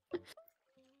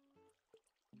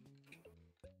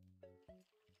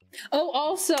 Oh,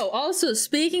 also,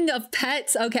 speaking of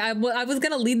pets, okay, I was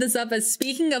gonna lead this up as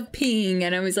speaking of peeing,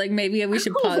 and I was like, maybe we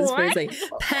should pause for a second.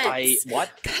 Pets.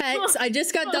 Pets. I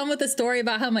just got done with a story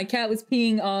about how my cat was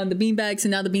peeing on the beanbags,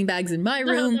 and now the beanbag's in my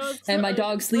room, and my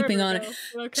dog's sleeping on it.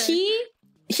 Okay.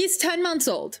 He's 10 months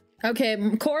old. Okay,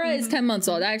 Cora is 10 months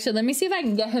old. Actually, let me see if I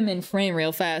can get him in frame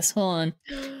real fast. Hold on.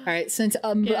 All right, since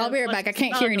I'll be right back. I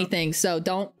can't hear anything, so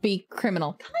don't be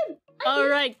criminal. All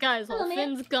right, guys. While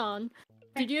Finn's gone,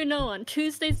 did you know on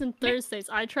Tuesdays and Thursdays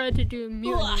I tried to do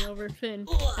mutiny over Finn,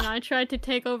 and I tried to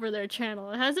take over their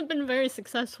channel. It hasn't been very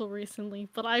successful recently,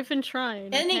 but I've been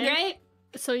trying. Isn't he great?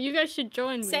 So you guys should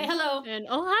join me. Say hello. And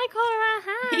oh hi Cora,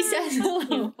 hi. He says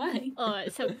hello. Hi. Oh,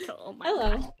 it's so cool. Oh my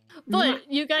Hello. gosh. But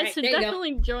you guys should there you go.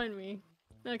 definitely join me,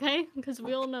 okay? Because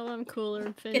we all know I'm cooler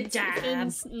and Finn's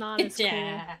not as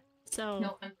cool. So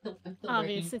No, I'm still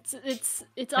obvious. working. It's I'm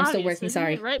obvious. still working, isn't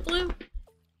sorry. it? Right, Blue?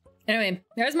 Anyway,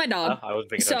 there's my dog. I was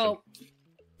paying So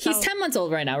he's 10 months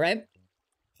old right now, right?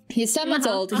 He's 10 months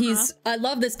old. I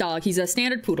love this dog. He's a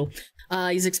standard poodle.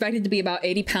 He's expected to be about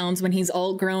 80 pounds when he's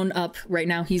all grown up. Right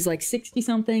now, he's like 60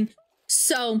 something.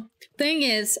 So thing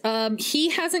is, he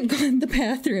hasn't gone to the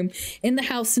bathroom in the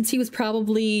house since he was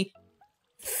probably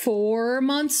 4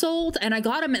 months old, and I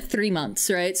got him at 3 months,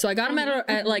 right? So I got him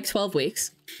at like 12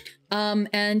 weeks.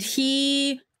 And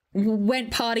he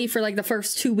went potty for like the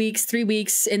first 2 weeks, 3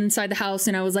 weeks inside the house,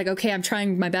 and I was like, okay, I'm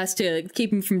trying my best to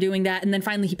keep him from doing that. And then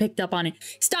finally he picked up on it.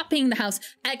 Stopped peeing in the house.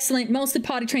 Excellent. Mostly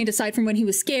potty trained aside from when he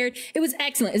was scared. It was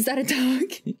excellent. Is that a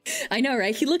dog? I know,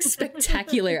 right? He looks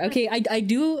spectacular. Okay, I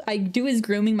do his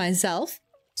grooming myself.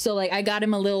 So like I got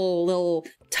him a little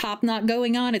top knot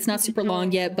going on. It's not super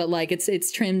long yet, but like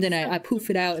it's trimmed, and I poof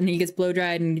it out and he gets blow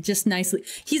dried and just nicely.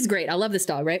 He's great. I love this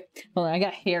dog, right? Hold on, I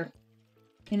got hair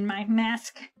in my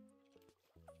mask.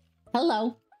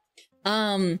 Hello.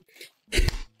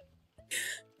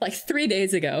 Like 3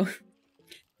 days ago,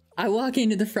 I walk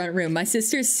into the front room. My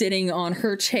sister's sitting on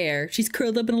her chair. She's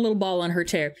curled up in a little ball on her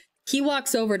chair. He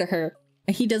walks over to her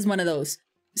and he does one of those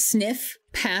sniff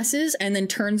passes and then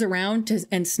turns around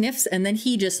and sniffs, and then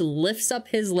he just lifts up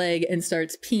his leg and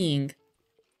starts peeing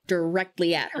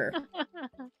directly at her.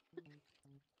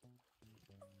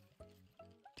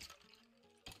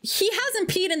 He hasn't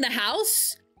peed in the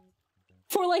house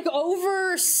for like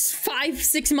over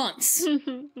 5-6 months.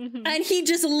 And he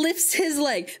just lifts his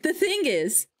leg. The thing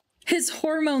is, his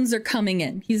hormones are coming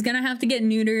in. He's gonna have to get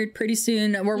neutered pretty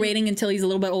soon. We're waiting until he's a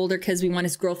little bit older because we want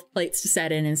his growth plates to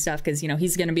set in and stuff, because, you know,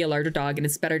 he's gonna be a larger dog and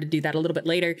it's better to do that a little bit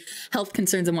later. Health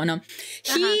concerns and whatnot.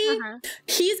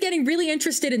 He's getting really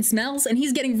interested in smells, and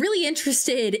he's getting really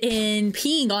interested in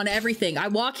peeing on everything. I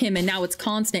walk him and now it's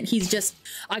constant. He's just,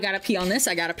 I gotta pee on this,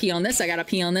 I gotta pee on this, I gotta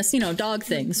pee on this, you know, dog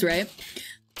things, right?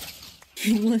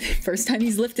 First time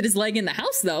he's lifted his leg in the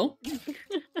house though.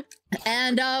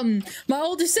 And my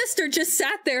older sister just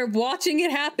sat there watching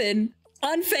it happen,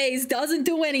 unfazed, doesn't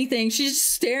do anything. She's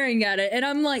just staring at it. And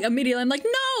I'm like, immediately I'm like,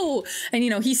 no. And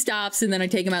you know, he stops, and then I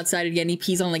take him outside again. He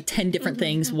pees on like 10 different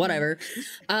things, whatever.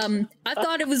 I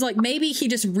thought it was like maybe he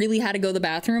just really had to go to the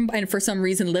bathroom and for some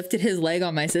reason lifted his leg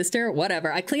on my sister,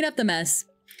 whatever. I clean up the mess,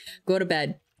 go to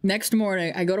bed. Next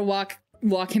morning, I go to walk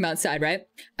him outside, right?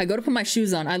 I go to put my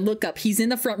shoes on. I look up. He's in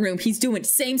the front room. He's doing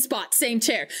same spot, same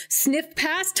chair. Sniff,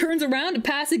 pass, turns around and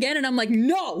pass again. And I'm like,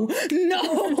 no,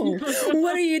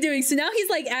 what are you doing? So now he's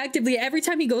like actively, every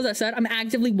time he goes outside, I'm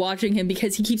actively watching him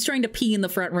because he keeps trying to pee in the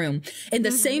front room. In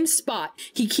the same spot,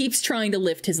 he keeps trying to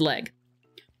lift his leg.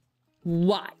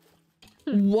 Why?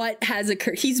 What has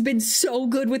occurred? He's been so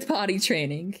good with potty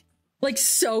training. Like,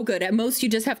 so good. At most, you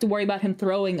just have to worry about him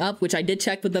throwing up, which I did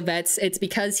check with the vets. It's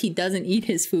because he doesn't eat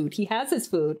his food. He has his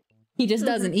food. He just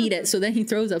doesn't eat it. So then he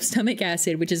throws up stomach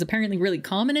acid, which is apparently really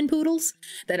common in poodles.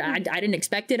 That I didn't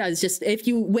expect it. I was just, if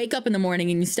you wake up in the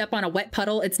morning and you step on a wet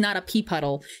puddle, it's not a pee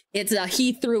puddle. It's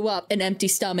he threw up an empty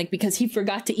stomach because he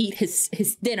forgot to eat his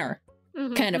dinner.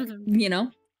 Kind of, you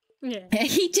know? Yeah.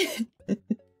 He did.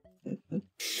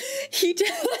 He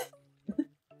did.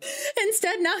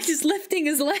 Instead, now he's lifting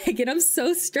his leg, and I'm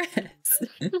so stressed.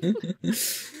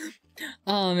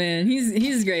 Oh man,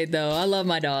 he's great though. I love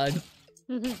my dog.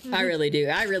 I really do.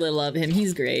 I really love him.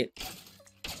 He's great.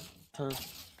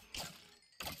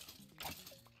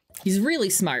 He's really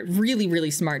smart,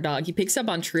 really smart dog. He picks up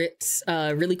on tricks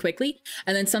really quickly.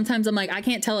 And then sometimes I'm like, I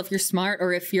can't tell if you're smart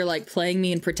or if you're like playing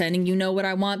me and pretending you know what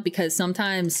I want, because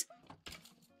sometimes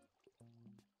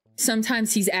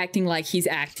he's acting like he's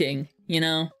acting, you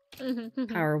know?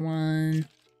 Power 1.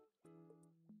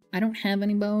 I don't have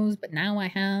any bows, but now I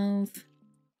have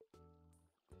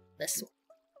this one.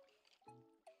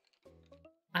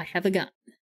 I have a gun,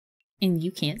 and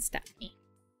you can't stop me.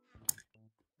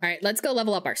 All right, let's go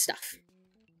level up our stuff.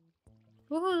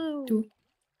 Woohoo!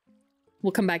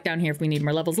 We'll come back down here if we need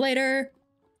more levels later.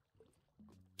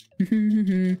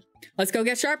 Let's go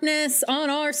get sharpness on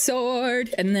our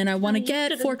sword, and then I want to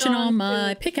get fortune on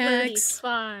my pickaxe.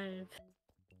 35.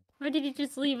 Why did you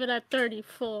just leave it at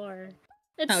 34?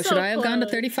 It's oh, so should I have gone to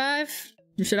close. 35?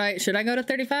 Should I go to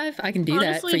 35? I can do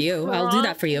Honestly, that for you. I'll do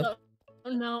that for you.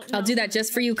 No, I'll do that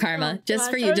just for you, Karma. Just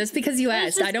for you. Just because you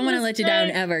asked. I don't want to let you down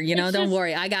ever. You know, don't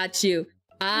worry. I got you.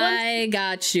 I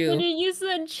got you. When you use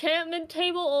the enchantment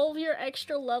table, all of your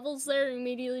extra levels there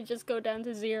immediately just go down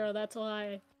to 0. That's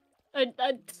why.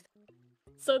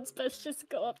 So it's best just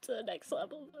go up to the next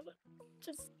level.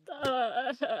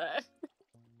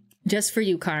 Just for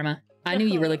you, Karma. I knew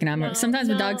you were looking at me. Sometimes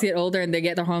when dogs get older and they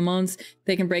get their hormones,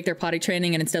 they can break their potty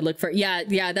training and instead look for...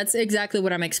 Yeah, that's exactly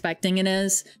what I'm expecting it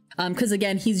is. Because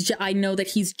again, I know that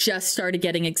he's just started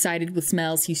getting excited with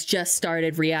smells. He's just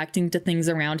started reacting to things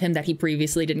around him that he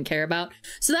previously didn't care about.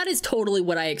 So that is totally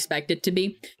what I expect it to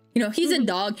be. You know, he's a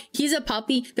dog. He's a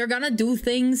puppy. They're gonna do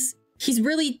things.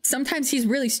 Sometimes he's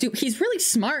really stupid. He's really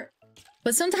smart,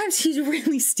 but sometimes he's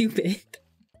really stupid.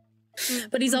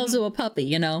 But he's also a puppy,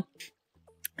 you know?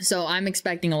 So I'm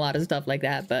expecting a lot of stuff like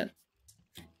that, but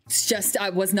it's just, I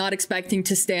was not expecting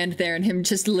to stand there and him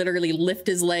just literally lift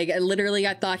his leg. And literally,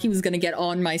 I thought he was gonna get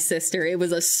on my sister. It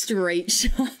was a straight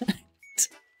shot.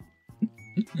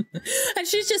 And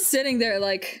she's just sitting there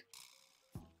like...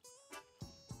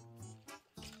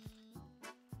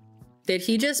 Did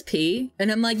he just pee?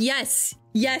 And I'm like, yes!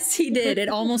 Yes, he did! It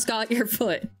almost got your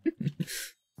foot.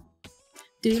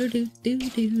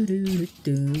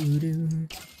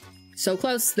 So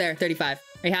close. There, 35.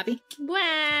 Are you happy?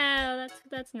 Wow,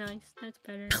 that's nice. That's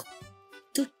better.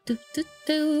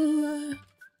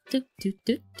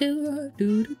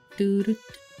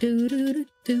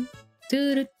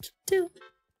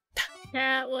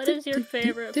 Yeah, what is your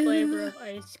favorite flavor of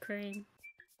ice cream?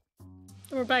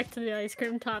 We're back to the ice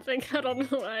cream topic. I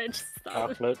don't know why I just thought.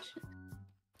 Chocolate.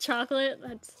 Chocolate?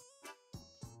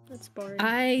 That's boring.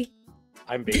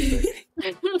 I'm basic.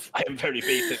 I am very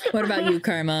basic. What about you,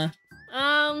 Karma?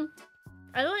 I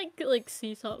like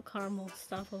sea salt caramel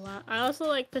stuff a lot. I also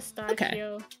like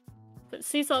pistachio. Okay. But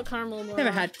sea salt caramel more.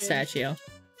 Never had pistachio.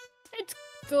 It's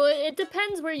good. It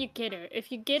depends where you get it.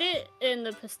 If you get it and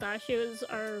the pistachios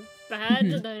are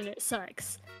bad, then it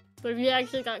sucks. But if you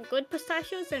actually got good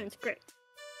pistachios, then it's great.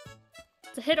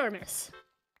 It's a hit or miss.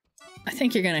 I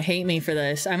think you're gonna hate me for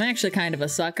this. I'm actually kind of a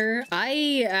sucker.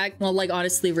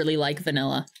 Honestly really like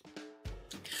vanilla.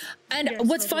 And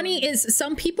what's funny is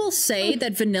some people say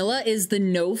that vanilla is the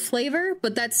no flavor,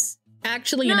 but that's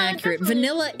actually inaccurate.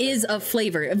 Vanilla is a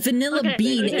flavor. Vanilla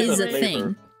bean is a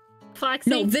thing. Foxy?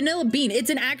 No, vanilla bean. It's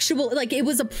an actual, like, it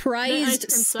was a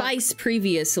prized spice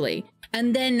previously.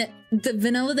 And then the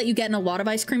vanilla that you get in a lot of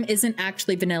ice cream isn't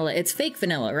actually vanilla. It's fake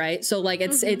vanilla, right? So like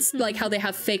it's like how they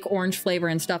have fake orange flavor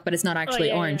and stuff, but it's not actually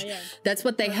orange. Yeah. That's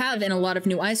what they have in a lot of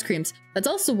new ice creams. That's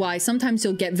also why sometimes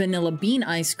you'll get vanilla bean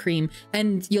ice cream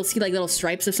and you'll see like little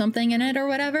stripes of something in it or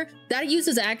whatever. That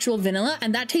uses actual vanilla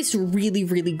and that tastes really,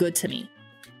 really good to me.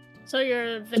 So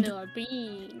you're vanilla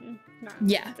bean.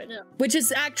 Yeah, vanilla. Which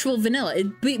is actual vanilla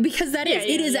because that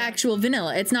is actual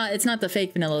vanilla. It's not the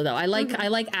fake vanilla though. I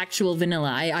like actual vanilla.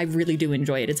 I really do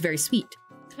enjoy it. It's very sweet.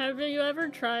 Have you ever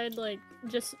tried like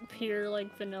just pure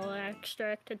like vanilla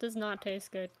extract? It does not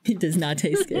taste good. It does not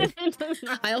taste good. It does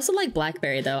not. I also like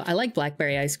blackberry though. I like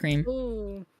blackberry ice cream.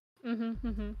 Ooh.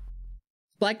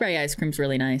 Blackberry ice cream's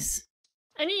really nice.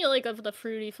 Any like of the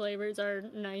fruity flavors are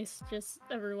nice just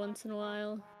every once in a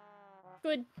while.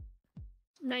 Good.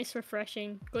 Nice,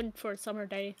 refreshing, good for a summer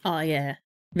day. Oh yeah,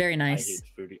 very nice.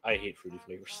 I hate fruity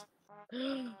flavors.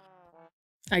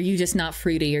 Are you just not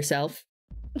fruity yourself?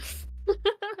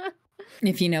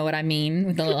 If you know what I mean,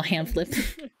 with a little hand flip.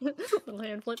 Little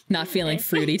hand flip. Not feeling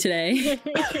fruity today.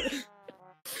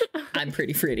 I'm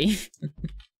pretty fruity.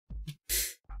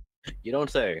 You don't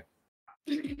say.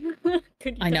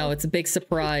 I know, it's a big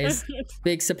surprise.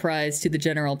 Big surprise to the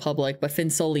general public, but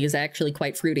Finnsowle is actually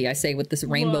quite fruity, I say, with this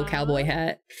rainbow cowboy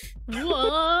hat.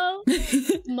 Whoa!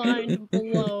 Mind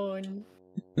blown.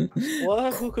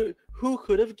 What? Who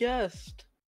could have guessed?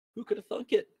 Who could have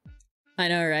thunk it? I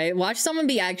know, right? Watch someone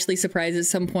be actually surprised at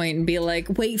some point and be like,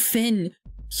 wait, Finn,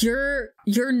 you're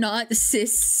not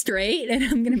cis straight? And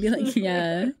I'm gonna be like,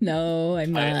 yeah, no,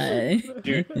 I'm not.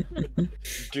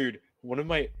 Dude, one of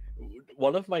my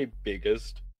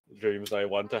biggest dreams I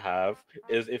want to have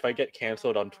is if I get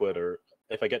cancelled on Twitter.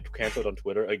 If I get cancelled on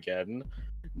Twitter again,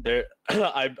 I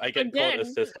get called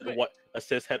a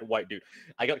cishet white dude.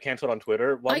 I got cancelled on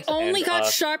Twitter once. I only got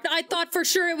sharp. I thought for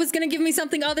sure it was gonna give me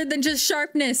something other than just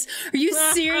sharpness. Are you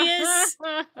serious?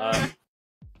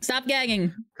 Stop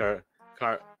gagging.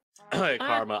 Karma.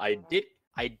 I did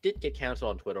get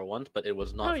cancelled on Twitter once, but it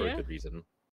was not for a good reason.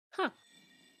 Huh.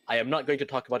 I am not going to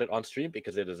talk about it on stream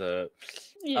because it is a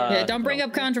yeah. Don't bring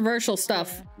up controversial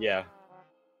stuff. Yeah.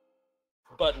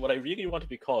 But what I really want to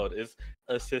be called is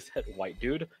a cishet white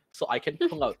dude, so I can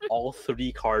pull out all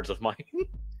 3 cards of mine.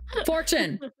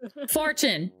 Fortune.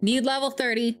 Fortune. Need level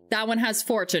 30. That one has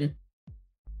fortune.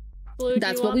 Blue,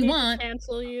 that's what we want.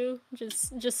 Cancel you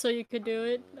just so you could do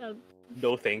it.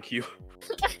 No, thank you.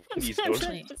 Please don't.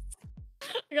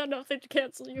 I got nothing to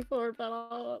cancel you for, but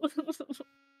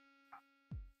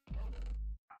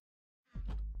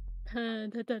I'm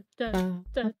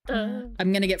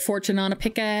gonna get fortune on a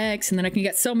pickaxe, and then I can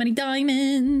get so many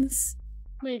diamonds.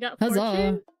 Well, you got Huzzah.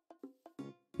 fortune?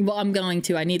 Well, I'm going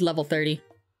to. I need level 30.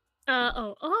 You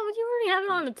already have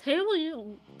it on the table?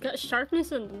 You got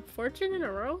sharpness and fortune in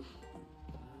a row?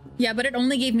 Yeah, but it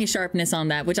only gave me sharpness on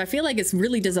that, which I feel like is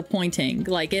really disappointing.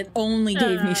 Like, it only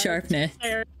gave me sharpness.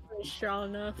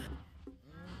 Strong enough.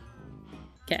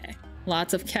 Okay.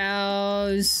 Lots of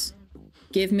cows.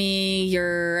 Give me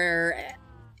your...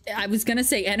 I was gonna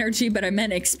say energy, but I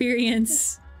meant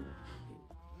experience.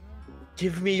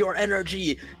 Give me your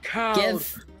energy,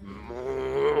 cows!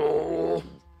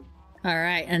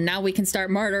 Alright, and now we can start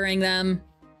murdering them.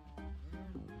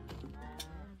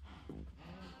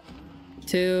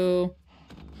 2,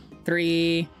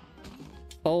 3,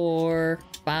 4,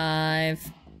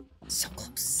 5. So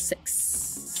close. 6,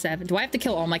 7. Do I have to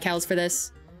kill all my cows for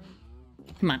this?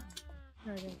 Come on.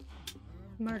 Okay.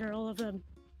 Murder all of them.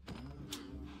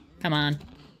 Come on.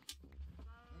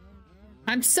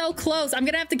 I'm so close. I'm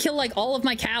gonna have to kill, like, all of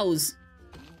my cows.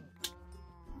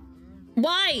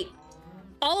 Why?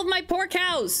 All of my poor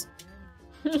cows.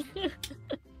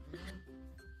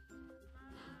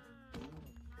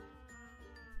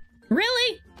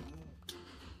 Really?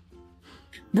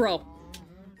 Bro.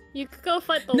 You could go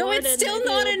fight the No, warden. it's still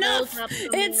not enough.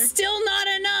 It's still not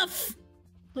enough.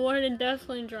 The warden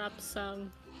definitely dropped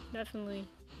some. Definitely.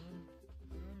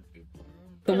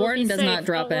 The It'll warden be does safe, not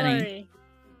drop don't any. worry.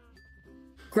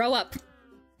 Grow up.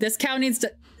 This cow needs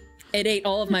to... It ate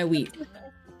all of my wheat.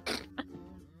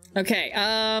 Okay,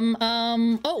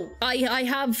 oh, I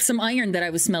have some iron that I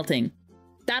was smelting.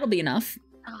 That'll be enough.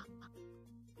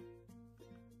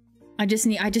 I just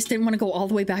didn't want to go all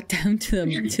the way back down to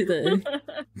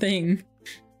the thing.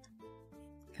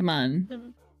 Come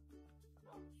on.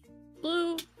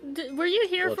 Blue, were you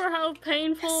here for how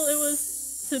painful it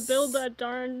was to build that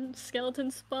darn skeleton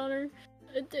spawner?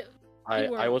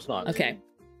 I was not. Okay.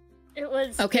 It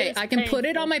was. Okay, it was I can put it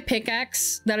painful. on my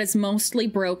pickaxe that is mostly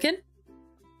broken,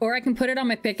 or I can put it on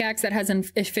my pickaxe that has an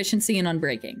efficiency and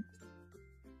unbreaking.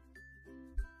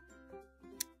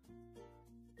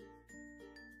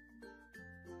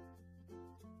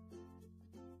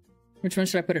 Which one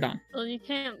should I put it on? Well, you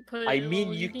can't put. I it mean,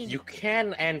 all, you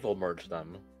can anvil merge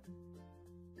them.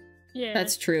 Yeah.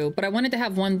 That's true, but I wanted to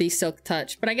have one be silk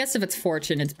touch. But I guess if it's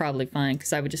fortune, it's probably fine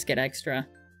because I would just get extra.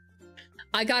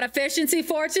 I got efficiency,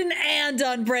 fortune, and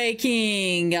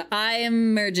unbreaking. I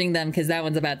am merging them because that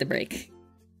one's about to break.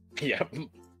 Yep.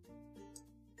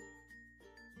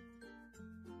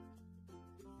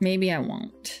 Maybe I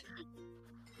won't.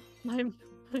 Can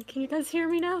you guys hear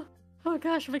me now? Oh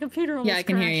gosh, my computer almost Yeah, I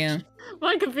can crashed. hear you.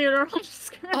 My computer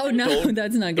almost crashed. Oh no,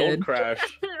 that's not good. Don't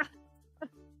crash.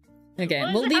 Okay, Why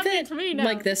is we'll it leave happening it to me now?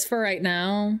 like this for right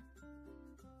now.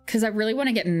 Because I really want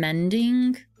to get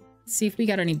mending. See if we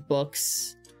got any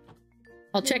books.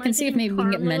 I'll check and see if maybe we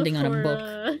can get mending on a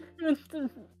book.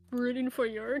 Rooting for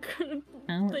your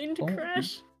thing to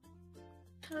crash.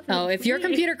 Oh, if your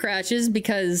computer crashes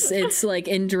because it's like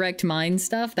indirect mine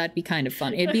stuff, that'd be kind of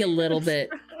fun. It'd be a little bit,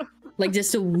 like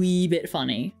just a wee bit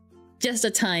funny. Just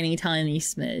a tiny, tiny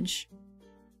smidge.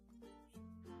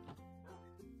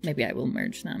 Maybe I will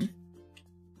merge them.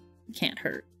 Can't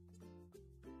hurt.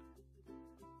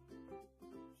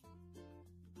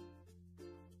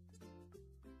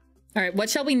 All right, what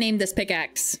shall we name this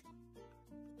pickaxe?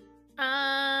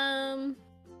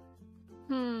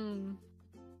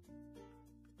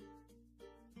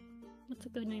 What's a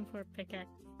good name for a pickaxe?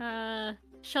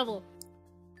 Shovel.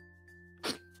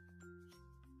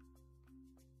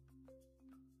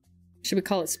 Should we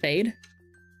call it spade?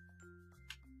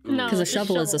 No, Because a just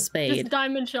shovel is a spade. Just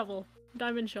diamond shovel.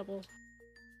 Diamond shovel.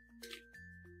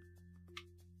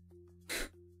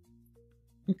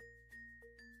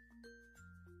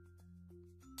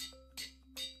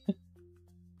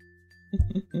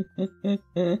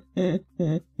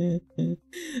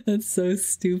 That's so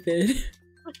stupid.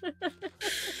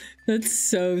 That's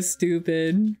so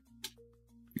stupid.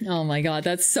 Oh my god,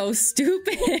 that's so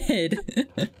stupid.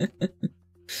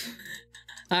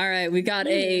 Alright, we got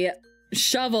a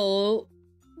shovel.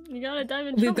 You got a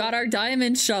diamond shovel. We've got our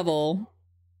diamond shovel.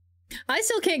 I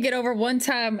still can't get over one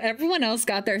time everyone else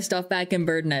got their stuff back in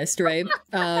Bird Nest, right?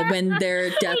 When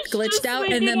their death glitched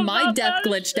out, and then my death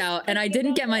glitched out, and I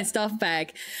didn't get my stuff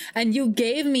back. And you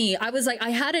gave me, I was like,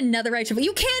 I had a netherite shovel.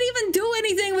 You can't even do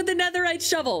anything with the netherite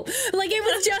shovel. Like, it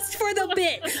was just for the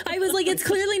bit. I was like, it's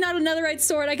clearly not a netherite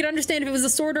sword. I could understand if it was a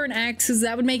sword or an axe, because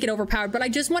that would make it overpowered. But I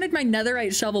just wanted my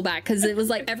netherite shovel back, because it was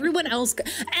like everyone else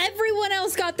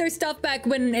got their stuff back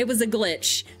when it was a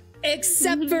glitch.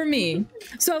 Except for me.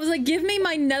 So I was like, give me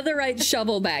my netherite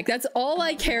shovel back. That's all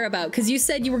I care about. Because you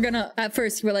said you were gonna, at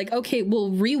first you were like, okay,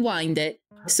 we'll rewind it.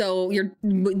 So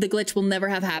the glitch will never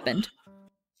have happened.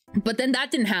 But then that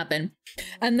didn't happen.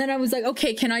 And then I was like,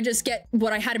 okay, can I just get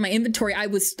what I had in my inventory? I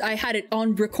had it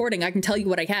on recording. I can tell you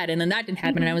what I had. And then that didn't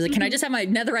happen. And I was like, can I just have my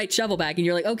netherite shovel back? And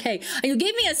you're like, okay. And you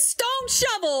gave me a stone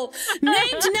shovel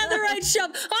named netherite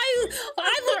shovel. I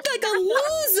looked like a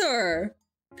loser.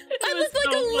 I was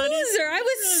like a loser. I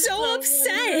was so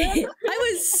upset.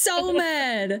 I was so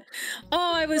mad.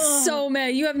 Oh, I was so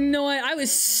mad. You have no idea. I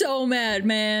was so mad,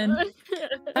 man.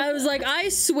 I was like, I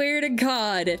swear to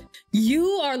God, you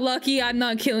are lucky I'm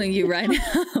not killing you right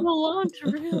now. Well,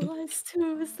 to realize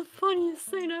too is the funniest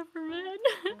thing ever, man.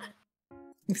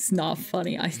 It's not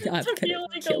funny. I've got to kill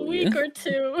like a week or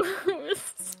two.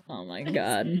 Oh my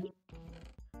God.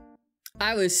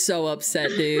 I was so upset,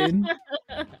 dude.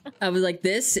 I was like,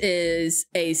 this is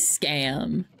a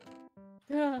scam.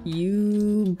 Yeah.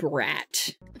 You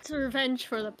brat. It's a revenge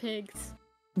for the pigs.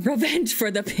 Revenge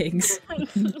for the pigs.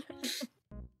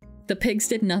 The pigs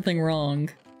did nothing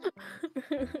wrong.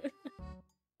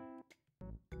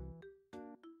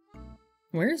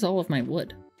 Where's all of my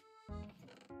wood?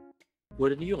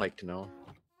 Wouldn't you like to know?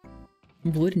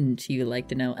 Wouldn't you like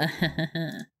to know? Ha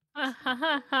ha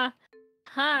ha ha.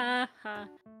 Ha ha.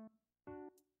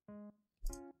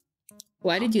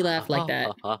 Why did you laugh like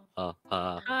that?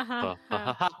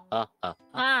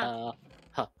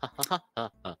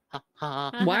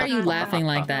 Why are you laughing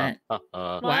like that?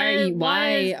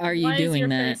 Why are you doing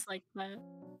that? Face like that?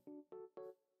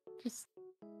 Just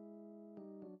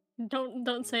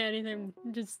don't say anything.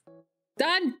 Just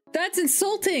that's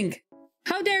insulting.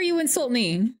 How dare you insult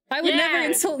me? I would never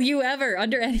insult you ever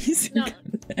under any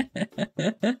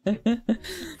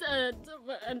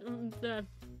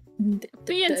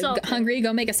be insulted. Hungry?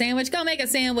 Go make a sandwich. Go make a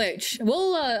sandwich.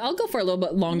 We'll I'll go for a little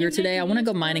bit longer today. I want to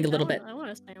go mining a little bit. I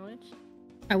want a sandwich.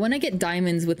 I want to get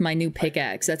diamonds with my new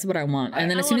pickaxe. That's what I want. And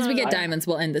then as soon as we get diamonds,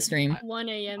 we'll end the stream. 1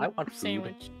 a.m.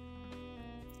 sandwich.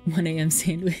 1 a.m.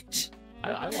 sandwich.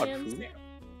 I want food.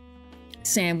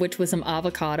 Sandwich with some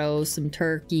avocado, some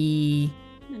turkey.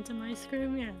 And some ice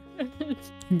cream, yeah.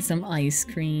 And some ice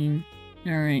cream.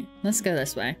 Alright, let's go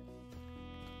this way.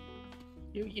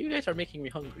 You guys are making me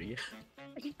hungry.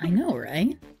 I know,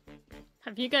 right?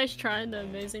 Have you guys tried the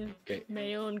amazing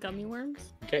mayo and gummy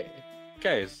worms? Okay,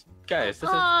 guys, this is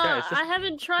I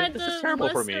haven't tried this is terrible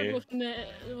for me.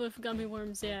 with gummy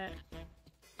worms yet.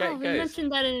 Guys, we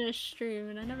mentioned that in a stream,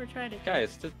 and I never tried it.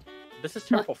 Guys, this is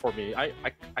terrible for me. I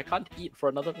can't eat for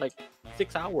another like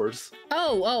 6 hours.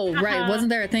 Oh, right. Wasn't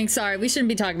there a thing? Sorry, we shouldn't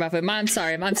be talking about it. I'm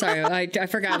sorry. I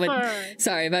forgot what.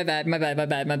 Sorry, my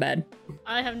bad.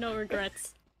 I have no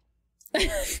regrets.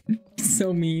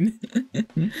 So mean.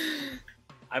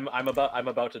 I'm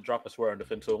about to drop a swear on the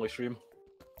Finnsowle stream.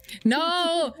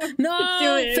 No,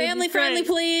 family friendly,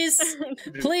 please,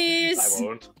 please. I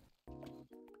won't.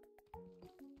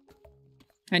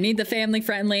 I need the family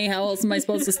friendly. How else am I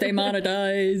supposed to stay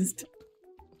monetized?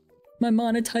 My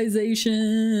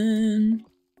monetization.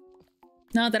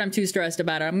 Not that I'm too stressed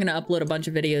about it. I'm gonna upload a bunch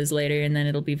of videos later and then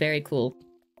it'll be very cool.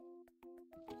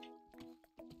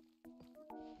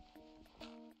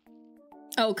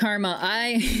 Oh, Karma,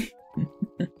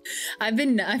 I've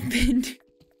been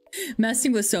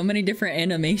messing with so many different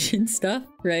animation stuff,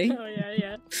 right? Oh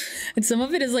yeah. And some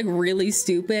of it is like really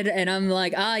stupid, and I'm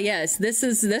like, ah, yes, this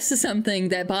is something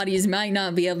that bodies might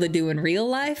not be able to do in real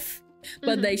life,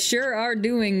 but they sure are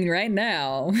doing right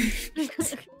now.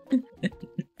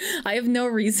 I have no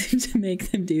reason to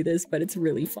make them do this, but it's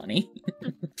really funny.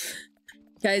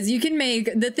 Guys, you can make,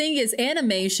 the thing is,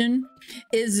 animation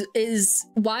is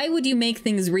why would you make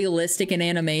things realistic in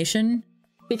animation?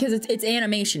 Because it's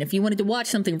animation. If you wanted to watch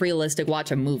something realistic,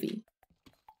 watch a movie.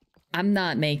 I'm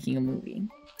not making a movie.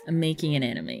 I'm making an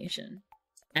animation.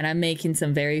 And I'm making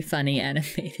some very funny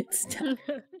animated stuff.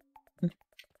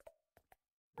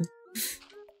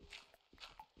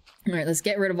 Alright, let's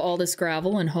get rid of all this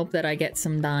gravel and hope that I get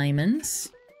some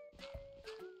diamonds.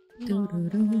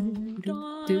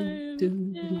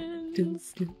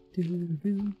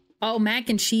 Oh, mac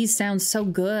and cheese sounds so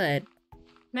good.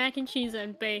 Mac and cheese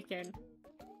and bacon.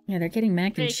 Yeah, they're getting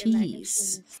mac and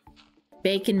cheese.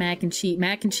 Bacon, mac and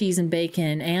cheese and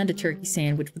bacon, and a turkey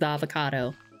sandwich with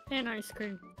avocado. And ice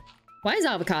cream. Why is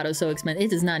avocado so expensive? It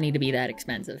does not need to be that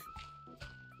expensive.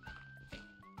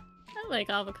 I like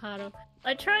avocado.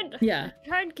 I tried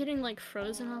getting like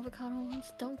frozen avocado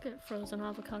once. Don't get frozen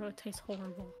avocado, it tastes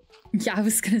horrible. Yeah, I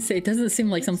was gonna say, it doesn't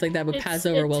seem like something that would pass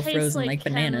over well frozen, like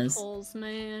bananas.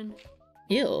 Man.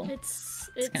 Ew. It's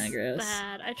kind of gross.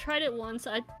 Bad. I tried it once.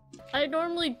 I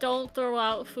normally don't throw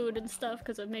out food and stuff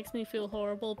because it makes me feel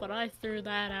horrible, but I threw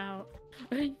that out.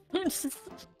 It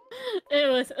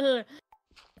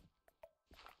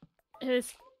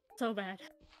was so bad.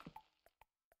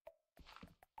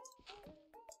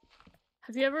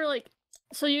 Have you ever like,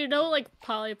 so you know like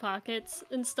Polly Pockets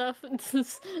and stuff,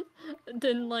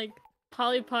 then like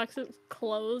Polly Pockets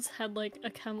clothes had like a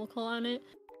chemical on it.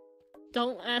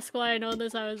 Don't ask why I know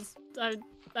this. I was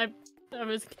a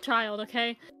child,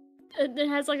 okay? It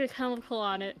has like a chemical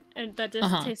on it, and that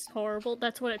just tastes horrible.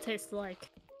 That's what it tasted like.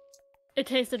 It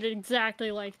tasted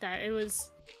exactly like that. It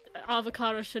was,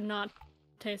 avocado should not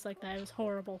taste like that. It was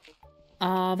horrible.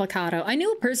 Avocado. I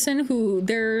knew a person who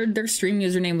their stream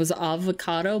username was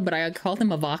avocado, but I called them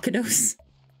avocados.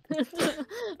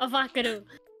 Avocado.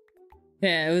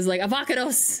 Yeah, it was like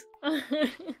avocados.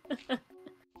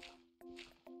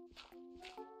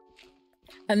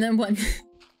 And then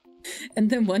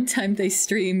one time they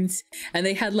streamed and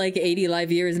they had like 80 live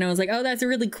viewers and I was like, oh, that's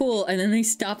really cool. And then they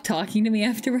stopped talking to me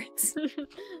afterwards.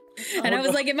 And I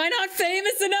was like, am I not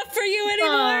famous enough for you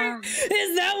anymore?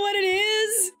 Is that what it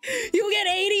is? You get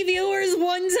 80 viewers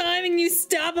one time and you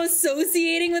stop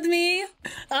associating with me?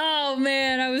 Oh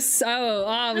man, I was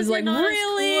like,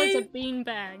 really? As cool as a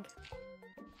beanbag.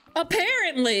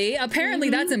 Apparently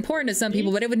that's important to some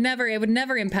people, but it would never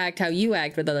impact how you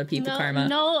act with other people, Karma.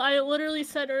 No, I literally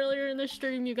said earlier in the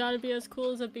stream, you gotta be as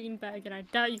cool as a beanbag, and I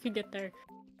doubt you could get there.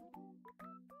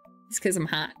 It's because I'm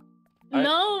hot.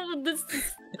 No,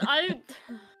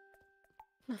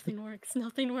 nothing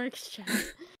works, chat.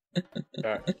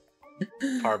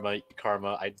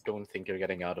 Karma, I don't think you're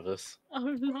getting out of this.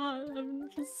 I'm not, I'm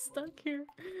just stuck here.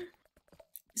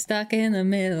 Stuck in the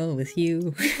middle with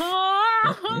you.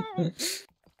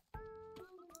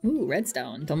 Ooh,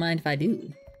 redstone. Don't mind if I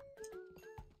do.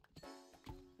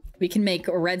 We can make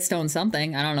a redstone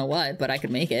something. I don't know what, but I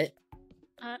could make it.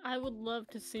 I would love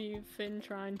to see Finn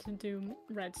trying to do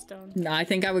redstone. No, I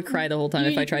think I would cry the whole time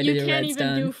if I tried to do redstone. You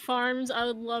can't even do farms. I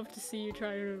would love to see you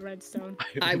try to do redstone.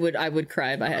 I would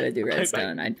cry if I had to do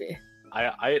redstone.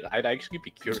 I'd actually be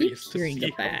curious to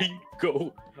see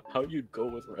how you'd go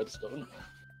with redstone.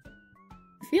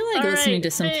 I feel like listening to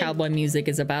some cowboy music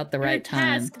is about the right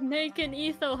time. Task, make an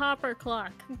etho hopper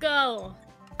clock. Go.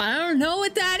 I don't know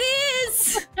what that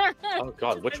is. Oh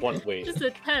god, which one? Wait. Just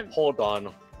attempt. Hold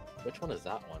on. Which one is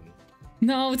that one?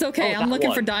 No, it's okay. I'm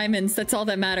looking for diamonds. That's all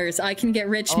that matters. I can get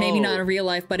rich, maybe not in real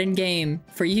life, but in game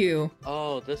for you.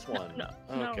 Oh, this one. No.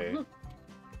 Okay.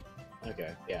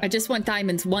 Okay, yeah. I just want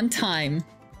diamonds one time.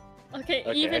 Okay,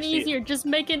 even easier. Just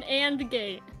make an AND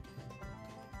gate.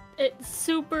 It's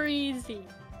super easy.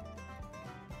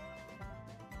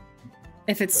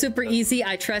 If it's super easy,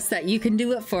 I trust that you can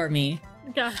do it for me.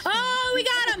 Gosh. Oh, we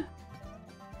got him!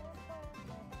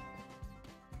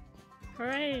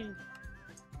 Hooray.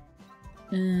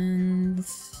 And...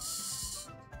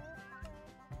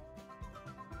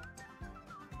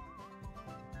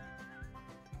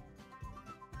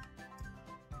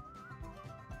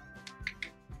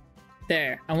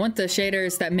 there. I want the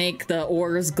shaders that make the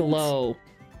ores glow.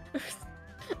 I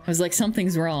was like,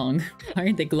 something's wrong. Why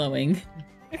aren't they glowing?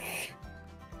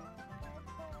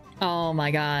 Oh my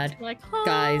god. Like,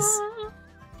 Guys.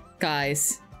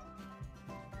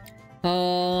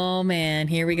 Oh man,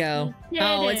 here we go.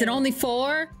 Oh, is it only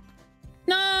 4?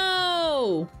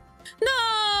 No!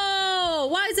 No!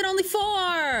 Why is it only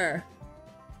 4?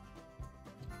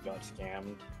 Got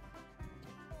scammed.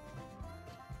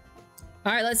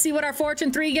 Alright, let's see what our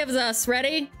Fortune 3 gives us.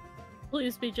 Ready?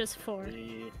 Please be just 4.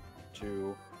 3,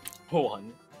 2,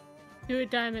 1. Do it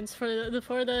diamonds for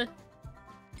the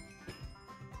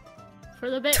For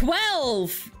the bit.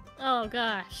 12! Oh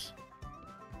gosh.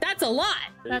 That's a lot!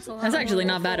 That's a lot. That's actually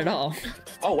not bad at all.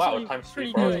 Oh wow, actually times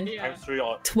 3 pretty for good, yeah. times 3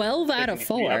 on 12 out of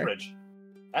 53 4. average.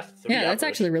 That's 3 Yeah, that's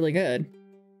average. actually really good.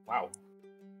 Wow.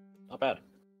 Not bad.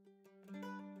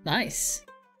 Nice.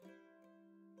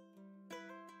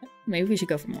 Maybe we should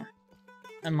go for more.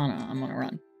 I'm on a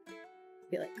run. I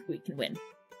feel like we can win.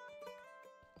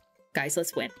 Guys,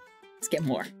 let's win. Let's get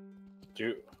more.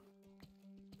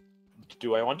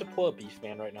 Do I want to pull a beef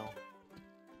man right now?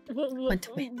 What Want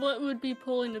to win. would be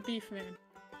pulling the beef man?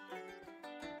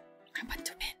 I want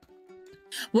to win.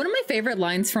 One of my favorite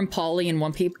lines from Polly in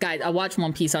One Piece, guys, I watch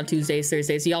One Piece on Tuesdays,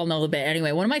 Thursdays, y'all know the bit.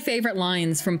 Anyway, one of my favorite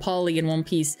lines from Polly in One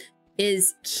Piece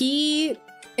is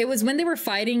it was when they were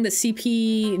fighting the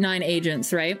CP9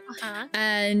 agents, right? Uh-huh.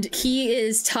 And he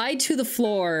is tied to the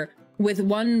floor with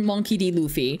one Monkey D.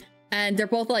 Luffy. And they're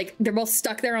both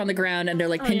stuck there on the ground and they're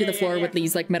like pinned to the floor with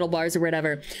these like metal bars or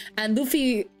whatever. And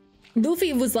Luffy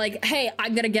was like, hey,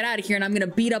 I'm gonna get out of here and I'm gonna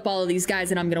beat up all of these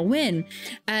guys and I'm gonna win.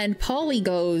 And Polly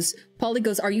goes,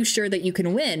 are you sure that you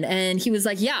can win? And he was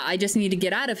like, yeah, I just need to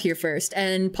get out of here first.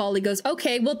 And Polly goes,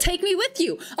 okay, well, take me with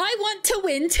you. I want to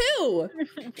win too.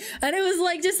 And it was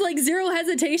like, just like zero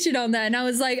hesitation on that. And I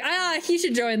was like, he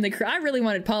should join the crew. I really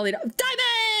wanted Polly to,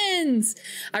 diamonds!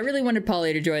 I really wanted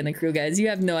Polly to join the crew, guys. You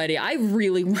have no idea. I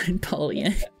really wanted Polly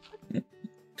in.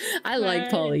 I like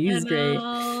Polly, he's great.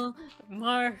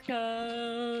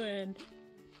 Marco and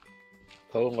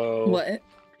Polo. What?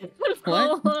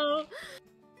 Polo.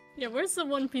 Yeah, where's the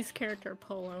One Piece character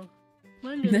Polo?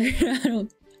 I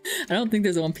don't think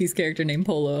there's a One Piece character named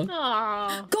Polo.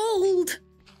 Aww. Gold!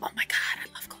 Oh my god, I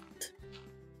love gold.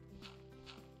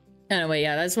 Anyway,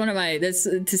 yeah, that's one of my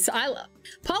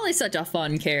Polly's such a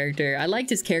fun character. I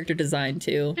liked his character design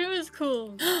too. It was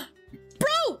cool.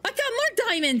 Bro, I got more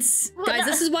diamonds! Guys,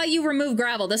 this is why you remove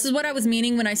gravel. This is what I was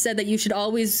meaning when I said that you should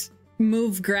always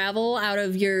move gravel out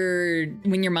of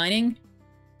when you're mining.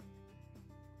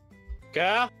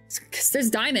 Yeah? Because there's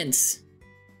diamonds.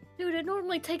 Dude, it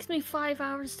normally takes me 5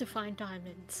 hours to find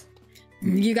diamonds.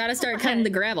 You gotta start cutting the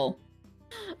gravel.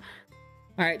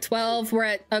 Alright, 12,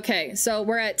 okay, so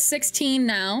we're at 16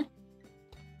 now.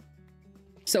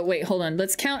 So wait, hold on,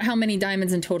 let's count how many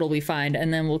diamonds in total we find,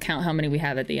 and then we'll count how many we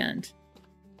have at the end.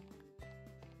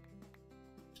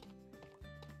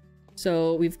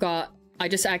 So we've got, I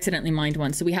just accidentally mined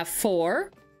one, so we have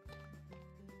 4.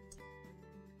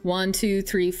 1, 2,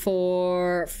 3,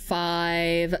 4,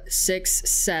 5, 6,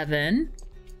 7.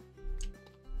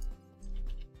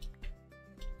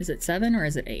 Is it 7 or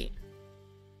is it 8?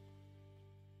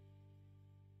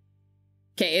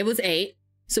 Okay, it was 8.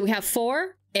 So we have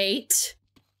 4, 8.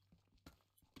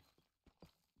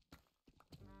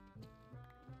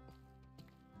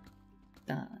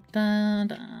 Da, da,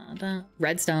 da, da.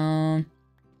 Redstone.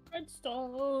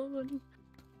 Redstone.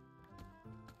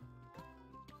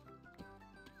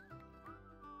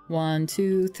 1,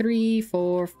 2, 3,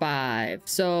 4, 5.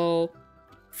 So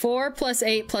 4 plus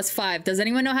 8 plus 5. Does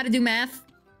anyone know how to do math?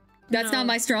 That's not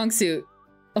my strong suit.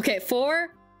 Okay,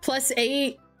 4 plus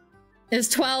 8 is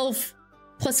 12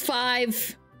 plus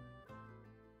 5.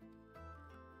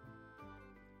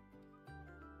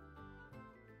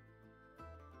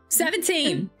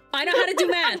 17. I know how to do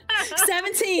math.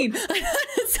 17.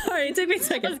 Sorry, it took me a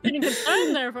second. I was getting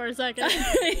concerned there for a second.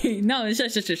 No,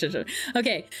 shush.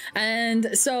 Okay,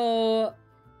 and so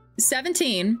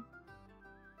 17.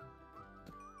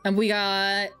 And we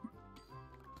got...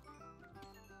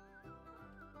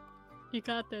 You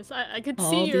got this. I could all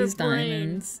see your these brain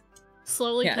diamonds.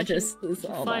 slowly catching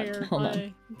hold fire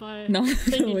on. by No,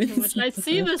 thinking too much. it's I not.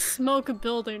 see the smoke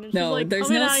building. And No, like, there's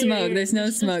coming no out smoke. here. There's no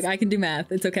It's smoke. just- I can do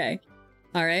math. It's okay.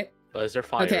 All right. But is there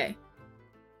fire? Okay.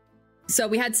 So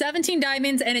we had 17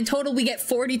 diamonds, and in total we get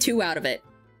 42 out of it.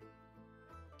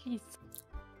 Jeez.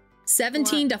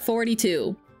 17 to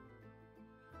 42.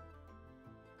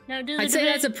 Now do the I'd say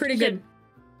that's a pretty good...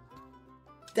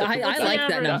 I like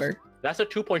that average? number. That's a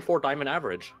 2.4 diamond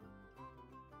average.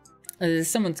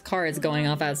 Someone's car is going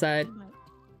off outside.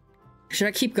 Should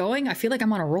I keep going? I feel like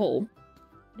I'm on a roll.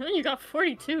 No, you got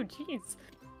 42. Jeez.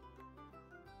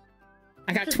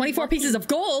 I got 24 pieces of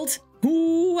gold.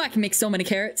 Ooh, I can make so many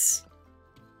carrots.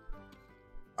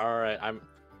 All right, I'm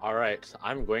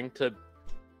going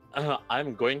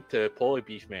to pull a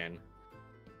beef man.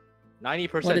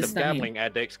 90% of gambling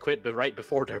addicts quit right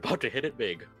before they're about to hit it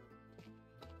big.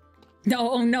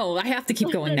 No, oh no, I have to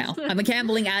keep going now. I'm a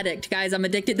gambling addict, guys. I'm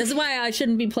addicted. This is why I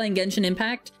shouldn't be playing Genshin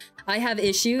Impact. I have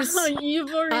issues. Oh,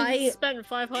 you've already spent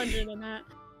 500 on that.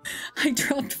 I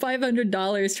dropped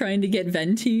 $500 trying to get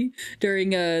Venti during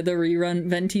the rerun,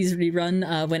 Venti's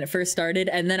rerun when it first started,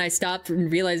 and then I stopped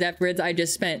and realized afterwards I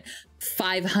just spent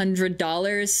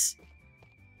 $500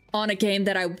 on a game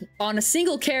that on a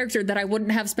single character that I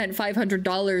wouldn't have spent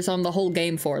 $500 on the whole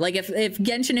game for. Like if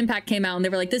Genshin Impact came out and they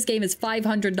were like, this game is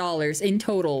 $500 in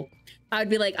total, I would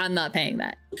be like, I'm not paying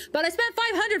that. But I spent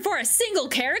 $500 for a single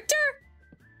character?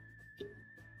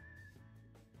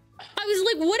 I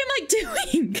was like, what am I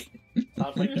doing?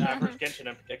 Sounds like the average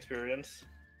Genshin experience.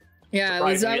 Yeah, I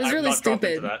was really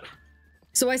stupid.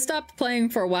 So I stopped playing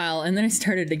for a while, and then I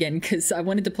started again because I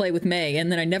wanted to play with May,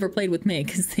 and then I never played with May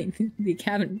because they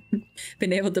haven't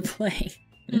been able to play.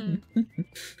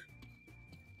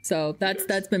 So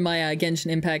that's been my Genshin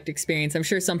Impact experience. I'm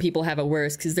sure some people have it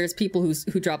worse because there's people who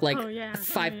drop like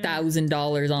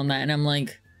 $5,000 on that, and I'm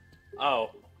like, some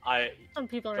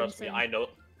people are trust insane. me,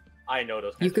 I know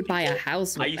those. You could buy a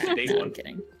house with that. No, I'm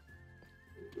kidding.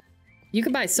 You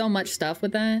could buy so much stuff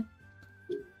with that.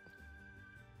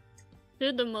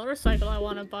 Dude, the motorcycle I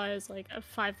want to buy is like a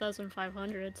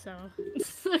 5,500, so...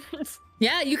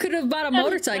 Yeah, you could have bought a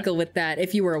motorcycle with that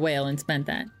if you were a whale and spent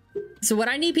that. So what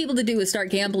I need people to do is start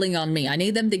gambling on me. I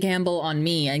need them to gamble on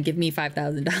me and give me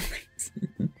 $5,000.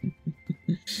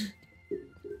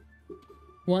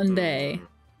 One day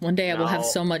I will have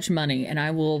so much money and I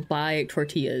will buy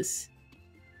tortillas.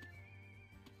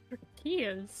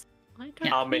 Tortillas?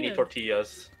 How many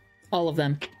tortillas? All of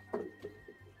them.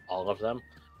 All of them?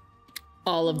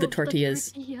 All of the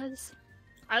tortillas. I'm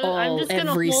just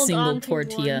gonna every hold single on to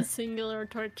tortilla. one singular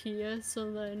tortilla,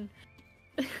 so then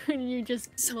you just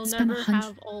will it's been never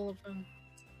have all of them.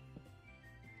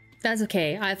 That's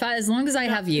okay. As long as I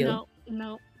have you.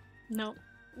 No.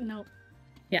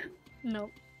 Yeah.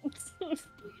 No.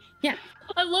 Yeah.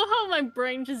 I love how my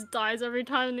brain just dies every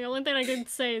time, and the only thing I can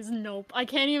say is nope. I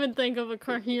can't even think of a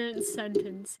coherent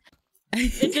sentence.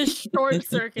 It just short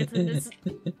circuits and just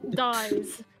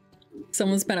dies.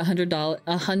 Someone spent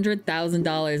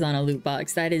 $100,000 on a loot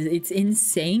box. It's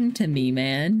insane to me,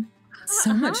 man.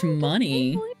 So much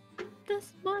money.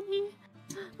 This money.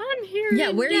 I'm here.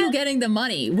 Yeah, where are you getting the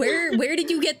money? Where did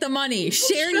you get the money?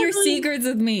 Share your secrets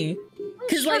with me.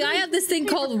 Cause like I have this thing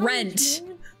called rent.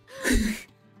 I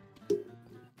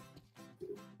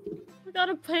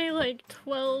gotta pay like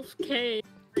 12K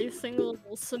every single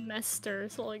semester.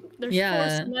 So like there's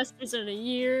 4 semesters in a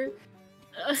year.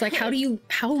 It's like how do you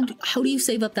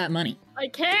save up that money? I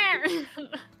can't.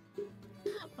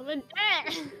 I'm in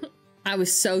debt. I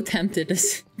was so tempted to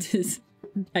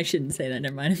I shouldn't say that,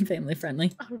 never mind, I'm family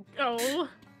friendly. Oh.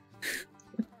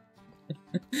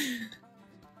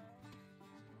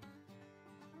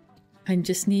 I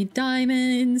just need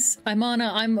diamonds.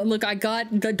 Look, I got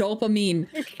the dopamine.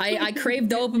 I crave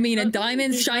dopamine and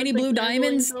diamonds, shiny blue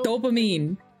diamonds,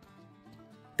 dopamine.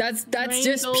 That's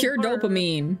just pure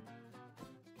dopamine.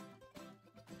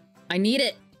 I need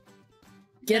it.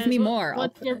 Give me more.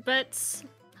 What's your bets?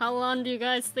 How long do you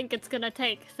guys think it's gonna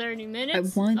take? 30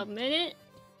 minutes? A minute?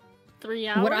 3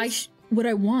 hours? What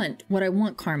I want,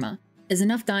 Karma, is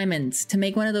enough diamonds to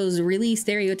make one of those really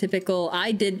stereotypical.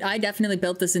 I definitely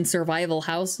built this in survival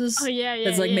houses. Oh yeah.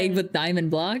 It's like made with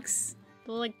diamond blocks.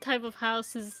 The like type of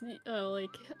houses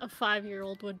like a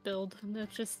 5-year-old would build. And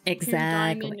that's just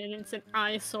exactly diamond and it's an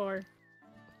eyesore.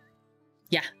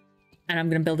 Yeah, and I'm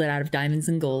gonna build it out of diamonds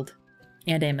and gold.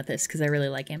 And amethyst, because I really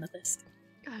like amethyst.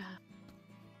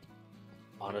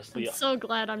 Honestly, I'm so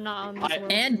glad I'm not on this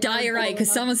world. And diorite,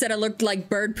 because someone said it looked like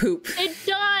bird poop. It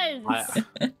does!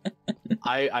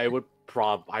 I would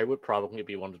probably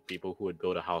be one of the people who would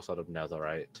build a house out of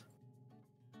netherite.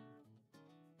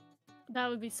 That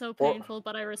would be so painful,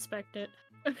 but I respect it.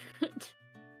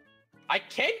 I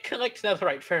can collect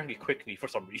netherite fairly quickly for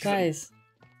some reason. Guys,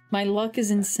 my luck is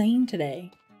insane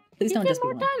today. Please don't just be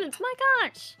more one. diamonds, my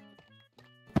gosh!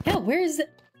 Yeah, where is it?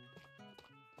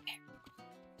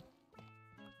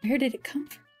 Where did it come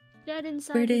from? Where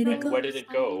did it go? Where did it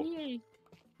go?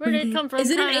 Where did it come from?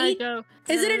 Is it an 8?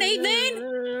 Is it an 8 vein?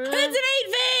 It's an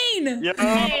 8 vein! Yeah.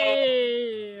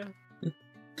 Hey.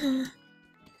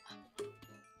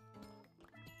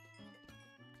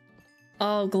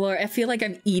 Oh, glory. I feel like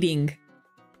I'm eating.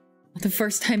 The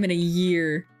first time in a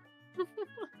year.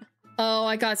 Oh,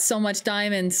 I got so much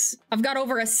diamonds. I've got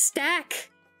over a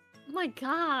stack. Oh my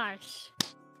gosh.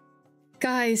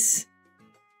 Guys.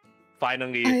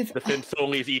 Finally, the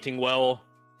Finnsowle is eating well.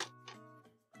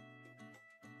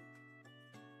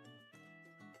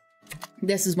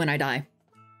 This is when I die.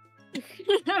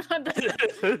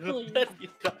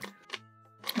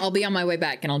 I'll be on my way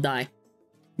back and I'll die.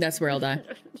 That's where I'll die.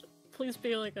 Please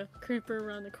be like a creeper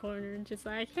around the corner and just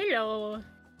like, hello.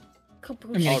 I'm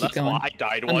gonna keep going. I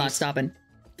died I'm once. not stopping.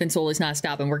 Finnsowle is not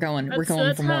stopping. We're going. We're going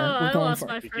That's for more. how We're I going lost for.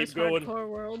 my first hardcore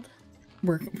world.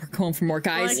 We're going for more,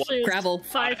 guys. Well, actually, Gravel.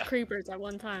 5 creepers at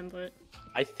one time, but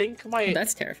I think my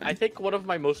That's terrifying. I think one of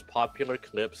my most popular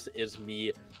clips is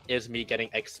me getting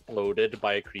exploded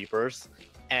by creepers,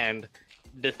 and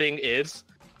the thing is,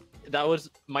 that was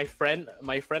my friend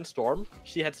Storm.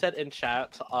 She had said in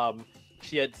chat,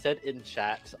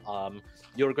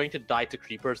 you're going to die to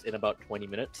creepers in about 20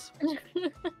 minutes.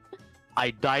 I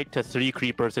died to 3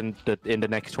 creepers in the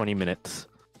next 20 minutes.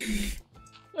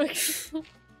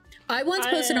 I once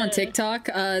posted on TikTok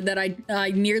that I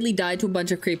nearly died to a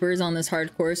bunch of creepers on this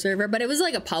hardcore server, but it was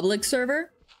like a public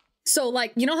server. So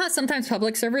like, you know how sometimes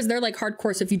public servers, they're like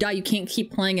hardcore, so if you die, you can't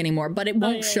keep playing anymore, but it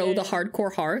won't show the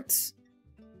hardcore hearts.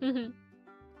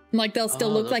 Like they'll still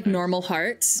look like normal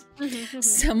hearts.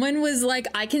 Someone was like,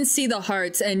 I can see the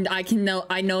hearts and I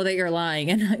know that you're lying.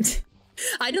 And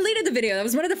I deleted the video. That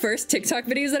was one of the first TikTok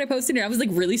videos that I posted, and I was like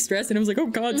really stressed, and I was like, oh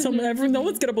god, no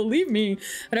one's gonna believe me.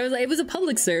 But I was like, it was a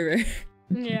public server.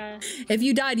 Yeah. If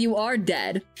you died, you are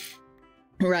dead.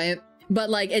 Right? But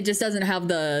like, it just doesn't have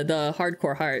the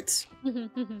hardcore hearts.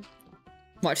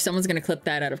 Watch, someone's gonna clip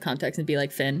that out of context and be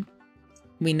like, Finn,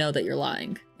 we know that you're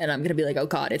lying. And I'm gonna be like, oh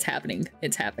god, it's happening.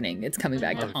 It's happening. It's coming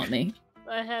back to haunt me.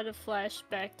 I had a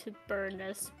flashback to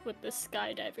Burness with the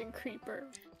skydiving creeper.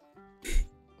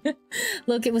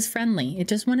 Look, it was friendly. It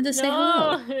just wanted to say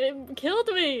hello. It killed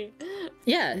me.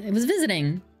 Yeah, it was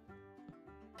visiting.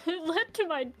 It led to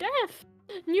my death.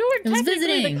 You were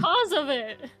technically the cause of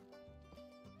it.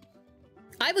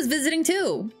 I was visiting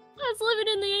too. I was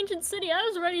living in the ancient city. I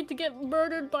was ready to get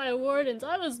murdered by wardens.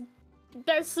 I was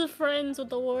best of friends with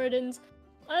the wardens.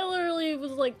 I literally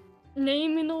was like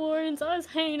naming the wardens. I was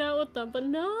hanging out with them, but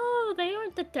no, they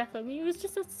aren't the death of me. It was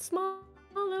just a small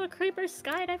little creeper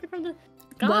skydiving from the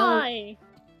sky. Well,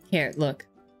 here, look.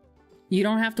 You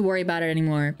don't have to worry about it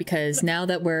anymore because now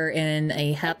that we're in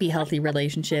a happy, healthy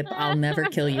relationship, I'll never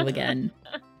kill you again.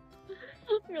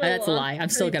 That's a lie. I'm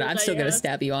still gonna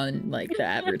stab you on like the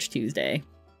average Tuesday.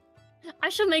 I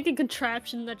should make a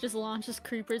contraption that just launches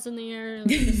creepers in the air and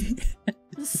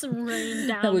just rain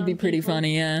down. That would be pretty people.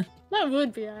 funny, yeah. That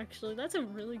would be actually. That's a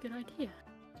really good idea.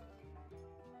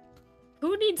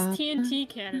 Who needs TNT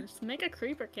cannons? Make a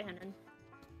creeper cannon.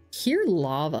 Hear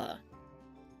lava.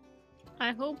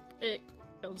 I hope it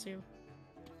kills you.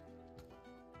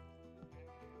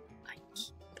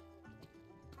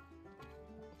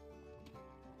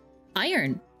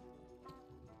 Iron.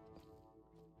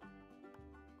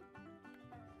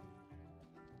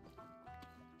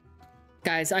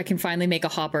 Guys, I can finally make a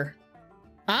hopper.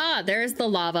 Ah, there's the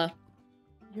lava.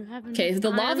 Okay, the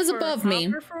lava's above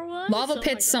me. Lava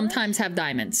pits sometimes have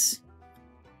diamonds.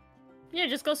 Yeah,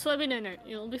 just go swimming in it.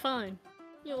 You'll be fine.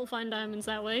 You'll find diamonds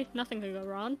that way. Nothing could go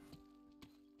wrong.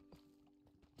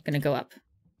 Gonna go up.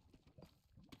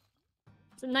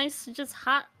 It's a nice, just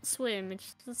hot swim.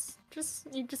 It's just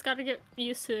you just gotta get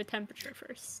used to the temperature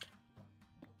first.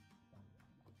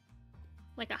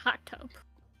 Like a hot tub.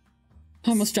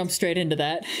 Almost jumped straight into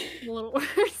that. A little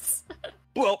worse.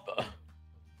 Well,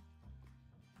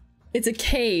 it's a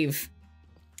cave.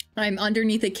 I'm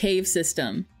underneath a cave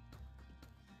system.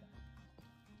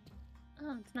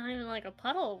 Oh, it's not even like a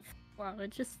puddle. Wow, it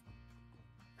just...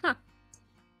 Huh.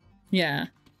 Yeah.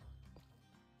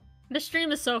 The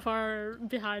stream is so far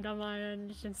behind on my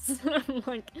end. It's just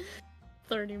like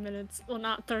 30 minutes. Well,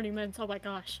 not 30 minutes. Oh my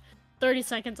gosh. 30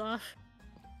 seconds off.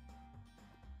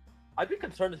 I'd be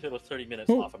concerned if it was 30 minutes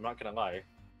off, I'm not gonna lie.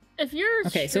 If you're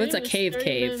okay, so it's a cave.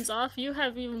 Minutes off, you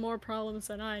have even more problems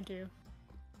than I do.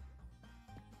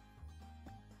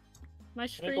 My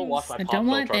stream. I don't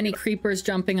want any creepers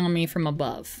jumping on me from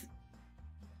above.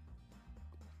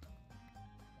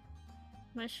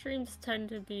 My streams tend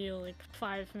to be like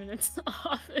 5 minutes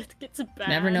off. It gets bad.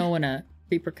 Never know when a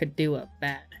creeper could do a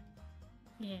bad.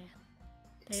 Yeah.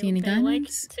 See any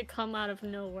diamonds? Like to come out of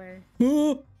nowhere.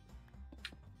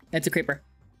 It's a creeper.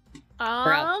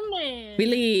 Oh man. We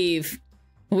leave.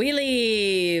 We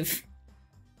leave.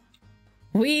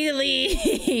 We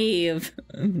leave.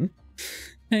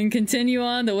 And continue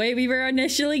on the way we were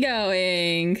initially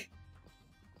going.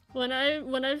 When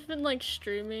I've been like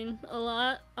streaming a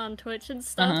lot on Twitch and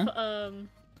stuff,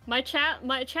 my chat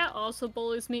also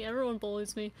bullies me. Everyone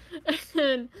bullies me.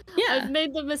 And yeah. I've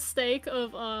made the mistake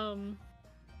of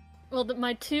well,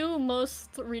 my 2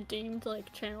 most redeemed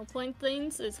like channel point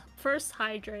things is first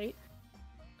hydrate.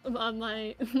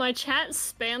 My chat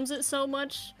spams it so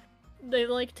much, they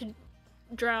like to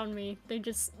drown me. They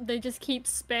just keep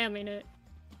spamming it.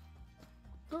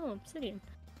 Oh, obsidian.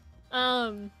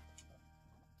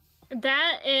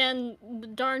 That and the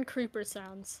darn creeper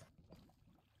sounds.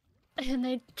 And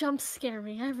they jump scare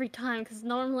me every time because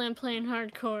normally I'm playing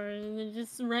hardcore and it's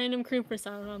just random creeper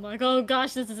sound. I'm like, oh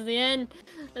gosh, this is the end.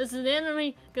 This is the end of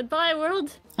me. Goodbye,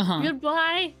 world.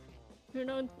 Goodbye. You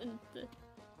know, the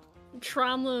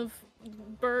trauma of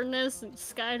bird nest and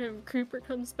skydiving creeper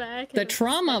comes back. The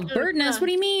trauma of bird nest? What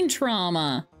do you mean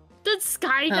trauma? The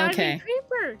skydiving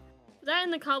creeper. That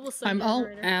and the cobblestone. I'm all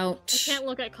generator. out I can't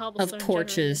look at cobblestone of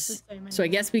torches. So I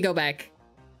guess we go back.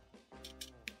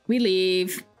 We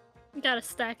leave. Got a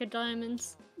stack of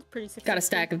diamonds. It's pretty successful. Got a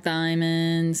stack of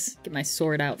diamonds. Get my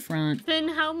sword out front. Finn,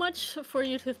 how much for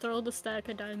you to throw the stack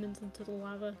of diamonds into the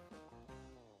lava?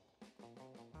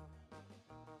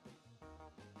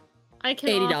 I can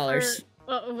 $80.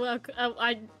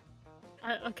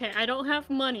 Okay, I don't have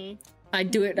money. I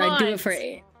do it for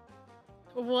 8.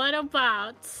 What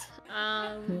about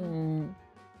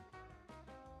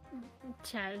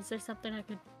Chad, is there something I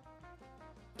could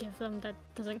give them that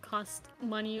doesn't cost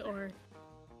money or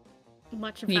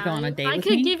much value? You go on a date I with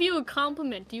could me? give you a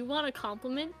compliment. Do you want a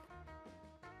compliment?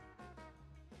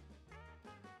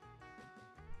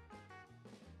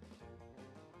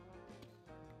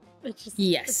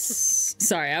 Yes.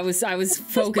 Sorry, I was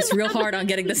focused real hard on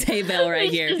getting this hay bale right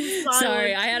here.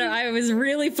 Sorry, I was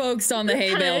really focused on the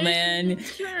hay bale, man.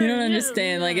 Sure, you don't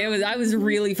understand. Like I was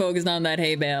really focused on that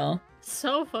hay bale.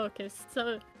 So focused.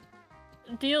 So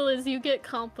deal is you get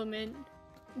compliment,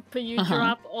 but you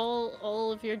drop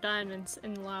all of your diamonds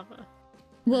in lava.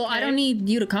 Well, okay? I don't need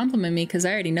you to compliment me because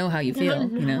I already know how you feel,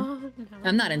 you know?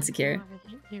 I'm not insecure. I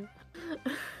hate you.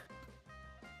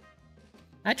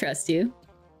 I trust you.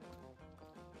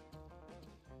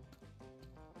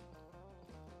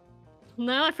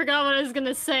 Now I forgot what I was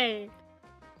gonna say.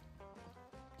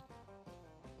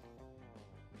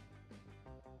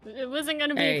 It wasn't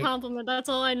gonna be a compliment, that's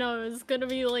all I know. It was gonna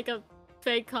be like a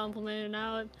fake compliment, and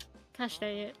now gosh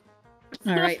dang it.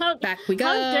 Alright, back we go.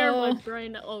 How dare my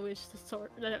brain always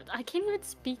sort... I can't even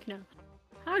speak now.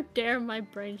 How dare my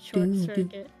brain short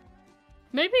circuit?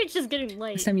 Maybe it's just getting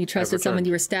late. Next time you trusted someone,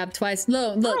 you were stabbed twice.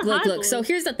 Look. So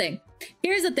here's the thing.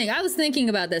 I was thinking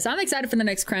about this. I'm excited for the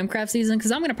next Crimecraft season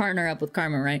because I'm going to partner up with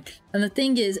Karma, right? And the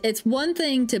thing is, it's one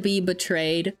thing to be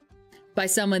betrayed by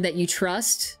someone that you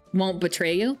trust won't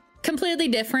betray you. Completely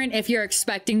different if you're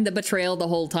expecting the betrayal the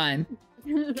whole time.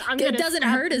 It doesn't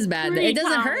hurt as bad. It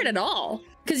doesn't hurt at all.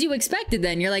 Because you expect it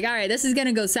then. You're like, all right, this is going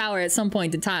to go sour at some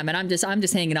point in time. And I'm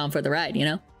just hanging on for the ride, you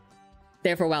know?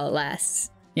 Therefore, while it lasts,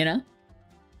 you know?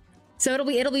 So it'll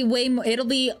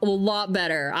be a lot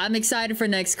better. I'm excited for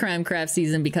next Crimecraft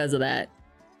season because of that.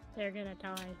 They're gonna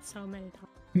die so many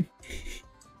times.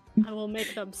 I will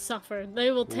make them suffer.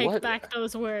 They will take back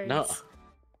those words. No.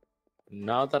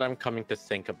 Now that I'm coming to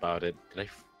think about it,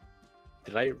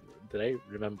 did I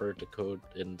remember to code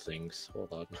in things?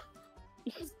 Hold on.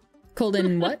 Code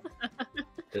in what?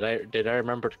 Did I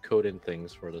remember to code in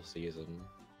things for the season?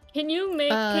 Can you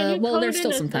make? Well, there's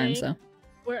still some time, so.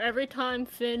 Where every time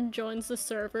Finn joins the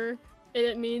server,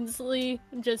 it immediately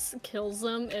just kills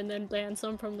them and then bans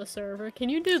them from the server. Can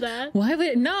you do that? Why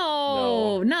would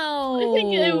no. I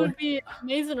think it would be an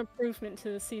amazing improvement to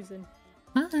the season.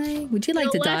 Hi, would you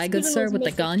like to die, good sir, with the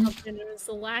gun? It was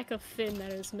the lack of Finn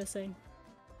that is missing.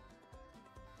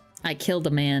 I killed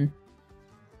a man.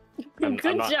 Good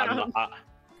job.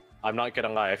 I'm not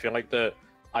gonna lie. I feel like the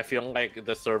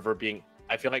server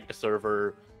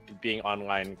being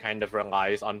online kind of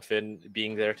relies on Finn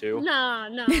being there too. No, I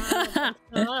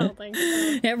don't think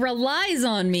so. It relies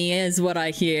on me, is what I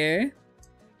hear.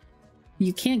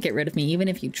 You can't get rid of me, even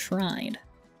if you tried.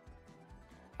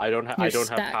 I don't have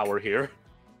power here.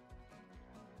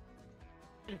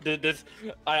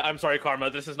 I'm sorry, Karma.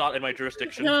 This is not in my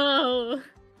jurisdiction. No,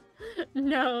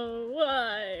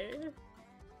 why?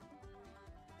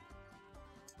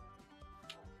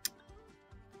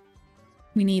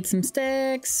 We need some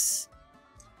sticks.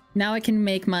 Now I can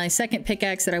make my second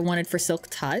pickaxe that I wanted for Silk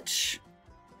Touch.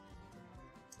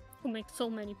 We'll make so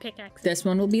many pickaxes. This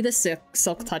one will be the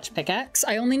Silk Touch pickaxe.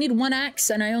 I only need 1 axe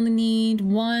and I only need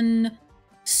 1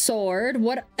 sword.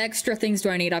 What extra things do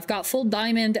I need? I've got full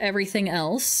diamond everything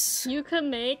else. You can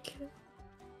make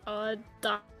a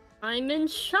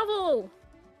diamond shovel.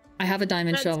 I have a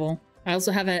diamond shovel. I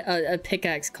also have a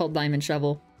pickaxe called Diamond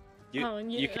Shovel.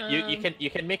 You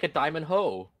can make a diamond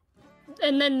hoe.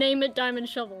 And then name it Diamond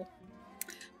Shovel.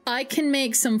 I can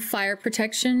make some fire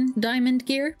protection diamond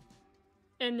gear.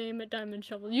 And name it Diamond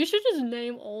Shovel. You should just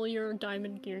name all your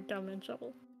diamond gear Diamond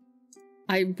Shovel.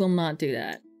 I will not do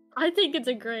that. I think it's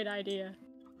a great idea.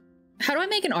 How do I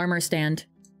make an armor stand?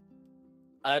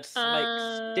 It's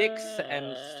like sticks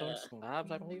and stone slabs,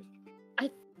 I believe. I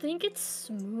think it's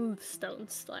smooth stone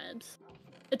slabs.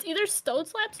 It's either stone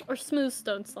slabs or smooth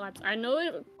stone slabs. I know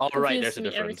it Oh, right, confuses there's a me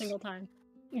every difference. single time.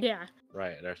 Yeah.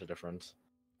 Right, there's a difference.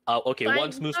 Okay, But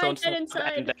one smooth stone get slab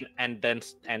inside.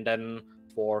 and then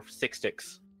for 6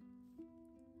 sticks.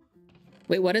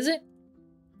 Wait, what is it?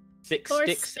 6 For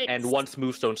sticks and 6. 1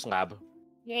 smooth stone slab.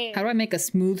 Yeah. How do I make a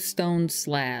smooth stone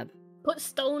slab? Put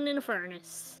stone in a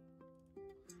furnace.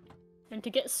 And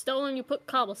to get stone, you put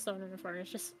cobblestone in a furnace.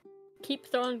 Just keep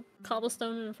throwing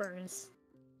cobblestone in a furnace.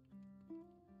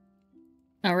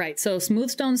 All right, so smooth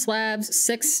stone slabs,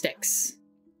 6 sticks.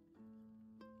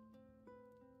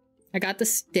 I got the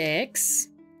sticks.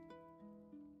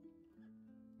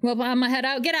 Well, I'm gonna head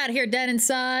out. Get out of here, dead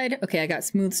inside. Okay, I got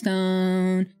smooth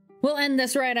stone. We'll end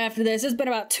this right after this. It's been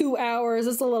about 2 hours.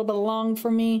 It's a little bit long for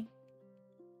me.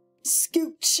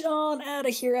 Scooch on out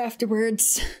of here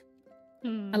afterwards.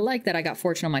 I like that I got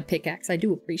fortune on my pickaxe. I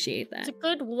do appreciate that. It's a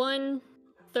good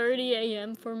 1:30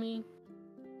 a.m. for me.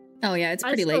 Oh yeah, it's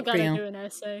pretty I still late for gotta you. do an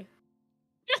essay.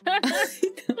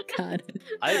 Oh, God.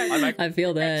 I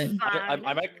feel that.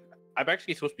 I'm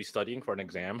actually supposed to be studying for an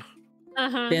exam.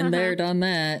 Been there, done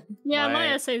that. Yeah, my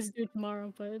essay's due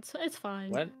tomorrow, but it's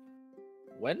fine.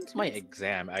 When's my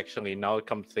exam? Actually, now I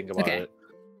come to think about it.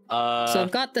 So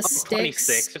I've got the sticks.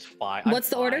 26. It's fine. What's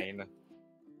the order?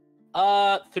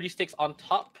 3 sticks on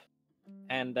top,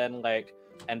 and then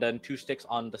 2 sticks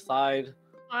on the side,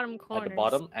 Bottom corners. at the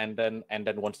bottom, and then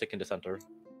 1 stick in the center.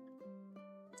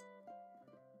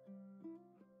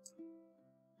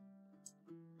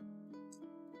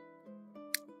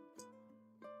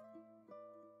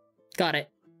 Got it.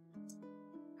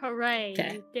 Hooray!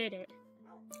 Okay. You did it.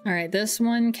 All right, this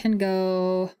one can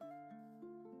go.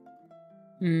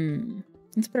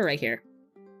 Let's put it right here.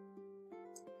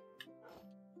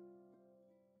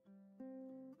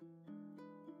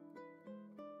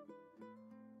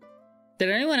 Did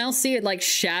anyone else see it like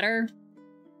shatter?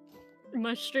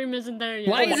 My stream isn't there yet.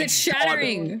 Why is it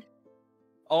shattering?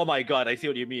 Oh my god, I see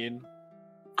what you mean.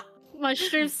 My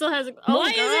stream still hasn't. Oh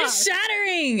Why god. is it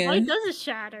shattering? Why does it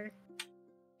shatter?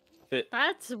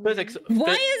 That's weird.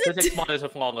 Why is it? Physics mod is a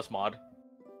flawless mod.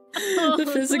 The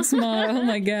physics mod. Oh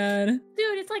my god.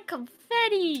 Dude, it's like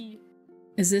confetti.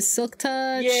 Is this silk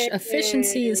touch? Yay.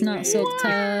 Efficiency is not silk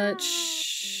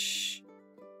touch.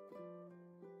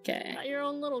 Okay. Got your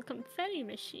own little confetti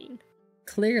machine.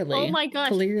 Clearly. Oh my gosh.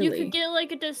 Clearly. You could get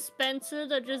like a dispenser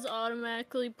that just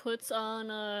automatically puts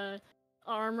on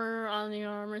armor on the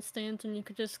armor stance, and you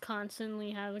could just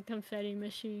constantly have a confetti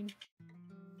machine.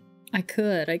 I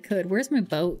could. Where's my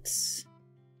boats?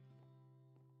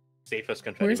 Safest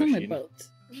confetti Where's all my machine. boats?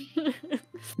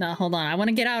 No, hold on. I want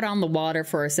to get out on the water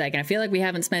for a second. I feel like we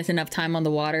haven't spent enough time on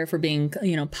the water for being,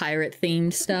 pirate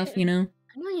themed stuff, I know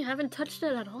you haven't touched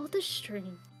it at all this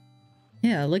stream.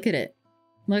 Yeah, look at it.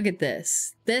 Look at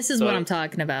this. This is what I'm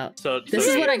talking about. This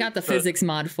is what I got the physics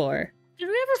mod for. Did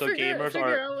we ever gamers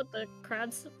figure out what the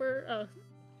crabs were? Oh,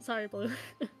 sorry, Blue.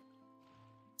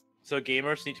 So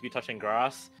gamers need to be touching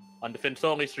grass. On the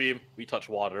Finnsowle stream, we touch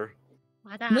water.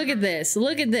 Look at this.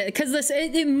 Look at this. Because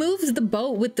it moves the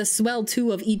boat with the swell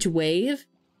too of each wave.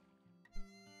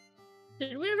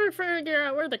 Did we ever figure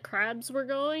out where the crabs were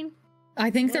going? I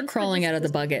think they're crawling out of the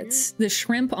buckets. The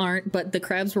shrimp aren't, but the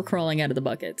crabs were crawling out of the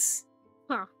buckets.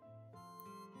 Huh.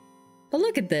 But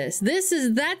look at this.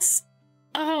 That's...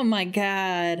 Oh my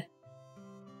god.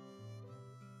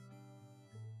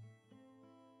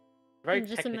 Very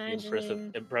just technically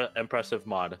impressive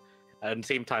mod. At the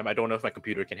same time, I don't know if my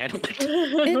computer can handle it.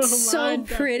 It's so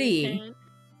pretty.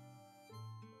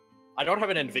 I don't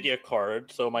have an NVIDIA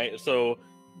card,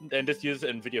 and this uses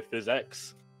NVIDIA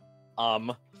physics.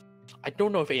 I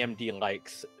don't know if AMD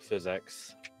likes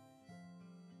physics.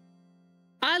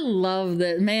 I love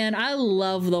that, man. I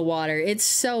love the water. It's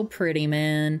so pretty,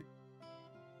 man.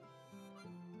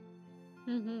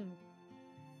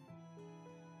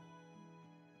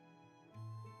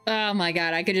 Oh my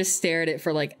god, I could just stare at it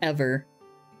for like ever.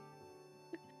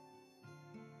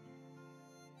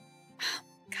 Oh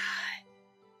god.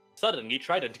 Suddenly,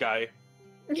 Trident guy.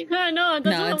 Yeah, no,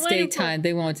 it's daytime.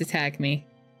 They won't attack me.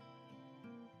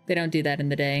 They don't do that in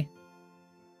the day.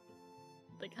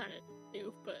 They kind of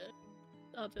do, but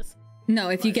I'll just... No,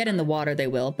 if you get in the water, they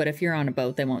will. But if you're on a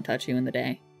boat, they won't touch you in the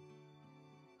day.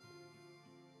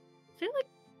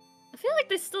 I feel like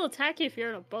they still attack you if you're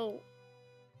in a boat.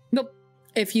 Nope.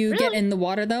 If you get in the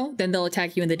water, though, then they'll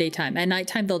attack you in the daytime. At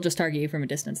nighttime, they'll just target you from a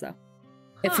distance, though.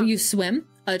 If you swim,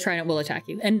 a trident will attack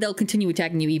you. And they'll continue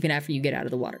attacking you even after you get out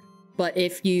of the water. But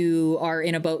if you are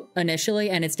in a boat initially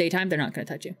and it's daytime, they're not going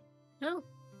to touch you. Oh,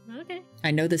 okay.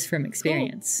 I know this from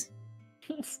experience.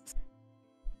 Cool.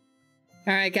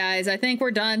 All right, guys, I think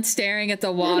we're done staring at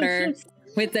the water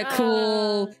with the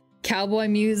cool cowboy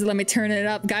music. Let me turn it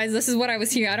up. Guys, this is what I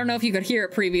was hearing. I don't know if you could hear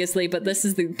it previously, but this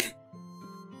is the...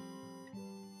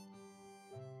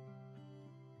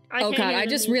 Oh god, I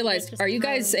just realized, are you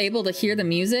guys able to hear the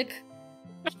music?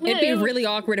 It'd be really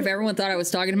awkward if everyone thought I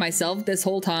was talking to myself this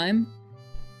whole time.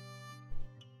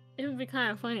 It would be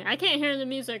kind of funny. I can't hear the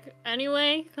music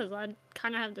anyway, because I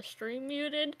kind of have the stream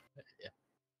muted. Yeah.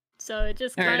 So it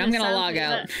just Alright, I'm gonna log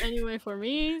out. Anyway for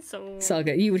me, so... It's all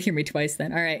good. You would hear me twice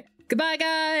then. Alright. Goodbye,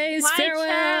 guys! Bye, Farewell!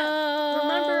 chat.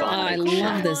 Remember, oh, I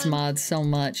love this mod so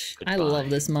much. Goodbye. I love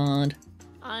this mod.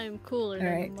 I'm cooler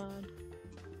than the mod.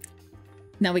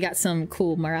 Now we got some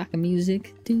cool maraca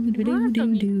music. Do do do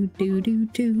do do do do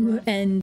do. And